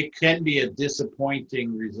 it can be a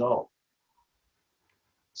disappointing result.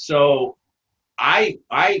 So I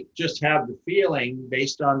just have the feeling,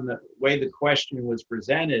 based on the way the question was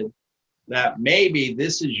presented, that maybe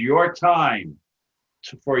this is your time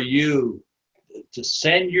for you to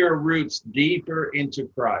send your roots deeper into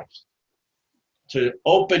Christ, to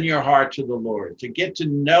open your heart to the Lord, to get to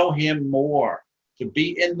know him more, to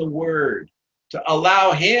be in the Word, to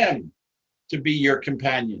allow him to be your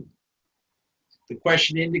companion. The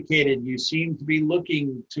question indicated you seem to be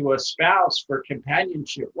looking to a spouse for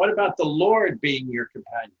companionship. What about the Lord being your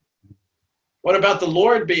companion? What about the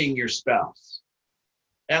Lord being your spouse?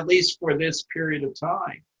 At least for this period of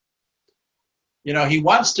time. You know, he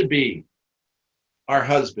wants to be our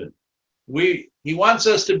husband. He wants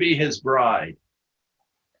us to be his bride.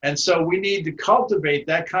 And so we need to cultivate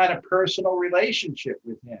that kind of personal relationship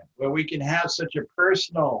with him, where we can have such a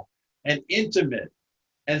personal and intimate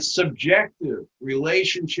and subjective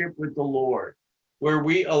relationship with the Lord, where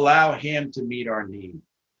we allow him to meet our need.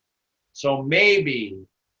 So maybe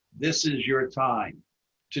this is your time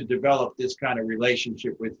to develop this kind of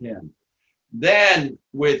relationship with him. Then,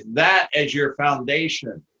 with that as your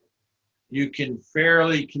foundation, you can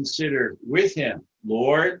fairly consider with him,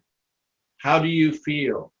 Lord, how do you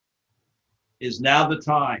feel? Is now the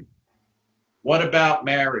time? What about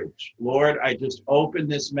marriage? Lord, I just open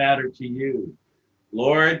this matter to you.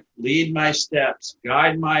 Lord, lead my steps,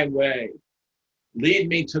 guide my way, lead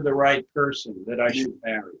me to the right person that I should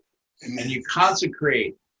marry. Amen. And you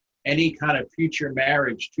consecrate any kind of future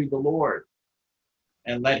marriage to the Lord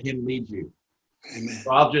and let him lead you. Amen.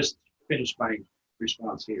 So I'll just finish my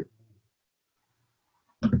response here.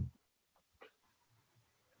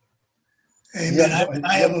 Amen.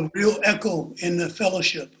 I have a real echo in the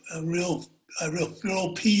fellowship, a real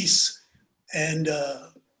peace, and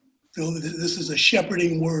feel that this is a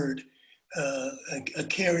shepherding word, a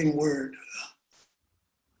caring word.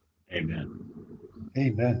 Amen.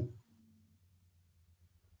 Amen.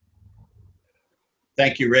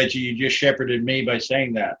 Thank you, Reggie. You just shepherded me by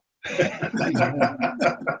saying that.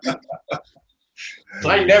 So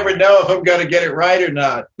I never know if I'm going to get it right or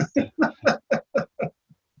not.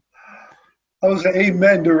 I was an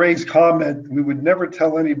amen to Ray's comment. We would never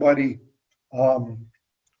tell anybody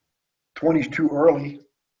 20's too early.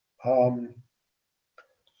 But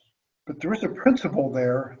there is a principle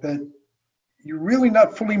there that you're really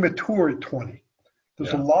not fully mature at 20.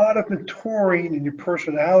 There's a lot of maturing in your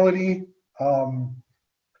personality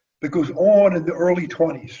that goes on in the early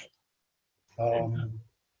 20s.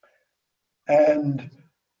 And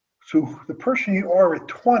so the person you are at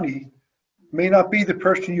 20 may not be the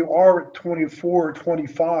person you are at 24 or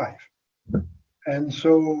 25. And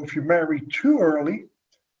so if you marry too early,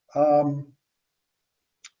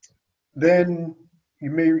 then you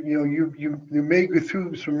may go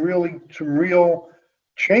through some real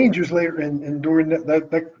changes later and during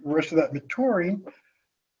that rest of that maturing,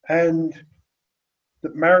 and the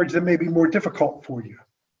marriage then may be more difficult for you.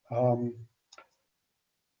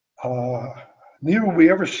 Neither will we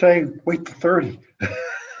ever say, wait to 30.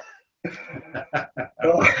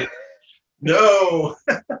 No.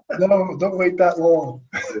 No, don't wait that long.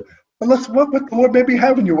 Unless what the Lord may be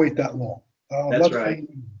having you wait that long. That's not right.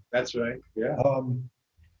 saying, That's right. Yeah.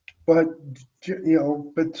 but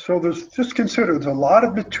but so there's just consider there's a lot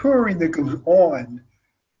of maturing that goes on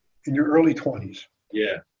in your early 20s,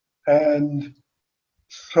 Yeah. and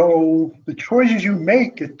so the choices you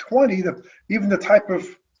make at 20, even the type of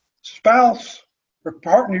spouse or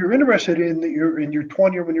partner you're interested in that you're in your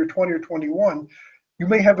 20 or when you're 20 or 21, you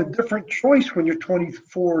may have a different choice when you're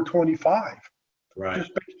 24 or 25, Right.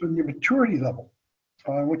 just based on your maturity level,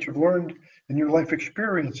 what you've learned in your life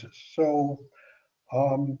experiences. So,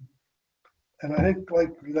 and I think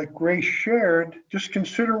like Grace shared, just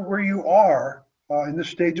consider where you are in this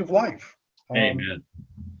stage of life. Amen.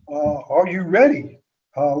 Are you ready?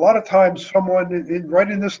 A lot of times someone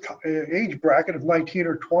right in this age bracket of 19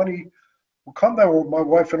 or 20 will come down with my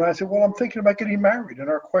wife and I say, well, I'm thinking about getting married. And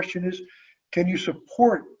our question is, can you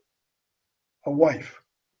support a wife?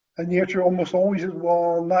 And the answer almost always is,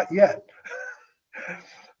 well, not yet.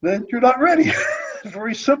 Then you're not ready. It's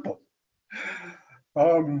very simple.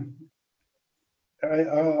 Are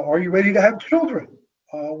you ready to have children?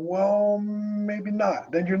 Well, maybe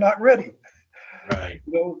not. Then you're not ready. Right.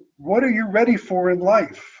 What are you ready for in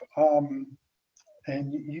life?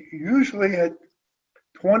 And usually at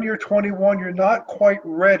 20 or 21, you're not quite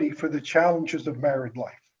ready for the challenges of married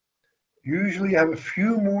life. Usually you have a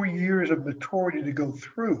few more years of maturity to go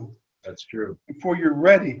through That's true. before you're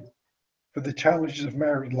ready for the challenges of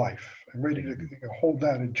married life and ready to hold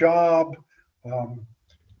down a job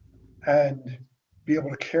and be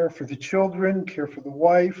able to care for the children, care for the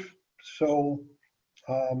wife. So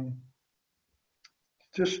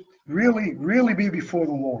just really, really be before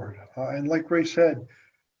the Lord. And like Ray said,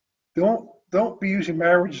 don't be using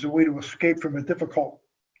marriage as a way to escape from a difficult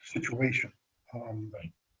situation.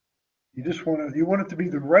 You just want it to be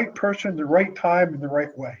the right person, the right time, and the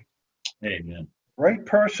right way. Amen. Right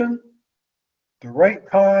person, the right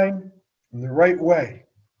time, and the right way.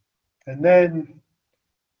 And then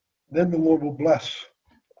the Lord will bless.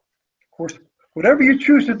 Of course, whatever you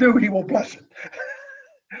choose to do, He will bless it.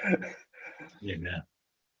 Amen.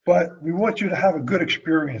 But we want you to have a good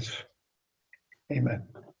experience. Amen.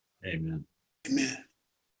 Amen. Amen.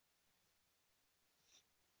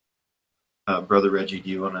 Brother Reggie, do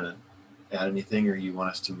you want to add anything, or you want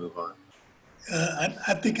us to move on?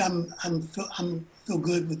 I think I'm feel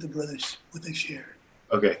good with the brothers, what they shared.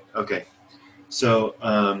 Okay. So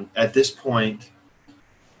at this point,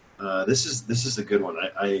 this is a good one.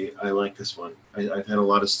 I like this one. I've had a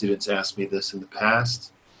lot of students ask me this in the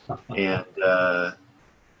past, and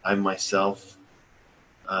I myself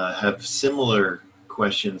have similar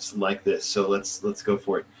questions like this. So let's go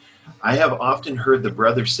for it. I have often heard the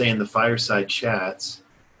brothers say in the fireside chats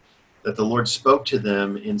that the Lord spoke to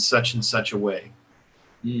them in such and such a way.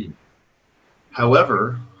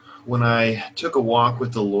 However, when I took a walk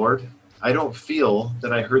with the Lord, I don't feel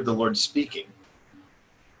that I heard the Lord speaking.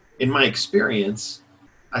 In my experience,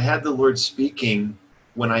 I had the Lord speaking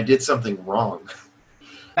when I did something wrong.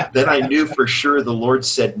 Then I knew for sure the Lord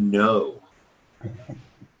said no.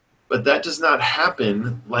 But that does not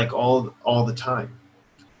happen like all the time.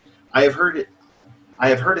 I have heard it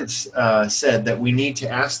said that we need to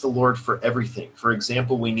ask the Lord for everything. For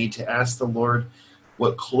example, we need to ask the Lord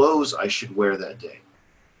what clothes I should wear that day.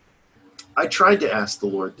 I tried to ask the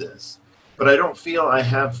Lord this, but I don't feel I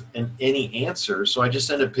have any answer, so I just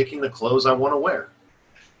end up picking the clothes I want to wear.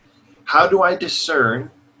 How do I discern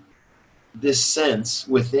this sense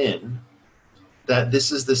within that this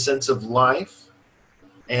is the sense of life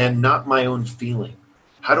and not my own feeling?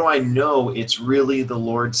 How do I know it's really the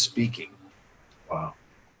Lord speaking? Wow.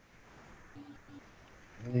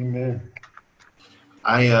 Amen.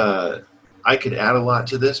 I could add a lot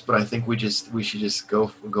to this, but I think we should just go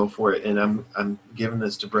for it. And I'm giving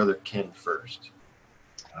this to Brother Ken first.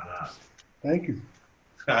 Thank you.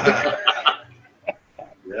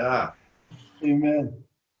 Yeah. Amen.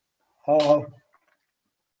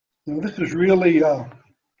 This is really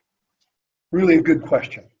really a good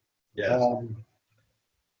question. Yes.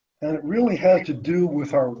 And it really has to do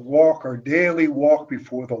with our daily walk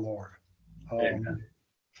before the Lord. Amen.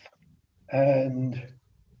 And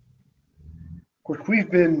of course,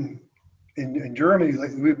 we've been in Germany,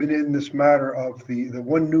 like we've been in this matter of the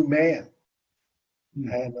one new man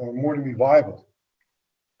and morning revival.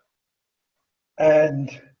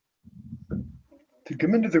 And to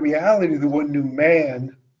come into the reality of the one new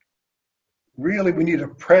man, really we need to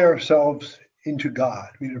pray ourselves into God.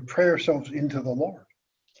 We need to pray ourselves into the Lord.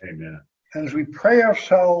 Amen. And as we pray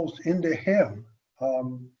ourselves into Him,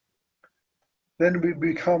 then we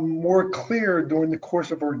become more clear during the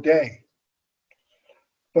course of our day.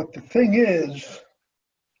 But the thing is,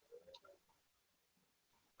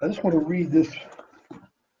 I just want to read this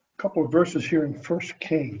couple of verses here in First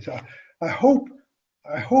Kings. I hope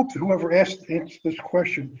that whoever answered this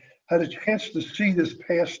question had a chance to see this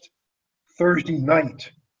past Thursday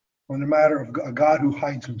night on the matter of a God who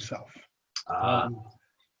hides himself.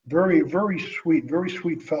 Very, very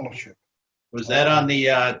sweet fellowship. Was that on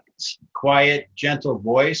the quiet, gentle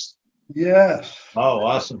voice? Yes. Oh,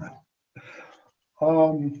 awesome.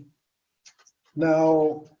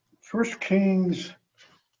 Now, 1 Kings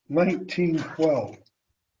 19:12. Let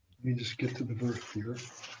me just get to the verse here.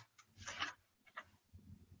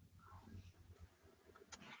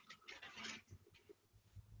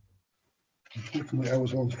 Unfortunately, I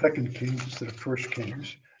was on 2 Kings instead of 1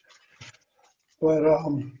 Kings. But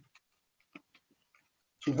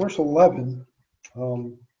so verse 11,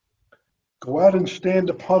 go out and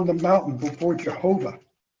stand upon the mountain before Jehovah.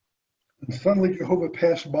 And suddenly Jehovah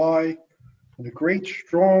passed by, and a great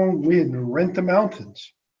strong wind rent the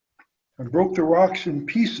mountains and broke the rocks in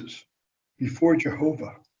pieces before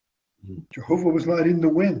Jehovah. Jehovah was not in the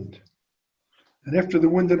wind. And after the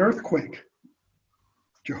wind, an earthquake.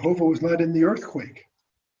 Jehovah was not in the earthquake.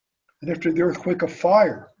 And after the earthquake, a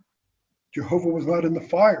fire. Jehovah was not in the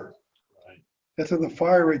fire. After the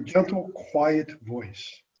fire, a gentle, quiet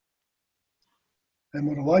voice. And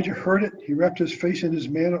when Elijah heard it, he wrapped his face in his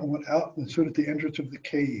mantle and went out and stood at the entrance of the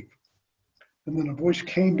cave. And then a voice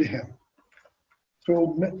came to him.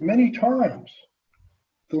 So many times,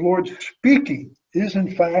 the Lord speaking is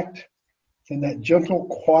in fact in that gentle,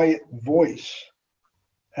 quiet voice.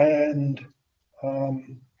 And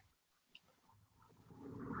the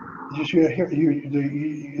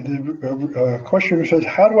questioner says,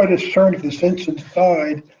 how do I discern if the sense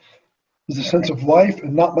inside is a sense of life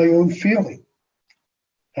and not my own feeling?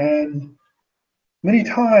 And many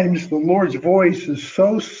times the Lord's voice is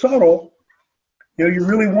so subtle, you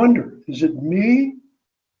really wonder, is it me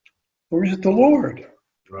or is it the Lord?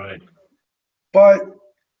 Right. But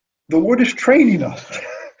the Lord is training us,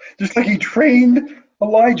 just like he trained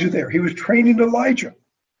Elijah there. He was training Elijah.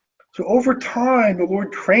 So over time, the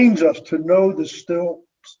Lord trains us to know the still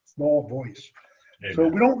small voice. Amen. So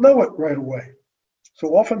we don't know it right away. So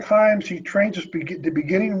oftentimes he trains us the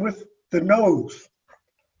beginning with the nose.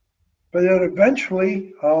 But then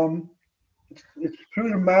eventually, it's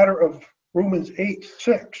through the matter of Romans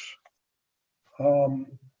 8:6. Let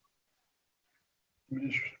me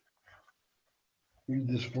just read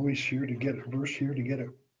this verse here to get it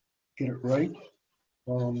right.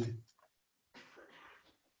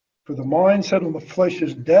 For the mindset on the flesh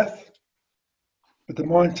is death, but the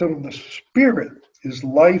mindset on the spirit is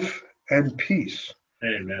life and peace.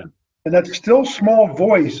 Amen. And that still small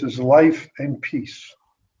voice is life and peace.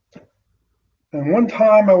 And one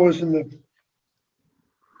time I was in the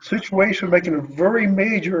situation of making a very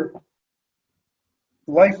major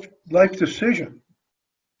life decision.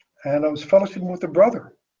 And I was fellowshipping with a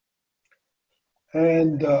brother.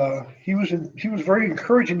 And he was very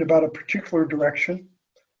encouraging about a particular direction.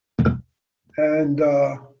 And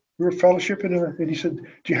we were fellowshipping, and he said,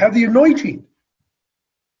 do you have the anointing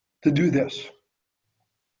to do this?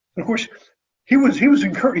 And of course, he was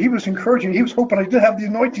encouraging. He was hoping I did have the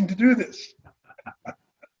anointing to do this.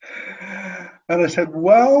 And I said,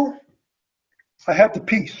 well, I have the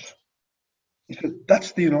peace. He said,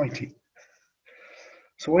 that's the anointing.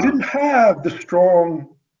 So I didn't have the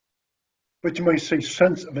strong, what you might say,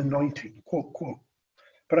 sense of anointing, quote, quote.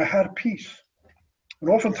 But I had peace. And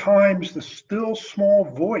oftentimes the still small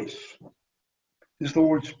voice is the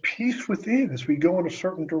Lord's peace within as we go in a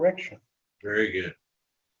certain direction. Very good.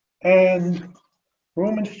 And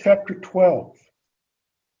Romans chapter 12,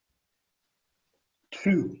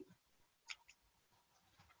 2.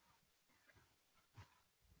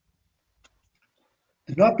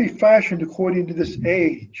 Do not be fashioned according to this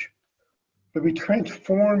age, but be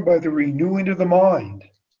transformed by the renewing of the mind.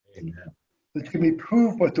 Amen. That can be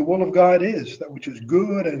proved what the will of God is, that which is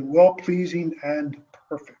good and well-pleasing and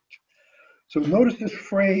perfect. So notice this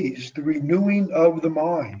phrase, the renewing of the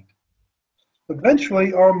mind.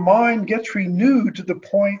 Eventually, our mind gets renewed to the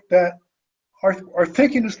point that our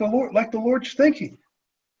thinking is like the Lord's thinking.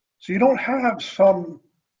 So you don't have some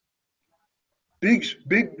big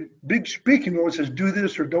speaking where it says do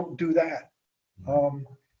this or don't do that. In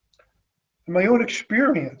my own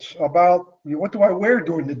experience about what do I wear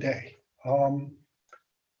during the day,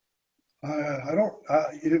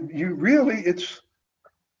 it's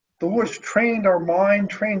the Lord's trained our mind,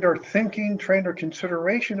 trained our thinking, trained our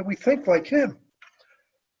consideration that we think like Him.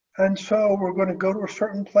 And so we're going to go to a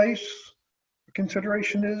certain place. The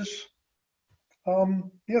consideration is,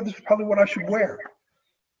 this is probably what I should wear.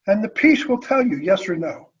 And the peace will tell you yes or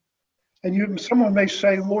no. And someone may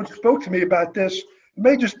say, the Lord spoke to me about this. It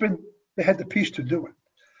may just been they had the peace to do it.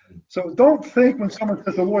 So don't think when someone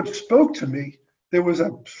says the Lord spoke to me, there was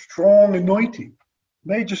a strong anointing. It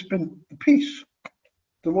may have just been the peace.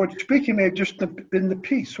 The Lord speaking may have just been the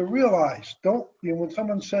peace. So realize, when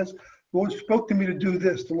someone says, the Lord spoke to me to do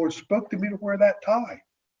this, the Lord spoke to me to wear that tie.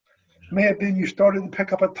 It may have been you started to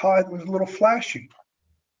pick up a tie that was a little flashy.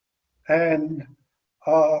 And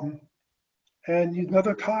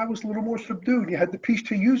another tie was a little more subdued. You had the peace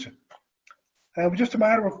to use it. And it was just a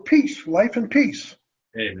matter of peace, life and peace.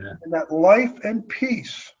 Amen. And that life and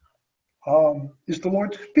peace is the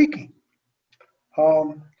Lord speaking.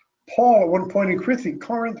 Paul, at one point in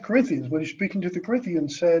Corinthians, when he's speaking to the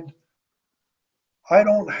Corinthians, said, I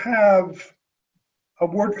don't have a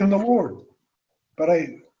word from the Lord, but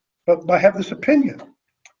I have this opinion,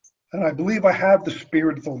 and I believe I have the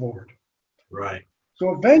Spirit of the Lord. Right.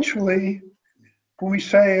 So eventually, when we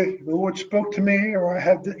say the Lord spoke to me, or I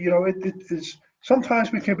have, it is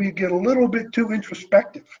sometimes we can get a little bit too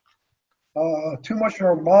introspective, too much in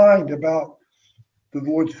our mind about the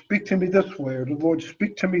Lord speak to me this way, or the Lord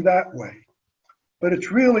speak to me that way. But it's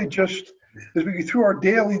really just, as we go through our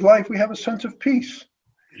daily life, we have a sense of peace.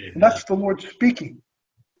 Amen. And that's the Lord speaking.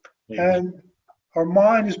 Amen. And our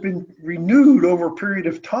mind has been renewed over a period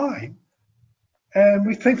of time. And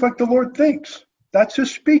we think like the Lord thinks. That's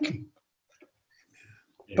his speaking.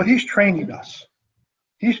 But he's training us.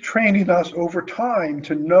 He's training us over time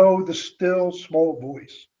to know the still small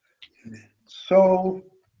voice. So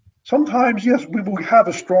sometimes, yes, we will have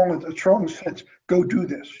a strong sense. Go do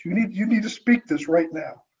this. You need to speak this right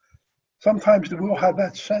now. Sometimes we'll have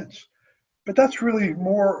that sense, but that's really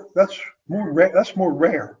more. That's more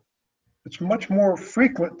rare. It's much more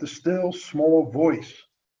frequent. The still small voice.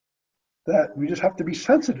 That we just have to be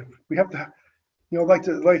sensitive. We have to, like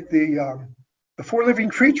the four living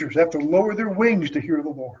creatures have to lower their wings to hear the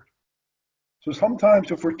Lord. So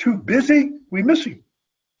sometimes, if we're too busy, we miss him.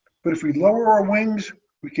 But if we lower our wings,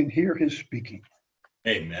 we can hear his speaking.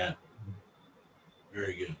 Amen.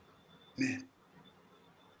 Very good. Man.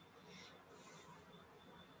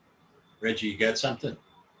 Reggie, you got something?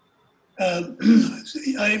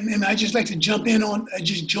 I just like to jump in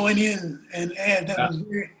just join in and add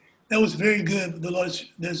that was very good. The Lord,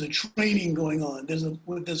 there's a training going on. There's a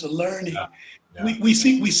learning. Yeah. We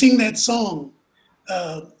sing that song.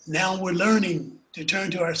 Now we're learning to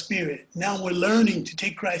turn to our spirit. Now we're learning to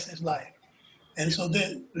take Christ as life. And so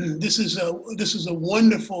this is a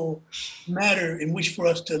wonderful matter in which for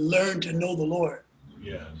us to learn to know the Lord.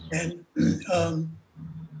 Yes. And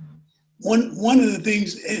one of the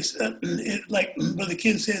things is, like Brother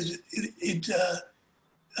Ken says,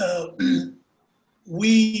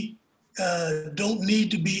 we don't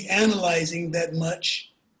need to be analyzing that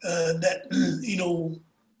much.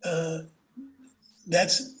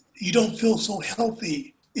 You don't feel so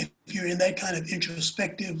healthy if you're in that kind of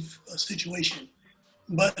introspective situation.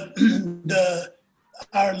 But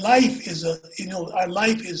our life is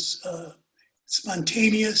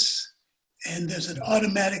spontaneous, and there's an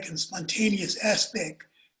automatic and spontaneous aspect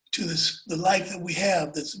to the life that we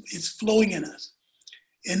have it's flowing in us.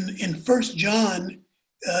 In 1 John,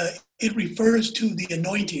 it refers to the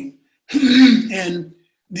anointing, and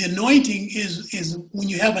the anointing is when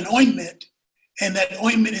you have an ointment, and that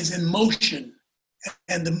ointment is in motion,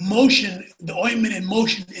 and the ointment in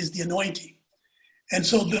motion is the anointing. And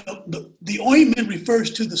so the ointment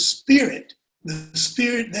refers to the spirit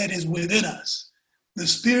that is within us. The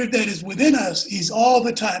spirit that is within us, he's all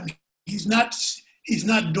the time. He's not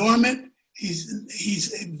dormant.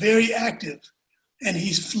 He's very active, and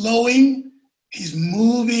he's flowing. He's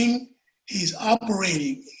moving. He's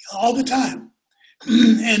operating all the time.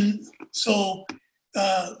 And so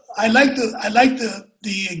I like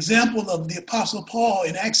the example of the Apostle Paul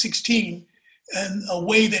in Acts 16, and a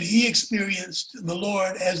way that he experienced the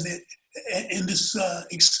Lord in this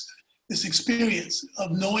experience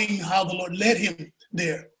of knowing how the Lord led him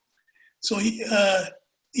there. So he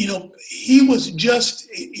was just,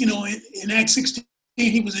 in Acts 16,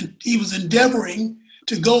 he was endeavoring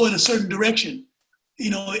to go in a certain direction.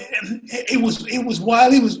 It was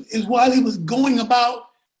while he was going about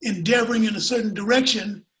endeavoring in a certain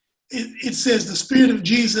direction, it says the Spirit of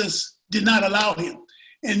Jesus did not allow him.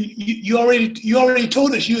 And you already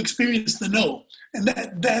told us you experienced the no, and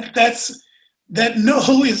that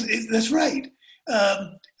no that's right.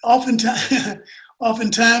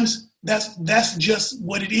 Oftentimes that's just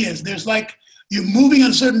what it is. There's like you're moving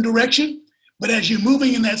in a certain direction, But as you're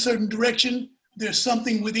moving in that certain direction, there's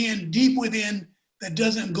something within, deep within, that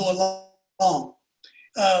doesn't go along.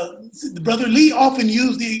 Brother Lee often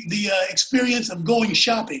used the experience of going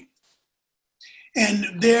shopping.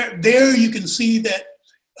 And there you can see that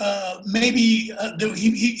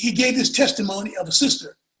he gave this testimony of a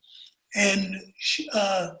sister. And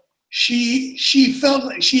she felt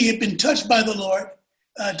like she had been touched by the Lord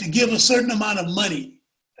to give a certain amount of money.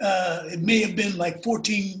 It may have been like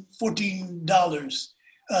 $14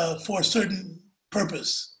 for a certain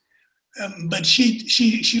purpose. But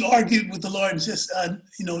she argued with the Lord and says,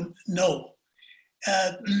 no.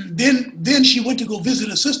 Then she went to go visit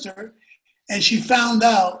a sister, and she found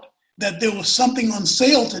out that there was something on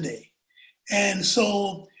sale today. And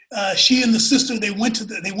so she and the sister, they went to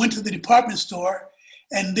the department store,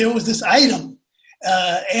 and there was this item.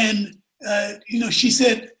 She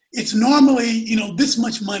said, it's normally, this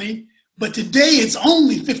much money, but today it's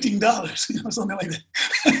only $15, something like that.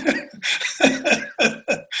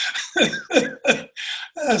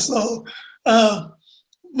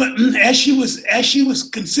 But as she was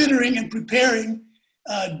considering and preparing,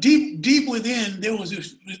 deep within, there was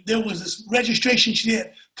this registration she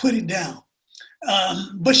had, put it down.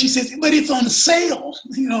 But she says, but it's on sale,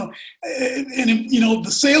 and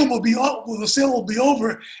the sale will be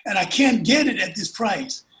over, and I can't get it at this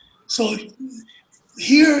price. So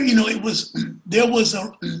here, there was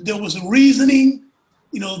a reasoning,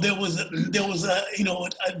 there was a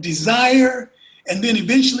desire, and then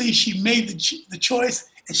eventually she made the choice,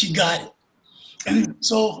 and she got it. And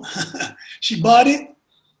so she bought it.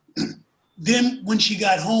 Then when she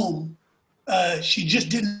got home, she just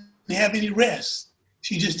didn't have any rest.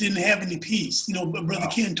 She just didn't have any peace. Brother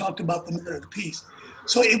Ken talked about the matter of the peace.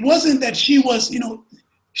 So it wasn't that she was,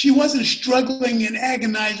 she wasn't struggling and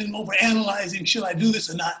agonizing over analyzing, should I do this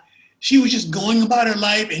or not? She was just going about her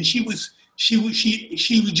life, and she was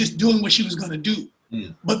just doing what she was going to do.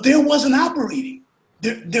 Mm. But there wasn't operating.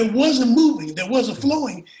 There wasn't moving. There wasn't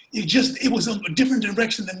flowing. It was a different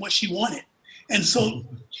direction than what she wanted. And so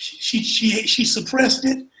she suppressed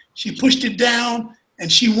it. She pushed it down, and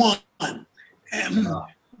she won.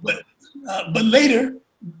 But later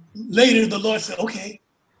the Lord said, okay,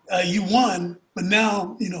 you won, but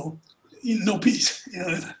now, no peace.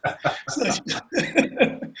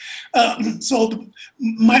 So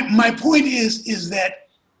my point is that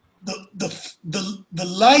the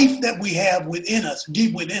life that we have within us,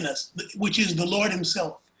 deep within us, which is the Lord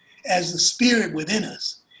himself, as the spirit within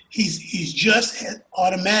us, he's just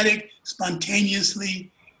automatic, spontaneously,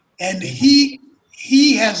 and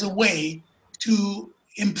he has a way to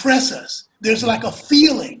impress us. There's like a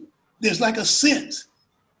feeling, there's like a sense.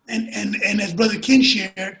 And as Brother Ken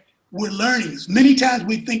shared, we're learning. Many times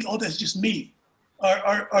we think, oh, that's just me.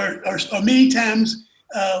 Or many times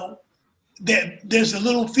that there's a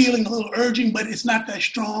little feeling, a little urging, but it's not that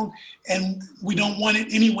strong, and we don't want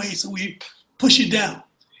it anyway, so we push it down.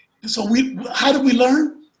 So how do we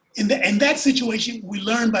learn? In that situation, we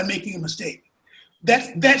learn by making a mistake.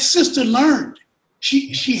 That sister learned.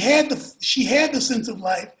 She had the sense of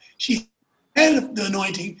life. She had the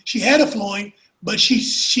anointing. She had a flowing, but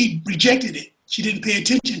she rejected it. She didn't pay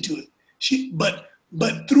attention to it.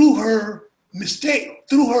 But through her mistake,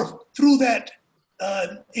 through that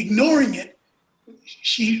ignoring it,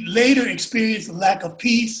 she later experienced a lack of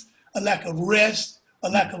peace, a lack of rest, a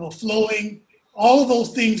lack of a flowing. All of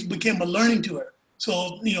those things became a learning to her.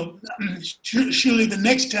 So surely the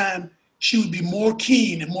next time she would be more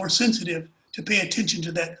keen and more sensitive to pay attention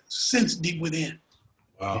to that sense deep within.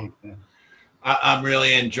 Wow. I'm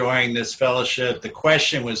really enjoying this fellowship. The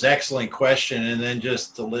question was excellent question, and then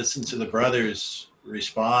just to listen to the brothers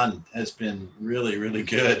respond has been really, really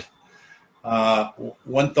good.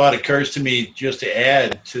 One thought occurs to me just to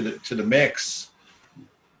add to the mix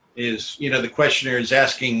is, the questioner is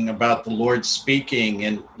asking about the Lord speaking,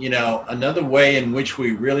 and another way in which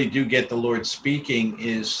we really do get the Lord speaking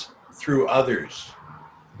is through others,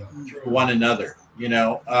 through one another.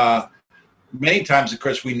 Many times, of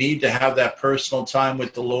course, we need to have that personal time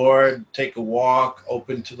with the Lord, take a walk,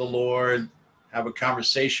 open to the Lord, have a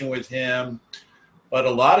conversation with him. But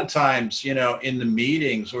a lot of times, in the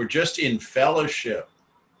meetings or just in fellowship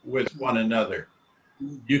with one another,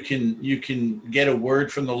 you can get a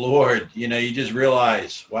word from the Lord. You just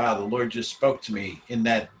realize, wow, the Lord just spoke to me in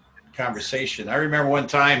that conversation. I remember one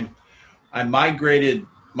time I migrated,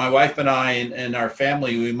 my wife and I and our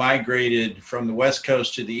family, we migrated from the West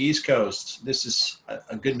Coast to the East Coast. This is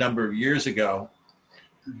a good number of years ago.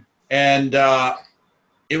 And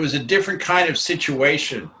it was a different kind of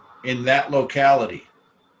situation in that locality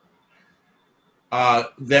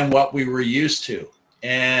than what we were used to.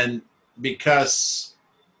 And because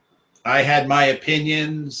I had my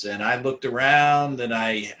opinions and I looked around and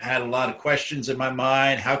I had a lot of questions in my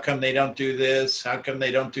mind. How come they don't do this? How come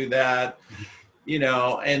they don't do that? You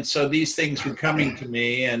know, and so these things were coming to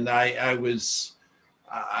me, and I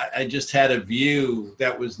just had a view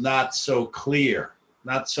that was not so clear,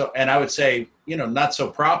 not so, and I would say, you know, not so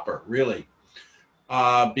proper, really,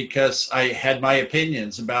 because I had my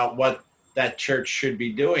opinions about what that church should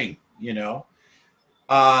be doing, you know.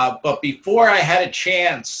 But before I had a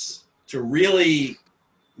chance to really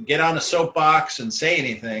get on a soapbox and say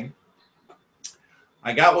anything,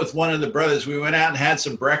 I got with one of the brothers. We went out and had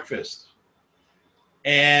some breakfast.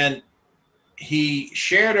 And he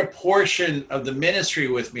shared a portion of the ministry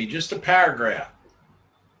with me, just a paragraph.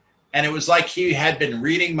 And it was like he had been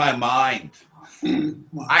reading my mind.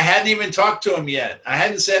 I hadn't even talked to him yet. I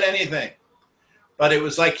hadn't said anything. But it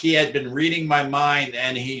was like he had been reading my mind,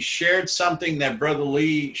 and he shared something that Brother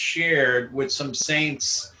Lee shared with some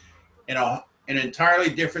saints in an entirely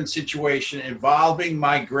different situation involving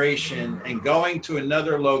migration and going to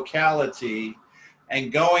another locality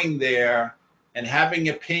and going there and having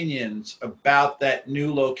opinions about that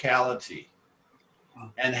new locality,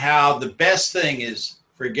 and how the best thing is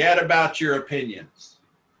forget about your opinions.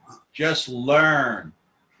 Just learn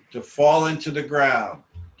to fall into the ground.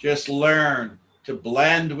 Just learn to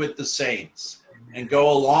blend with the saints and go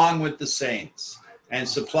along with the saints and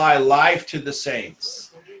supply life to the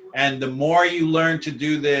saints. And the more you learn to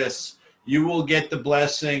do this, you will get the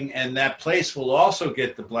blessing, and that place will also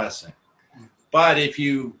get the blessing. But if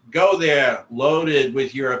you go there loaded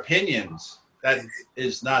with your opinions, that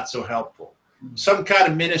is not so helpful. Some kind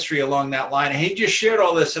of ministry along that line. And he just shared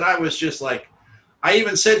all this, and I was just like, I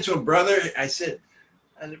even said to him, brother, I said,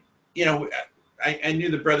 you know, I knew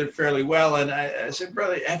the brother fairly well, and I said,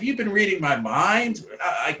 brother, have you been reading my mind?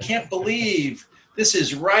 I can't believe this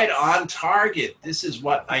is right on target. This is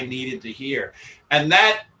what I needed to hear. And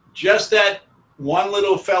that, just that one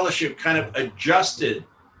little fellowship kind of adjusted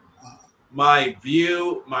my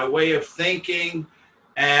view, my way of thinking.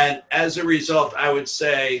 And as a result, I would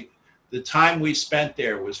say the time we spent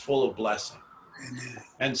there was full of blessing. Amen.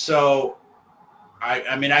 And so,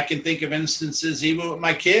 I mean, I can think of instances even with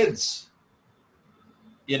my kids,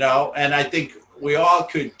 you know, and I think we all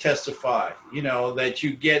could testify, you know, that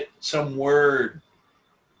you get some word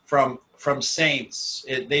from saints.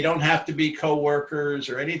 They don't have to be co-workers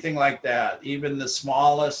or anything like that. Even the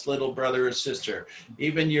smallest little brother or sister,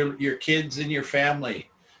 even your kids in your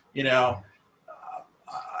family, you know,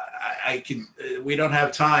 we don't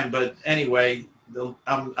have time, but anyway,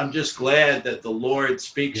 I'm just glad that the Lord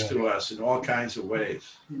speaks to us in all kinds of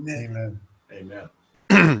ways. Amen. Amen.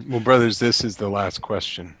 Well, brothers, this is the last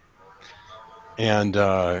question. And,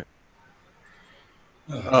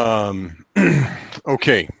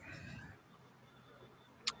 okay.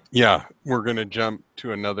 Yeah, we're going to jump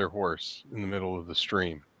to another horse in the middle of the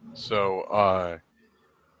stream. So,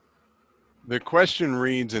 the question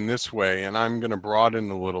reads in this way, and I'm going to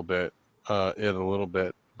broaden a little bit,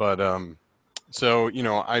 but, so, you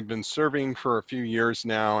know, I've been serving for a few years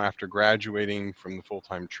now after graduating from the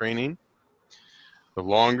full-time training. The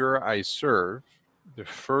longer I serve, the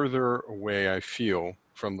further away I feel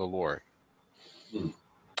from the Lord.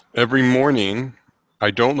 Every morning, I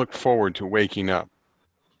don't look forward to waking up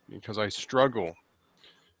because I struggle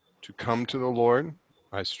to come to the Lord.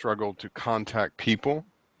 I struggle to contact people.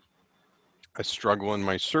 I struggle in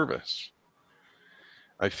my service.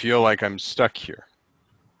 I feel like I'm stuck here.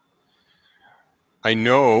 I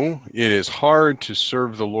know it is hard to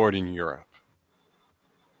serve the Lord in Europe.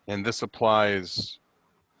 And this applies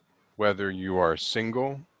whether you are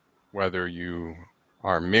single, whether you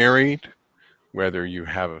are married, whether you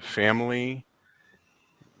have a family,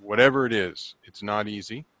 whatever it is, it's not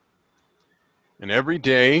easy. And every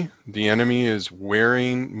day, the enemy is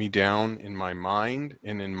wearing me down in my mind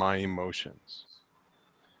and in my emotions.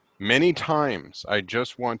 Many times, I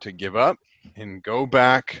just want to give up and go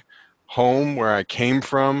back home where I came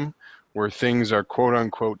from, where things are quote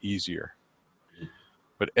unquote easier.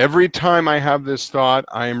 But every time I have this thought,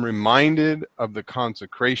 I am reminded of the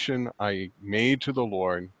consecration I made to the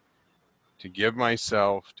Lord to give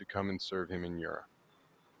myself to come and serve him in Europe.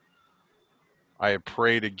 I have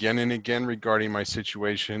prayed again and again regarding my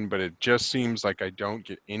situation, but it just seems like I don't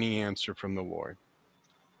get any answer from the Lord.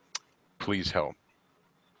 Please help.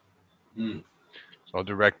 So I'll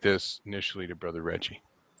direct this initially to Brother Reggie.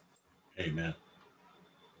 Amen.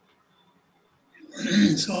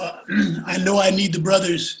 So I know I need the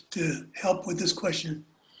brothers to help with this question.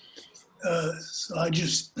 So I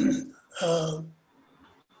just,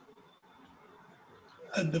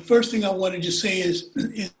 The first thing I wanted to say is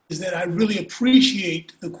that I really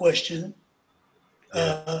appreciate the question,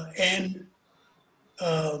 and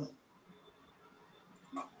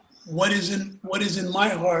what is in my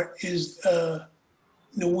heart is,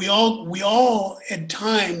 we all at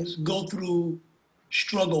times go through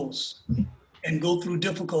struggles and go through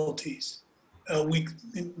difficulties. We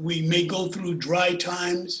may go through dry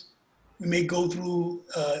times. We may go through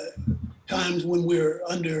times when we're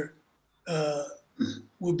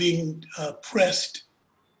being pressed.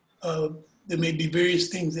 There may be various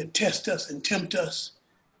things that test us and tempt us.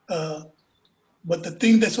 But the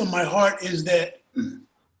thing that's on my heart is that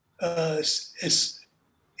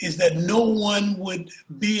is that no one would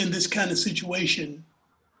be in this kind of situation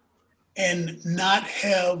and not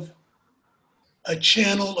have a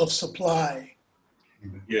channel of supply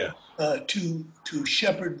to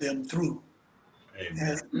shepherd them through.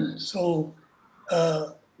 Amen. And so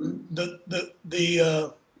the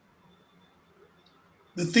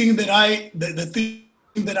thing that I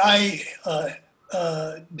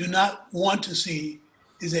do not want to see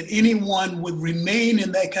is that anyone would remain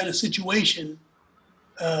in that kind of situation,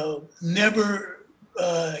 never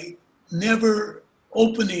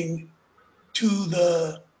opening to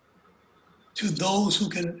those who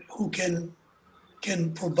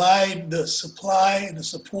can provide the supply, the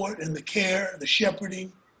support, and the care, the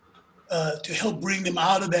shepherding, to help bring them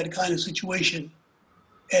out of that kind of situation.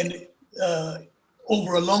 And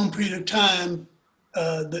over a long period of time,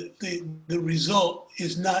 the result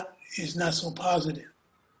is not so positive.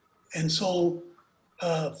 And so,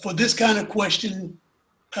 for this kind of question,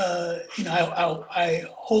 I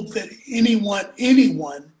hope that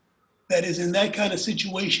anyone that is in that kind of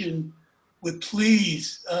situation would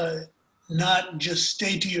please not just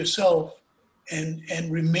stay to yourself and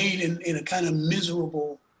remain in a kind of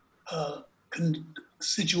miserable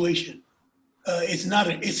situation. It's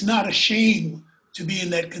not a shame to be in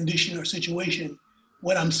that condition or situation.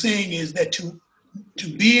 What I'm saying is that to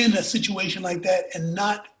be in a situation like that and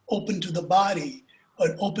not open to the body,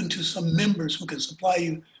 but open to some members who can supply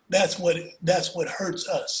you, that's what hurts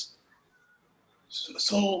us.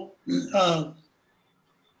 So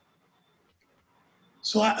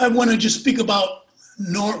I want to just speak about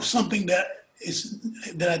something that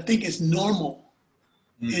I think is normal,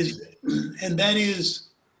 and that is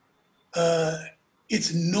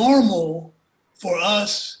it's normal for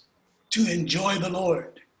us to enjoy the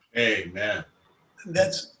Lord. Amen.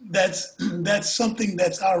 That's something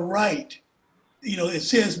that's our right. It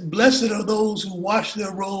says, "Blessed are those who wash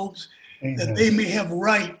their robes, Amen. that they may have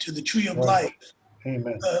right to the tree of Right. life."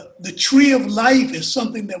 Amen. The tree of life is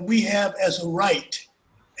something that we have as a right,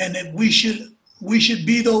 and that we should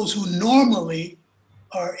be those who normally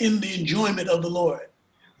are in the enjoyment of the Lord.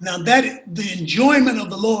 Now, that the enjoyment of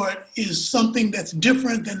the Lord is something that's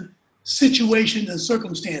different than situations and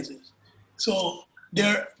circumstances. So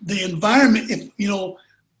the environment,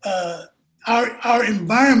 our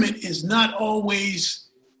environment is not always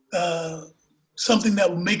something that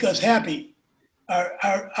will make us happy.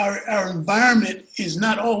 Our environment is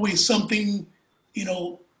not always something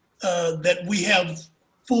that we have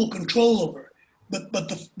full control over. But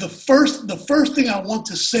the first thing I want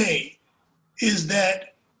to say is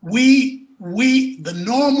that the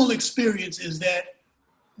normal experience is that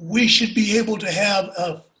we should be able to have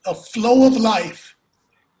a flow of life.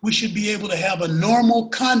 We should be able to have a normal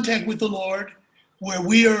contact with the Lord where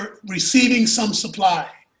we are receiving some supply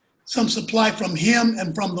from Him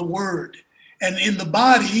and from the Word. And in the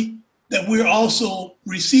body, that we're also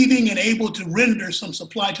receiving and able to render some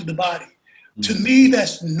supply to the body. Mm-hmm. To me,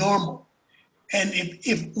 that's normal. And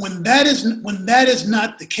if when that is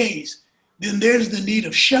not the case, then there's the need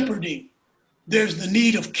of shepherding. There's the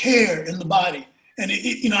need of care in the body. And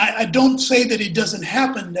I don't say that it doesn't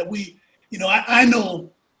happen, that I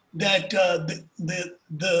know that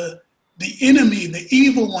the enemy, the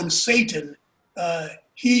evil one, Satan,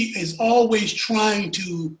 he is always trying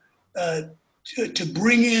to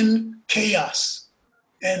bring in chaos,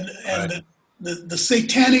 and right. the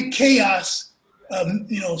satanic chaos.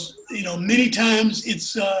 Many times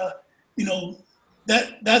it's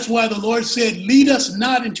that's why the Lord said, "Lead us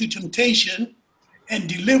not into temptation, and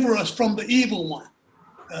deliver us from the evil one."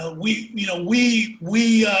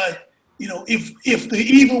 If the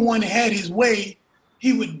evil one had his way,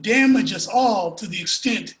 he would damage us all to the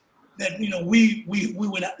extent that we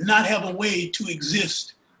would not have a way to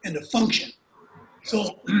exist and to function.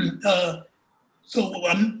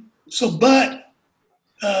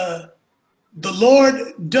 The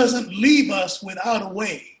Lord doesn't leave us without a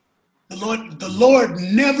way. The Lord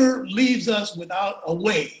never leaves us without a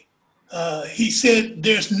way. he said,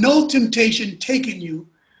 "There's no temptation taken you,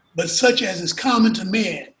 but such as is common to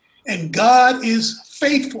man, and God is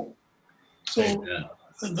faithful." So Amen.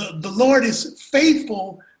 the Lord is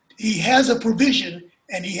faithful. He has a provision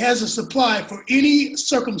and he has a supply for any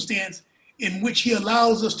circumstance in which he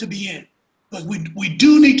allows us to be in. But we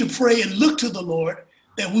do need to pray and look to the Lord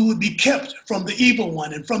that we would be kept from the evil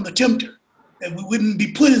one and from the tempter, that we wouldn't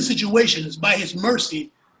be put in situations by his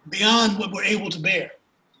mercy beyond what we're able to bear.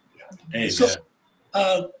 Amen. So,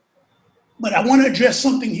 but I want to address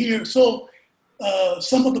something here. So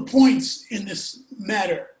some of the points in this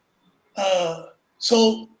matter.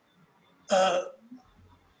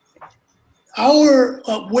 Our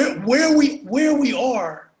where we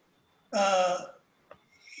are,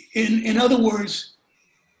 in other words,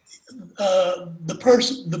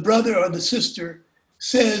 the brother or the sister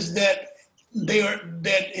says that they're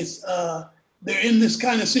in this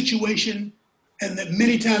kind of situation, and that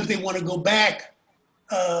many times they want to go back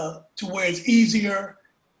to where it's easier,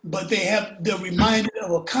 but they're reminded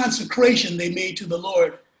of a consecration they made to the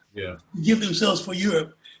Lord. Yeah. Give themselves for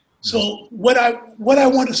Europe. So what I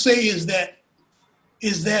want to say is that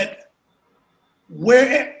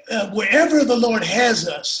wherever the Lord has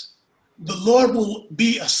us, the Lord will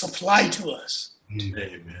be a supply to us.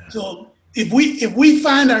 Amen. So if we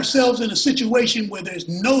find ourselves in a situation where there's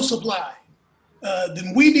no supply,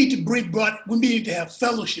 then we need to have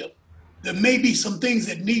fellowship. There may be some things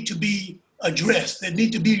that need to be addressed, that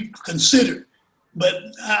need to be considered.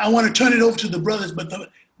 But I want to turn it over to the brothers. But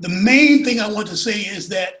the main thing I want to say is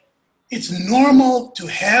that it's normal to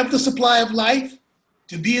have the supply of life,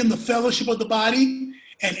 to be in the fellowship of the body.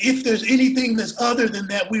 And if there's anything that's other than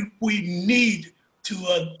that, we need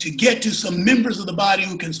to get to some members of the body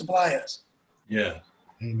who can supply us. Yeah.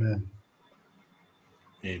 Amen.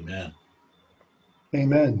 Amen.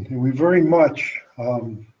 Amen. And we very much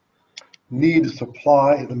need to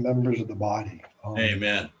supply the members of the body.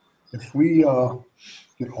 Amen. If we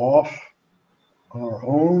get off on our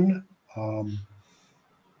own,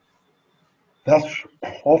 that's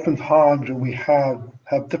oftentimes when we have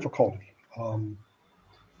difficulty.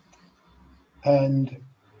 And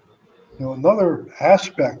another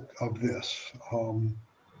aspect of this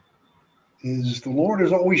is the Lord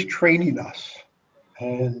is always training us.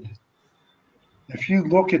 And if you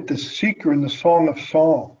look at the seeker in the Song of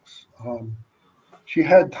Songs, she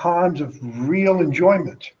had times of real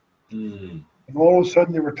enjoyment. Mm. And all of a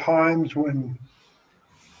sudden there were times when,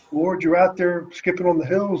 Lord, you're out there skipping on the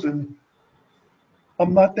hills and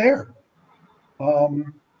I'm not there.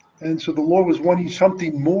 And so the Lord was wanting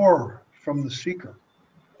something more from the seeker.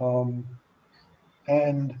 And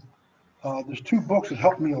there's two books that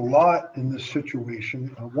helped me a lot in this situation.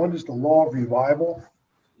 One is The Law of Revival.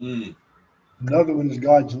 Mm. Another one is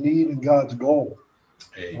God's Need and God's Goal.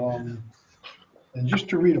 And just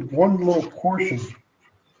to read one little portion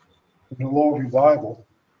of The Law of Revival,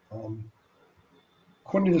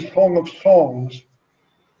 according to the Song of Songs,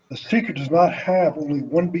 the seeker does not have only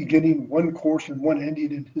one beginning, one course, and one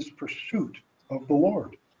ending in his pursuit of the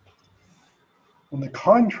Lord. On the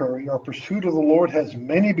contrary, our pursuit of the Lord has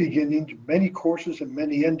many beginnings, many courses, and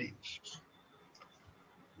many endings.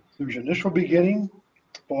 There's an initial beginning,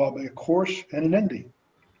 followed by a course and an ending.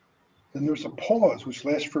 Then there's a pause, which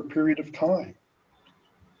lasts for a period of time.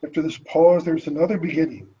 After this pause, there's another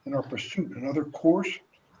beginning in our pursuit, another course,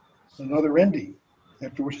 another ending,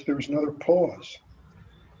 after which there's another pause.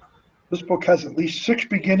 This book has at least 6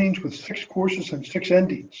 beginnings with 6 courses and 6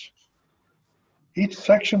 endings. Each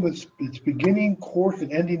section with its beginning, course,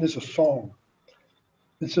 and ending is a song.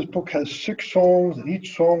 This book has 6 songs, and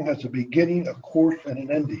each song has a beginning, a course, and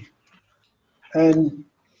an ending. And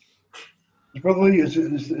Brother Lee, as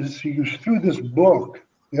he goes through this book,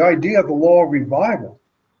 the idea of the law of revival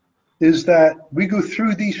is that we go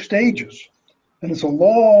through these stages, and it's a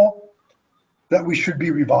law that we should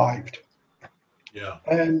be revived. Yeah.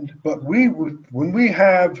 But when we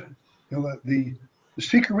have the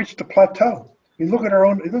seeker reached the plateau. You look at our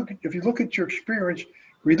own. If you look at your experience,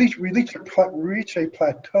 we reach a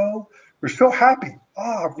plateau. We're so happy.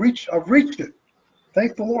 I've reached it.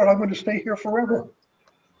 Thank the Lord. I'm going to stay here forever.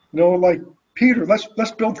 Like Peter,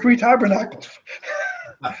 let's build 3 tabernacles.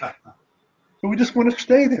 But we just want to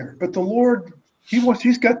stay there. But the Lord,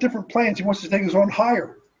 He's got different plans. He wants to take us on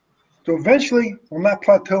higher. So eventually, on that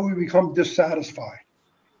plateau, we become dissatisfied.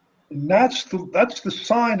 And that's the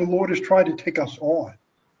sign the Lord is trying to take us on.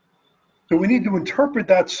 So we need to interpret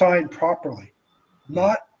that sign properly,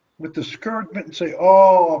 not with discouragement and say,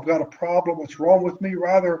 oh, I've got a problem, what's wrong with me?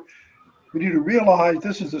 Rather, we need to realize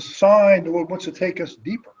this is a sign the Lord wants to take us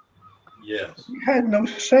deeper. Yes. We had no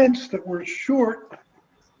sense that we're short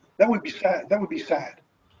that would be sad. That would be sad.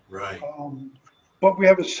 Right. But we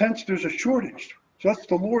have a sense there's a shortage. So that's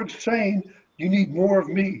the Lord saying, you need more of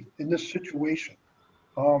me in this situation.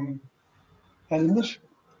 And in this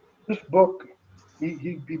book,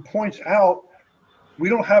 he points out we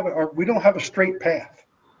don't have a straight path.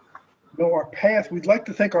 No, our path, we'd like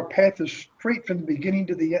to think our path is straight from the beginning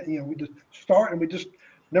to the end. We just start and we just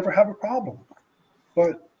never have a problem.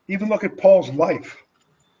 But even look at Paul's life.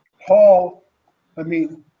 Paul, I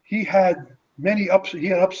mean, he had ups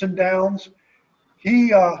and downs.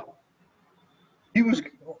 He was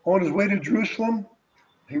on his way to Jerusalem.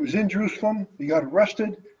 He was in Jerusalem. He got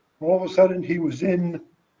arrested. All of a sudden, he was in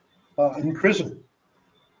prison.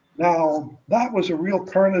 Now, that was a real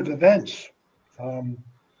turn of events.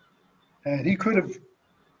 And he could have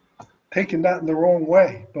taken that in the wrong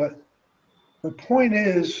way. But the point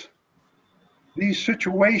is, these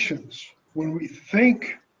situations, when we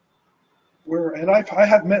think I've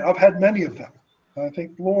had many of them. I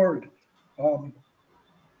think, Lord,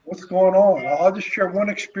 what's going on? I'll just share one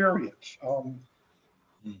experience. I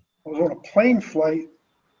was on a plane flight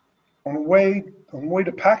on the way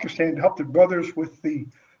to Pakistan to help the brothers with the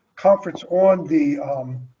conference on the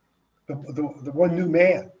one new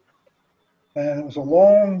man. And it was a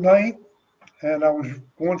long night, and I was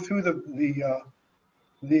going through the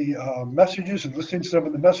messages and listening to some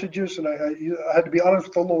of the messages, and I had to be honest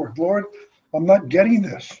with the Lord. Lord, I'm not getting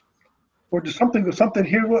this. Or there's something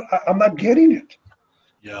here. I'm not getting it.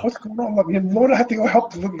 Yeah. What's going on? I mean, Lord, I have to go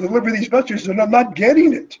help deliver these messages, and I'm not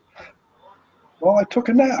getting it. Well, I took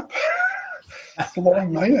a nap. It's a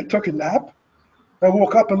long night. I took a nap. I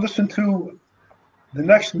woke up and listened to the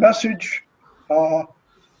next message on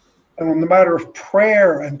the matter of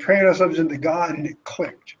prayer and praying ourselves into God, and it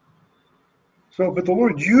clicked. So, but the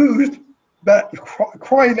Lord used that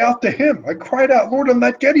crying out to Him. I cried out, Lord, I'm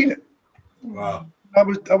not getting it. Wow. I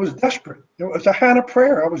was desperate. It was a Hannah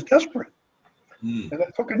prayer. I was desperate. And I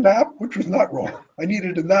took a nap, which was not wrong. I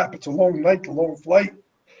needed a nap. It's a long night, a long flight.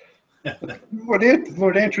 But the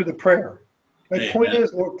Lord answered the prayer. My point is,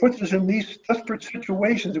 the Lord puts us in these desperate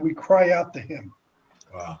situations and we cry out to Him.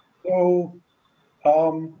 Wow. So,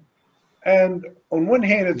 and on one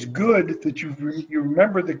hand, it's good that you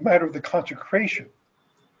remember the matter of the consecration.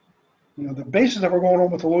 The basis of our going on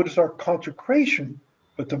with the Lord is our consecration,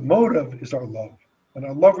 but the motive is our love and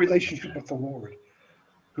our love relationship with the Lord.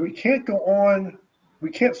 We can't go on, we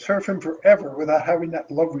can't serve Him forever without having that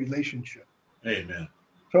love relationship. Amen.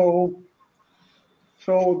 So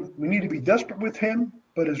we need to be desperate with Him,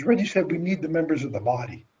 but as Reggie said, we need the members of the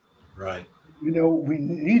body. Right. We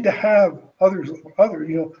need to have other,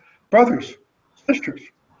 brothers, sisters.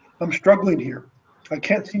 I'm struggling here. I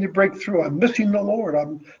can't seem to break through. I'm missing the Lord.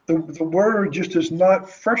 The word just is not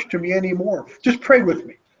fresh to me anymore. Just pray with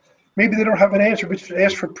me. Maybe they don't have an answer, but just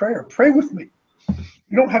ask for prayer. Pray with me.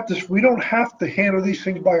 We don't have to handle these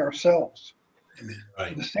things by ourselves. Amen.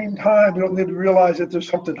 Right. At the same time, we don't need to realize that there's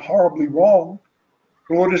something horribly wrong.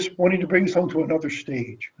 The Lord is wanting to bring us on to another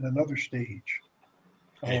stage and another stage.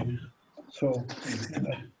 Amen.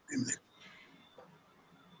 Amen.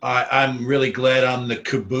 I'm really glad I'm the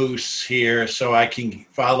caboose here so I can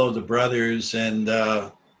follow the brothers, and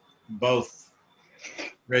both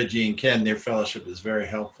Reggie and Ken, their fellowship is very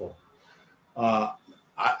helpful.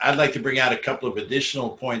 I'd like to bring out a couple of additional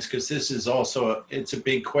points because this is also, it's a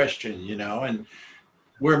big question, and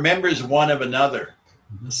we're members one of another.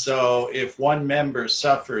 So if one member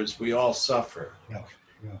suffers, we all suffer. Yeah.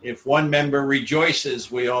 If one member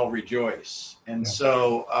rejoices, we all rejoice. And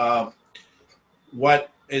so what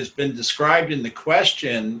has been described in the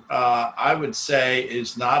question, I would say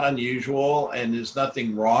is not unusual and there's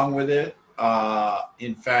nothing wrong with it.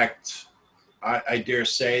 In fact, I dare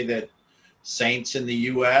say that saints in the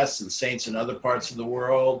U.S. and saints in other parts of the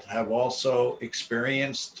world have also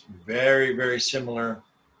experienced very, very similar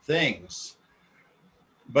things.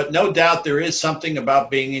 But no doubt there is something about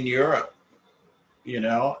being in Europe,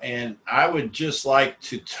 and I would just like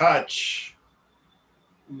to touch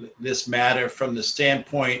this matter from the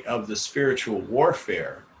standpoint of the spiritual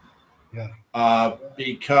warfare,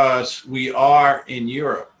 because we are in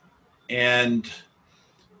Europe, and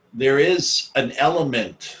there is an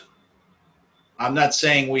element. I'm not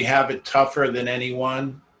saying we have it tougher than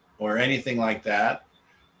anyone or anything like that,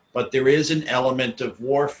 but there is an element of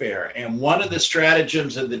warfare. And one of the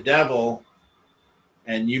stratagems of the devil,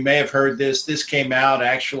 and you may have heard this came out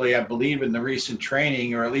actually, I believe, in the recent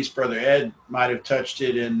training, or at least Brother Ed might have touched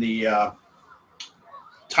it in the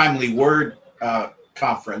Timely Word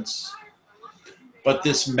conference, but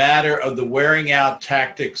this matter of the wearing out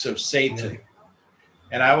tactics of Satan.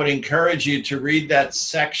 And I would encourage you to read that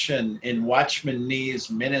section in Watchman Nee's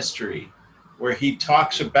ministry, where he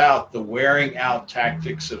talks about the wearing out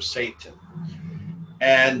tactics of Satan.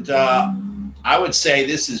 And I would say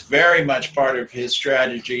this is very much part of his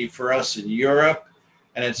strategy for us in Europe.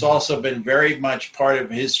 And it's also been very much part of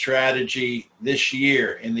his strategy this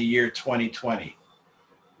year, in the year 2020.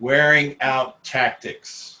 Wearing out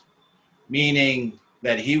tactics, meaning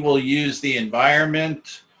that he will use the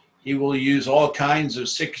environment, he will use all kinds of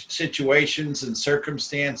situations and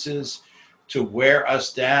circumstances to wear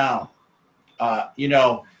us down.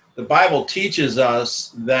 The Bible teaches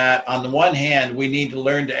us that on the one hand, we need to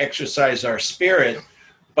learn to exercise our spirit,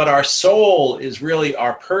 but our soul is really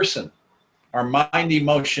our person, our mind,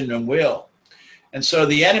 emotion, and will. And so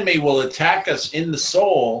the enemy will attack us in the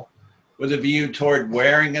soul with a view toward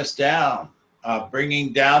wearing us down,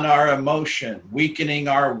 bringing down our emotion, weakening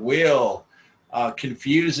our will,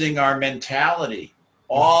 confusing our mentality,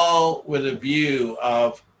 all with a view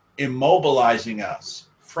of immobilizing us,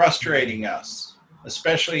 frustrating us,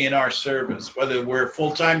 especially in our service, whether we're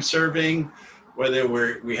full-time serving, whether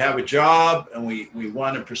we have a job and we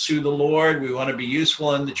want to pursue the Lord, we want to be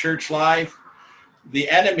useful in the church life. The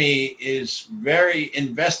enemy is very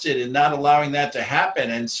invested in not allowing that to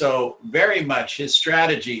happen. And so very much his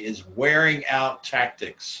strategy is wearing out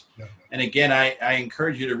tactics. Yeah. And again, I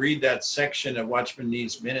encourage you to read that section of Watchman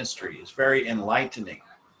Nee's ministry. It's very enlightening.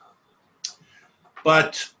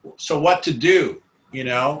 But so what to do?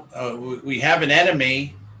 We have an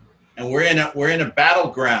enemy and we're in a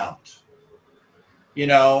battleground,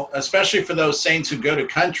 especially for those saints who go to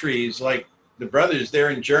countries like the brothers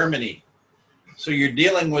there in Germany. So you're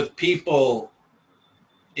dealing with people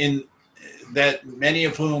in that, many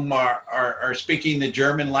of whom are speaking the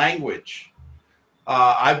German language.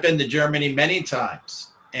 I've been to Germany many times,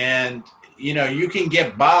 and you can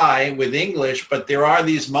get by with English, but there are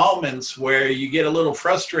these moments where you get a little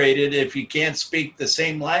frustrated if you can't speak the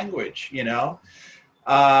same language.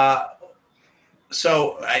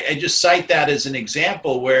 So I just cite that as an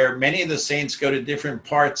example where many of the saints go to different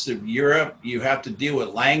parts of Europe. You have to deal with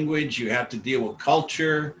language, you have to deal with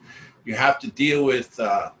culture, you have to deal with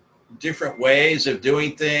different ways of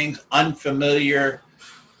doing things, unfamiliar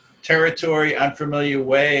territory, unfamiliar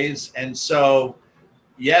ways. And so,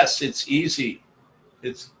 yes, it's easy.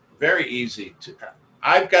 It's very easy.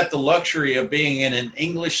 I've got the luxury of being in an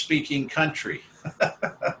English-speaking country.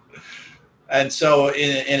 And so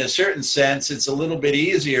in a certain sense, it's a little bit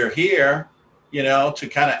easier here, to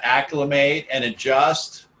kind of acclimate and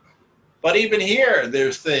adjust. But even here,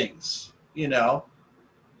 there's things,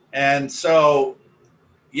 And so,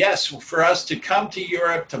 yes, for us to come to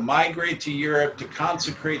Europe, to migrate to Europe, to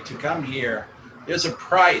consecrate, to come here, there's a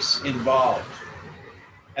price involved.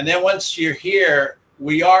 And then once you're here,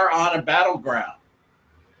 we are on a battleground.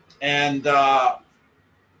 And the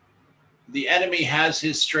enemy has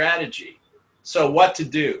his strategy. So what to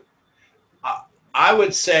do? I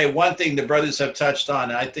would say one thing the brothers have touched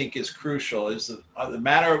on, I think is crucial, is the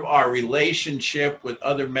matter of our relationship with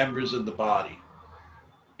other members of the body.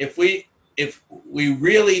 If we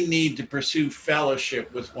really need to pursue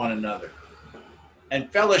fellowship with one another,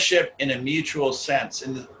 and fellowship in a mutual sense,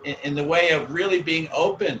 in the way of really being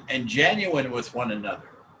open and genuine with one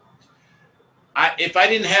another. If I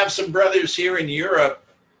didn't have some brothers here in Europe,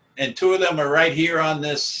 and two of them are right here on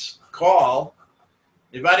this call,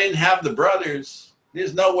 if I didn't have the brothers,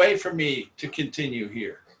 there's no way for me to continue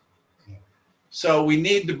here. So we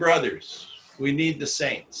need the brothers. We need the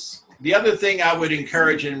saints. The other thing I would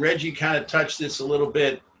encourage, and Reggie kind of touched this a little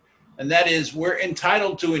bit, and that is we're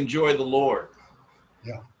entitled to enjoy the Lord.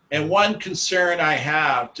 Yeah. And one concern I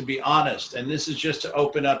have, to be honest, and this is just to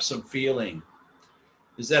open up some feeling,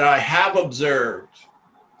 is that I have observed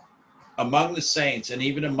among the saints and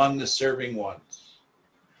even among the serving ones,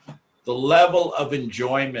 the level of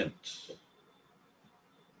enjoyment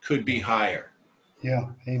could be higher. Yeah,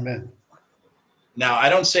 amen. Now, I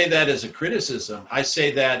don't say that as a criticism. I say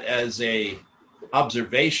that as a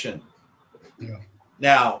observation. Yeah.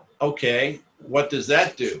 Now, okay, what does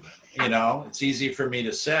that do? It's easy for me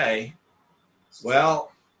to say.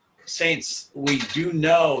 Well, saints, we do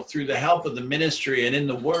know through the help of the ministry and in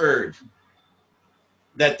the word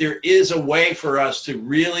that there is a way for us to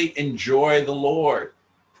really enjoy the Lord.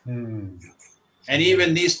 And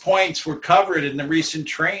even these points were covered in the recent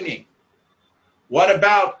training. What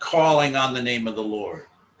about calling on the name of the Lord?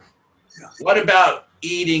 What about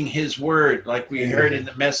eating his word, like we heard in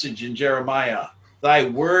the message in Jeremiah? Thy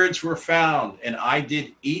words were found, and I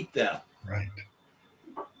did eat them. Right.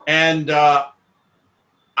 And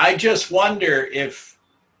I just wonder if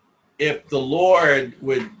the Lord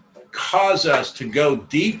would cause us to go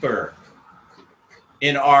deeper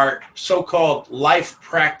in our so-called life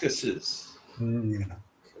practices. Mm.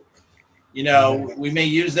 You know, we may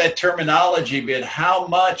use that terminology, but how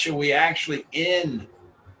much are we actually in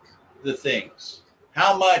the things?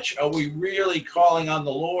 How much are we really calling on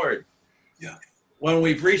the Lord? Yeah. When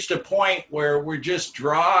we've reached a point where we're just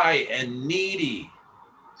dry and needy,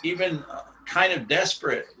 even kind of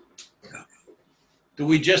desperate, do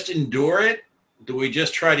we just endure it? Do we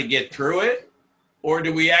just try to get through it? Or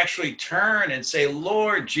do we actually turn and say,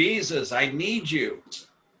 Lord Jesus, I need you?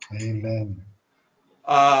 Amen.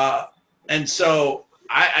 And so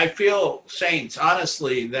I feel, saints,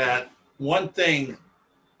 honestly, that one thing,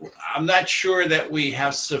 I'm not sure that we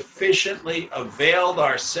have sufficiently availed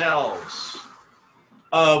ourselves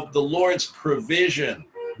of the Lord's provision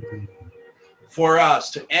for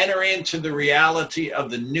us to enter into the reality of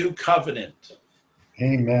the new covenant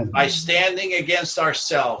Amen. by standing against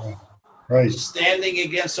ourselves, Right. standing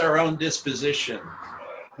against our own disposition,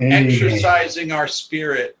 Amen. exercising our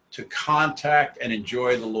spirit to contact and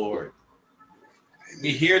enjoy the Lord.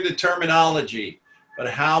 We hear the terminology, but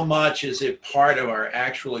how much is it part of our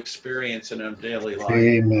actual experience in our daily life?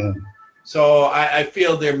 Amen. So I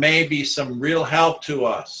feel there may be some real help to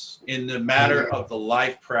us in the matter of the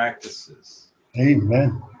life practices.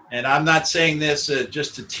 Amen. And I'm not saying this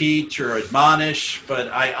just to teach or admonish, but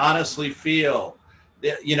I honestly feel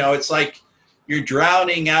that, you know, it's like you're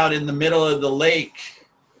drowning out in the middle of the lake.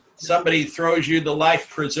 Somebody throws you the life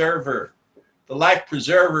preserver. The life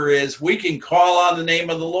preserver is we can call on the name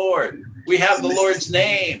of the Lord. We have the Lord's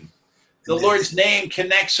name. The Lord's name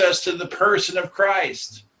connects us to the person of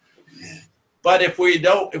Christ. But if we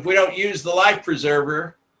don't use the life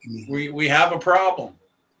preserver, we have a problem.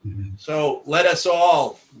 So let us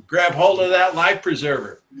all grab hold of that life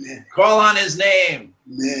preserver. Call on his name.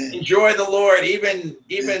 Enjoy the Lord. Even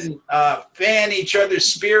fan each other's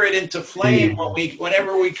spirit into flame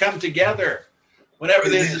whenever we come together. Whenever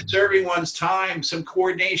there's a serving one's time, some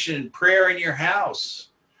coordination, prayer in your house.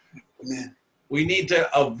 We need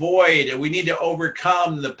to avoid, we need to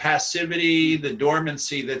overcome the passivity, the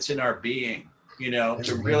dormancy that's in our being, you know,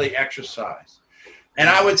 to really exercise. And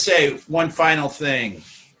I would say one final thing.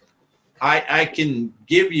 I can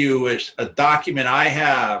give you a document I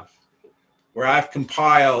have where I've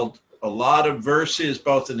compiled a lot of verses,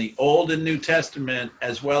 both in the Old and New Testament,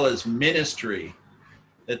 as well as ministry,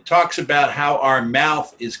 that talks about how our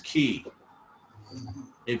mouth is key.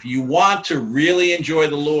 If you want to really enjoy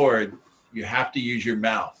the Lord, you have to use your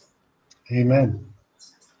mouth. Amen.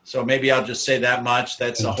 So maybe I'll just say that much.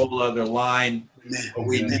 That's a whole other line. But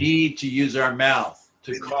we need to use our mouth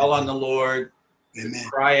to call on the Lord, to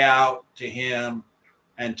cry out to him,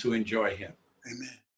 and to enjoy him. Amen.